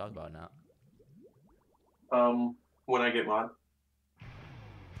 what do you want to talk about now? When I get mod.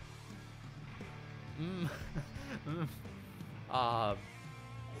 When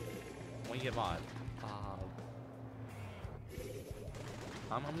you get mod.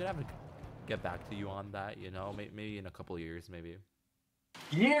 I'm gonna have to get back to you on that, you know, maybe in a couple years, maybe.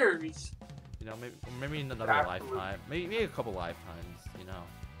 Years? You know, maybe in another lifetime. Maybe a couple lifetimes, you know.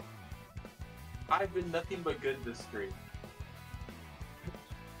 I've been nothing but good this stream.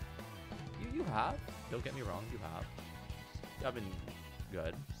 You have. Don't get me wrong, you have. I've been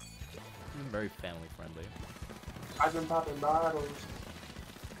good. You've been very family friendly. I've been popping bottles.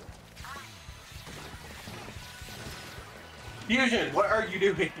 Fusion, what are you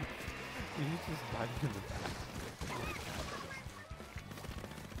doing? You just dive in the back.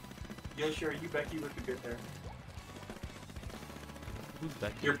 Yoshi, are you Becky with the good hair? Who's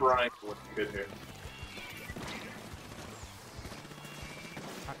Becky? You're Brian with the good hair.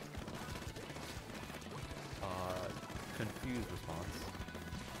 Confused response.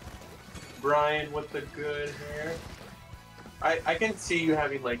 Brian with the good hair. I can see you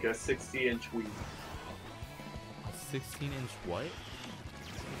having like a 60-inch weave. A 16-inch what?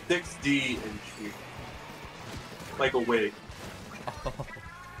 6D-inch weave. Like a wig. Oh.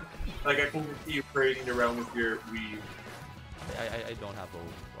 Like I can just see you parading around with your weave. I don't have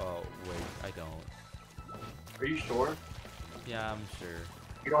a wig. I don't. Are you sure? Yeah, I'm sure.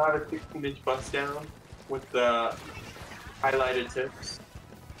 You don't have a 16-inch bust down with the highlighted tips?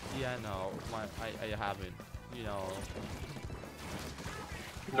 Yeah, no, I haven't. You know.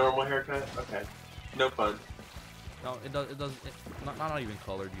 Normal haircut? Okay. No fun. No, it does. Not even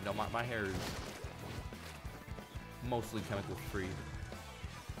colored. You know, my hair is mostly chemical free.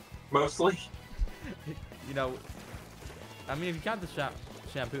 Mostly? You know, I mean, if you count the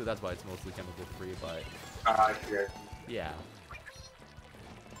shampoo, that's why it's mostly chemical free. But yeah. Yeah.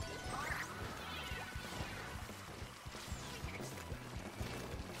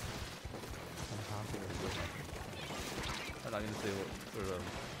 I'm not gonna say what sort of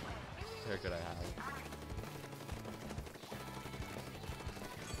haircut I have.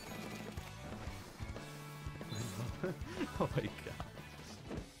 Oh my god.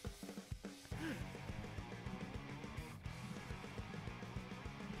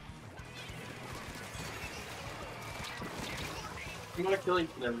 I'm not killing.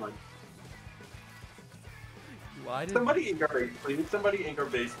 Never mind. Why did Somebody ink our base, please. Somebody ink our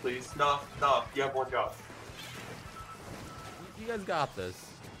base, please. No, you have one job. you guys got this?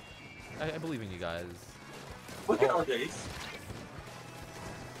 I believe in you guys. Look at our base.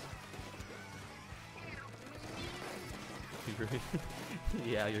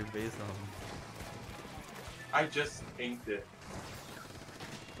 Yeah, your base I just inked it.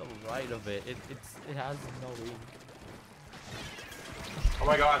 the right of it. It has no room. Oh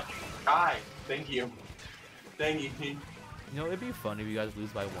my gosh. Die. Thank you. Thank you. You know, it'd be fun if you guys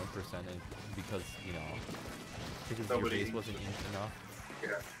lose by 1% because, you know, because your base wasn't inked enough. Yeah.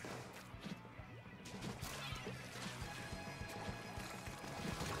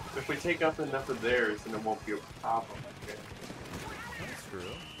 If we take up enough of theirs, then it won't be a problem. Okay. That's true.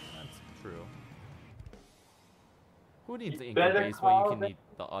 That's true. Who needs to ink better your base when you call can them. eat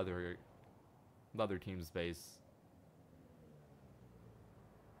the other team's base?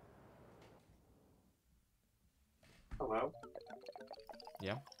 Hello?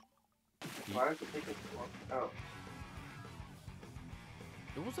 Yeah. Why is it taking so long? Oh.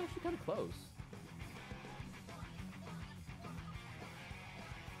 It was actually kind of close.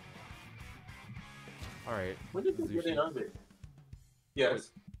 All right. When did you get in Zushi. on it?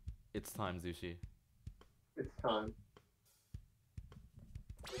 Yes. It's time, Zushi. It's time.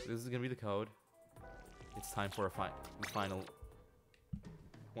 This is gonna be the code. It's time for a final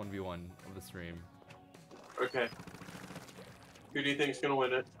 1v1 of the stream. Okay. Who do you think is gonna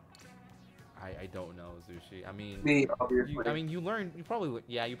win it? I don't know, Zushi. I mean, Me, obviously. you learned. You probably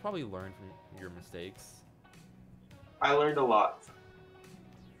learned from your mistakes. I learned a lot.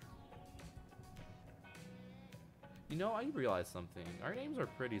 You know, I realized something. Our names are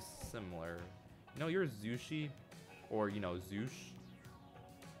pretty similar. You know, you're Zushi, or you know, Zoosh.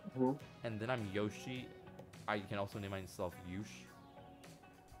 Mm-hmm. And then I'm Yoshi. I can also name myself Yush.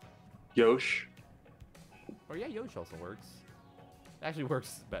 Yosh. Or yeah, Yosh also works. It actually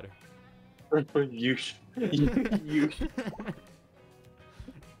works better. Yush. Yush.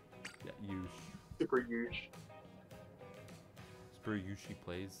 Yeah, Yush. Super Yush. Superyoshi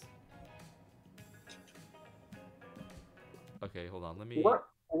Plays. Okay, hold on. Let me.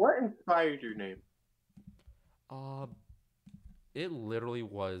 What inspired your name? It literally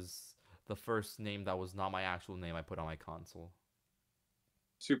was the first name that was not my actual name I put on my console.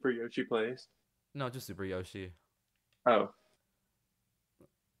 Superyoshi Plays. No, just Superyoshi. Oh.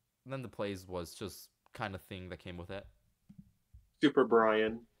 And then the Plays was just kind of thing that came with it. Super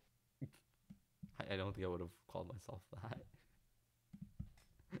Brian. I don't think I would have called myself that.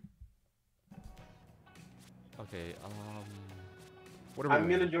 Okay, what are we I'm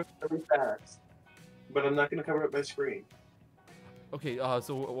doing? gonna join really fast, but I'm not gonna cover up my screen. Okay,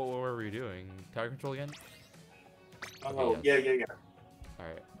 so what were we doing? Tower control again? Oh, yes. yeah.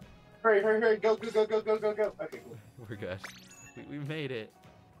 Alright. Hurry, go. Okay, cool. We're good. We made it.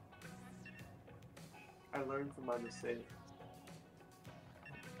 I learned from my mistakes.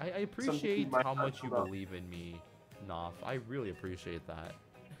 I appreciate might how not much you come up. believe in me, Nof. I really appreciate that.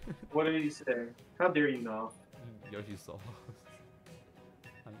 What did he say? How dare you know? Yoshi Solos.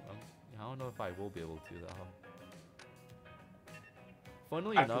 I don't know if I will be able to, though.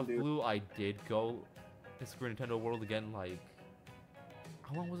 Funnily enough, Blue, I did go to Super Nintendo World again, like...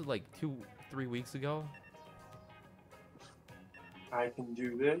 How long was it? Like 2-3 weeks ago? I can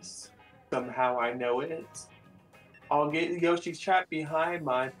do this. Somehow I know it. I'll get Yoshi's trap behind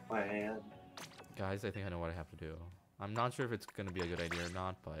my plan. Guys, I think I know what I have to do. I'm not sure if it's gonna be a good idea or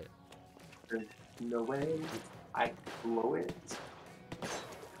not, but... There's no way I can blow it.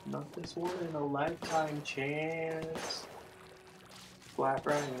 Not this one in a lifetime chance. Flat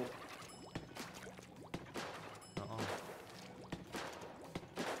Brian.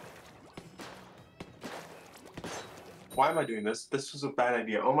 Why am I doing this? This was a bad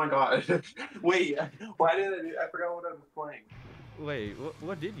idea. Oh my god. Wait, why did I do I forgot what I was playing. Wait,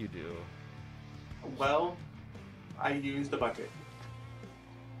 what did you do? Well, I used a bucket.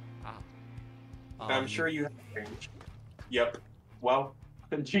 I'm sure you have range. Yep. Well,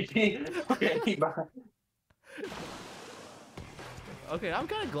 GG. Okay, bye. Okay, I'm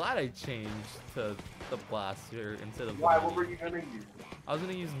kind of glad I changed to the blaster instead of. Why? What were you gonna use? I was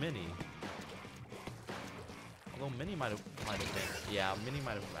gonna use Mini. Although Mini might have been. Yeah, Mini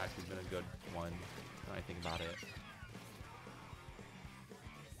might have actually been a good one when I think about it.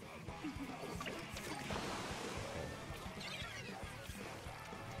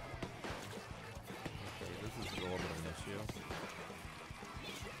 Okay, this is a little bit of an issue.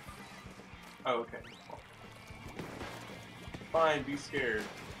 Oh, okay. Fine, be scared.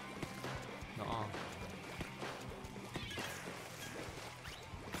 Nuh-uh.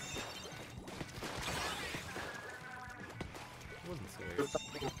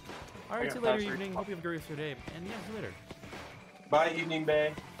 Alright, see you later, evening. Hope you have a great rest of your day. And yeah, see you later. Bye, Evening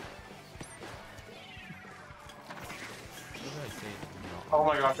Bay. What did I say? No. Oh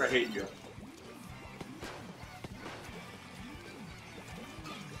my gosh, I hate you.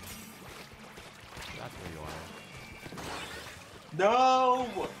 That's where you are.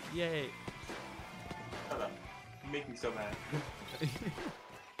 No! Yay. Shut up. You make me so mad.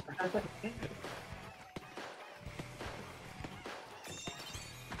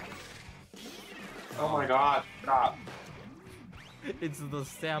 Oh my god, stop. It's the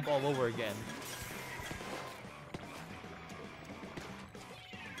stamp all over again.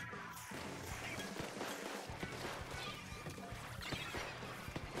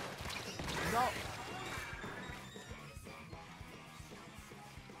 No.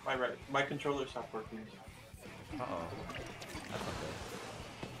 My controller stopped working. Uh-oh. That's not good.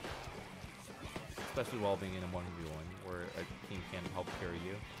 Especially while being in a 1v1 where a team can't help carry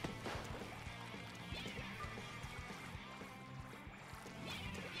you.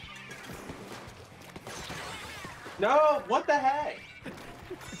 No! What the heck?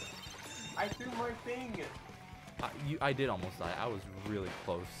 I threw my thing! I did almost die. I was really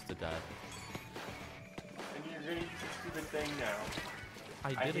close to death. And you're gonna use your stupid thing now.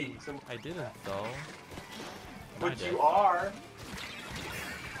 I didn't though. But you are!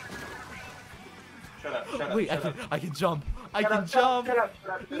 Shut up, shut up, Wait, shut up. I can jump! I can Shut jump! up, shut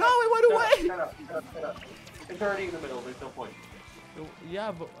up, No, it went away! Shut up, shut up, shut up. It's already in the middle, there's no point.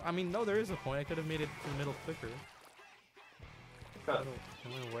 Yeah, but I mean, no, there is a point. I could have made it to the middle quicker. Shut up.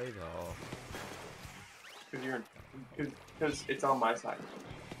 It went away though. Because it's on my side.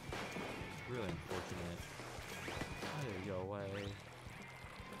 Really unfortunate. Why did it go away?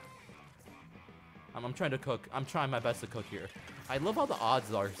 I'm trying to cook. I'm trying my best to cook here. I love how the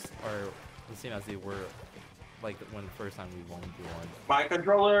odds are the same as they were, like when the first time we won 1v1. My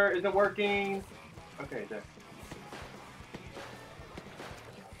controller isn't working. Okay, there.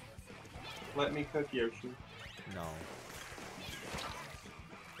 Let me cook Yoshi. No.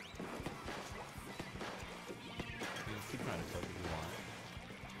 You can keep trying to cook if you want.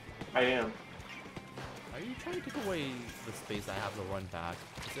 I am. Are you trying to take away the space I have to run back?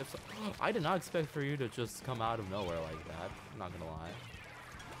 I did not expect for you to just come out of nowhere like that. I'm not gonna lie.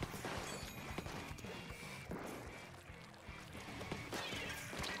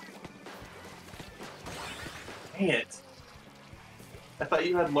 Dang it. I thought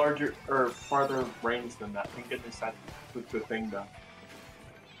you had larger or farther range than that. Thank goodness that was the thing though.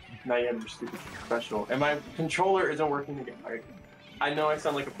 Now you have your stupid special. And my controller isn't working again. I know I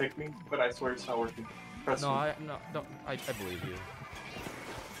sound like a pick-me, but I swear it's not working. Trust me. I believe you.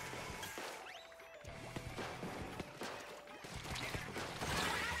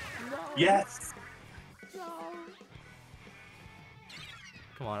 No. Yes! No.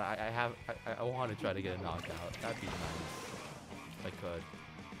 Come on, I want to try to get a knockout. That'd be nice. If I could.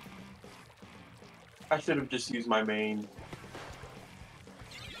 I should have just used my main.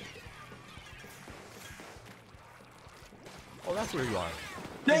 Oh, that's where you are.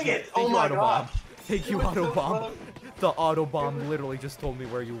 Dang it! Oh my god! Thank you, Auto Bomb. The Auto Bomb literally just told me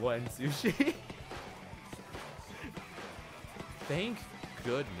where you went, Sushi. Thank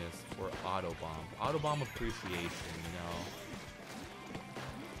goodness for Auto Bomb. Auto Bomb appreciation, you know.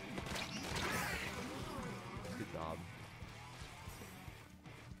 Good job.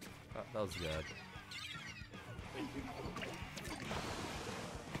 That was good.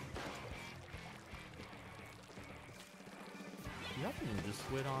 You have to ninja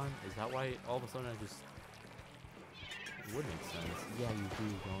squid on? Is that why all of a sudden I just... It would make sense. Yeah, you do,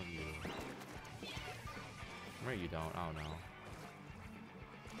 don't you? Right, you don't. I don't know.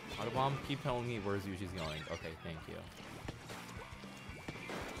 Autobomb, keep telling me where Yushi's going. Okay, thank you.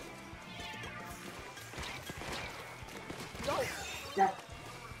 No! Yeah.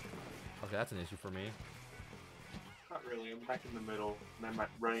 Okay, that's an issue for me. Not really. I'm back in the middle, and I'm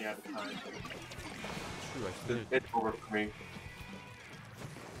running out of time. True, I should It's over for me.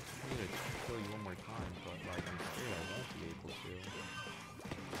 I need to kill you one more time, but like I'm scared I won't be able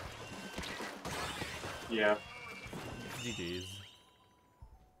to. Yeah. GG's.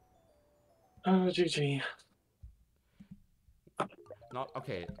 Oh, GG. Not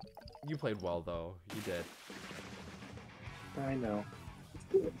okay. You played well though. You did. I know.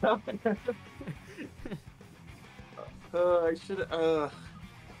 I should.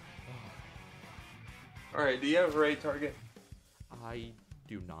 Alright, do you have a raid target? I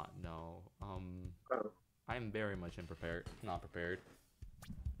do not know. Oh. I'm very much not prepared.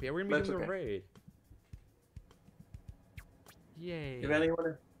 But yeah, we're gonna be doing a raid. Yay. If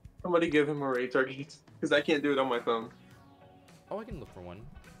anyone, somebody give him a raid target, because I can't do it on my phone. Oh, I can look for one.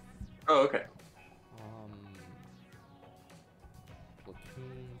 Oh, okay.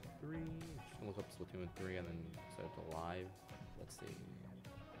 Splatoon 3. Just gonna look up Splatoon 3 and then set it to live. Let's see.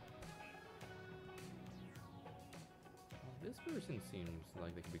 This person seems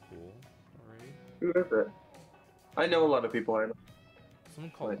like they could be cool. Alright. Who is it? I know a lot of people. I know.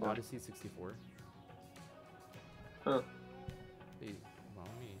 Someone called Odyssey64. Huh. Hey, well,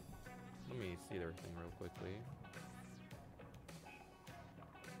 let me see their thing real quickly.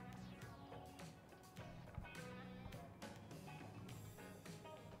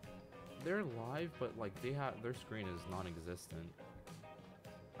 They're live, but like their screen is non-existent.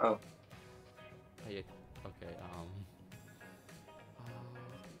 Oh. Hey, okay.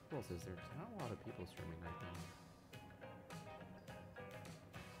 What else is there? There's not a lot of people streaming right now.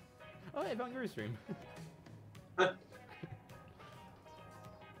 Oh, hey, I found your stream.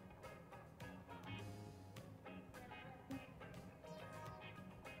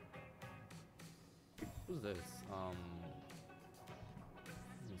 Who's this? Let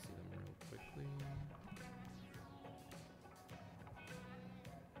me see them real quickly.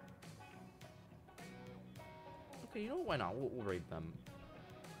 Okay, you know what? Why not? We'll rate them.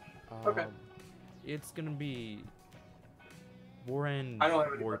 Okay. It's gonna be Warren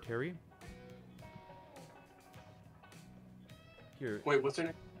Terry. Here. Wait, what's her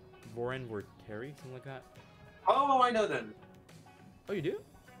name? Warren Terry, something like that. Oh, I know them. Oh, you do?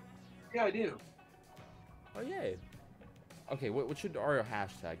 Yeah, I do. Oh, yay. Okay, what should our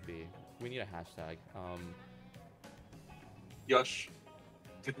hashtag be? We need a hashtag. Yosh.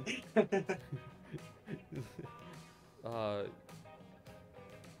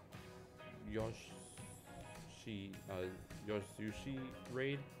 Yoshi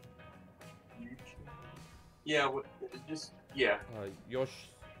raid? Yeah, just, yeah.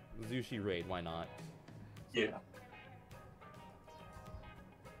 Zushi raid, why not? Yeah.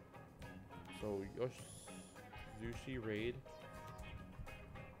 So, Zushi raid.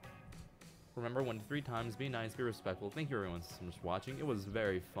 Remember, when 3 times, be nice, be respectful. Thank you everyone so much for watching. It was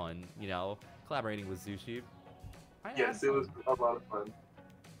very fun, you know, collaborating with Zushi. Yes, it was a lot of fun.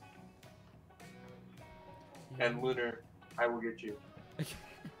 And Lunar, I will get you.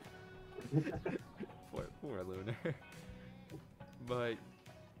 poor Lunar. But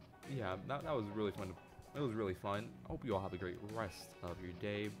yeah, that was really fun. It was really fun. I hope you all have a great rest of your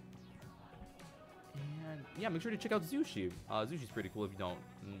day. And yeah, make sure to check out Zushi. Zushi's pretty cool if you don't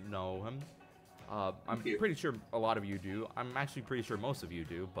know him. I'm pretty sure a lot of you do. I'm actually pretty sure most of you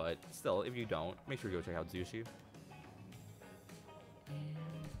do, but still, if you don't, make sure to go check out Zushi. And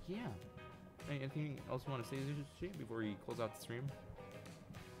yeah. Anything else you want to say, Zushi, before we close out the stream?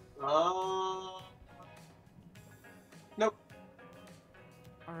 Nope.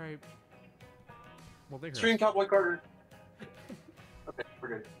 Alright. Well, thank you. Stream Cowboy Carter. Okay, we're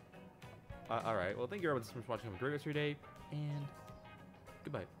good. Alright, well, thank you everyone so much for watching. Have a great rest of your day, and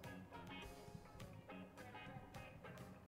goodbye.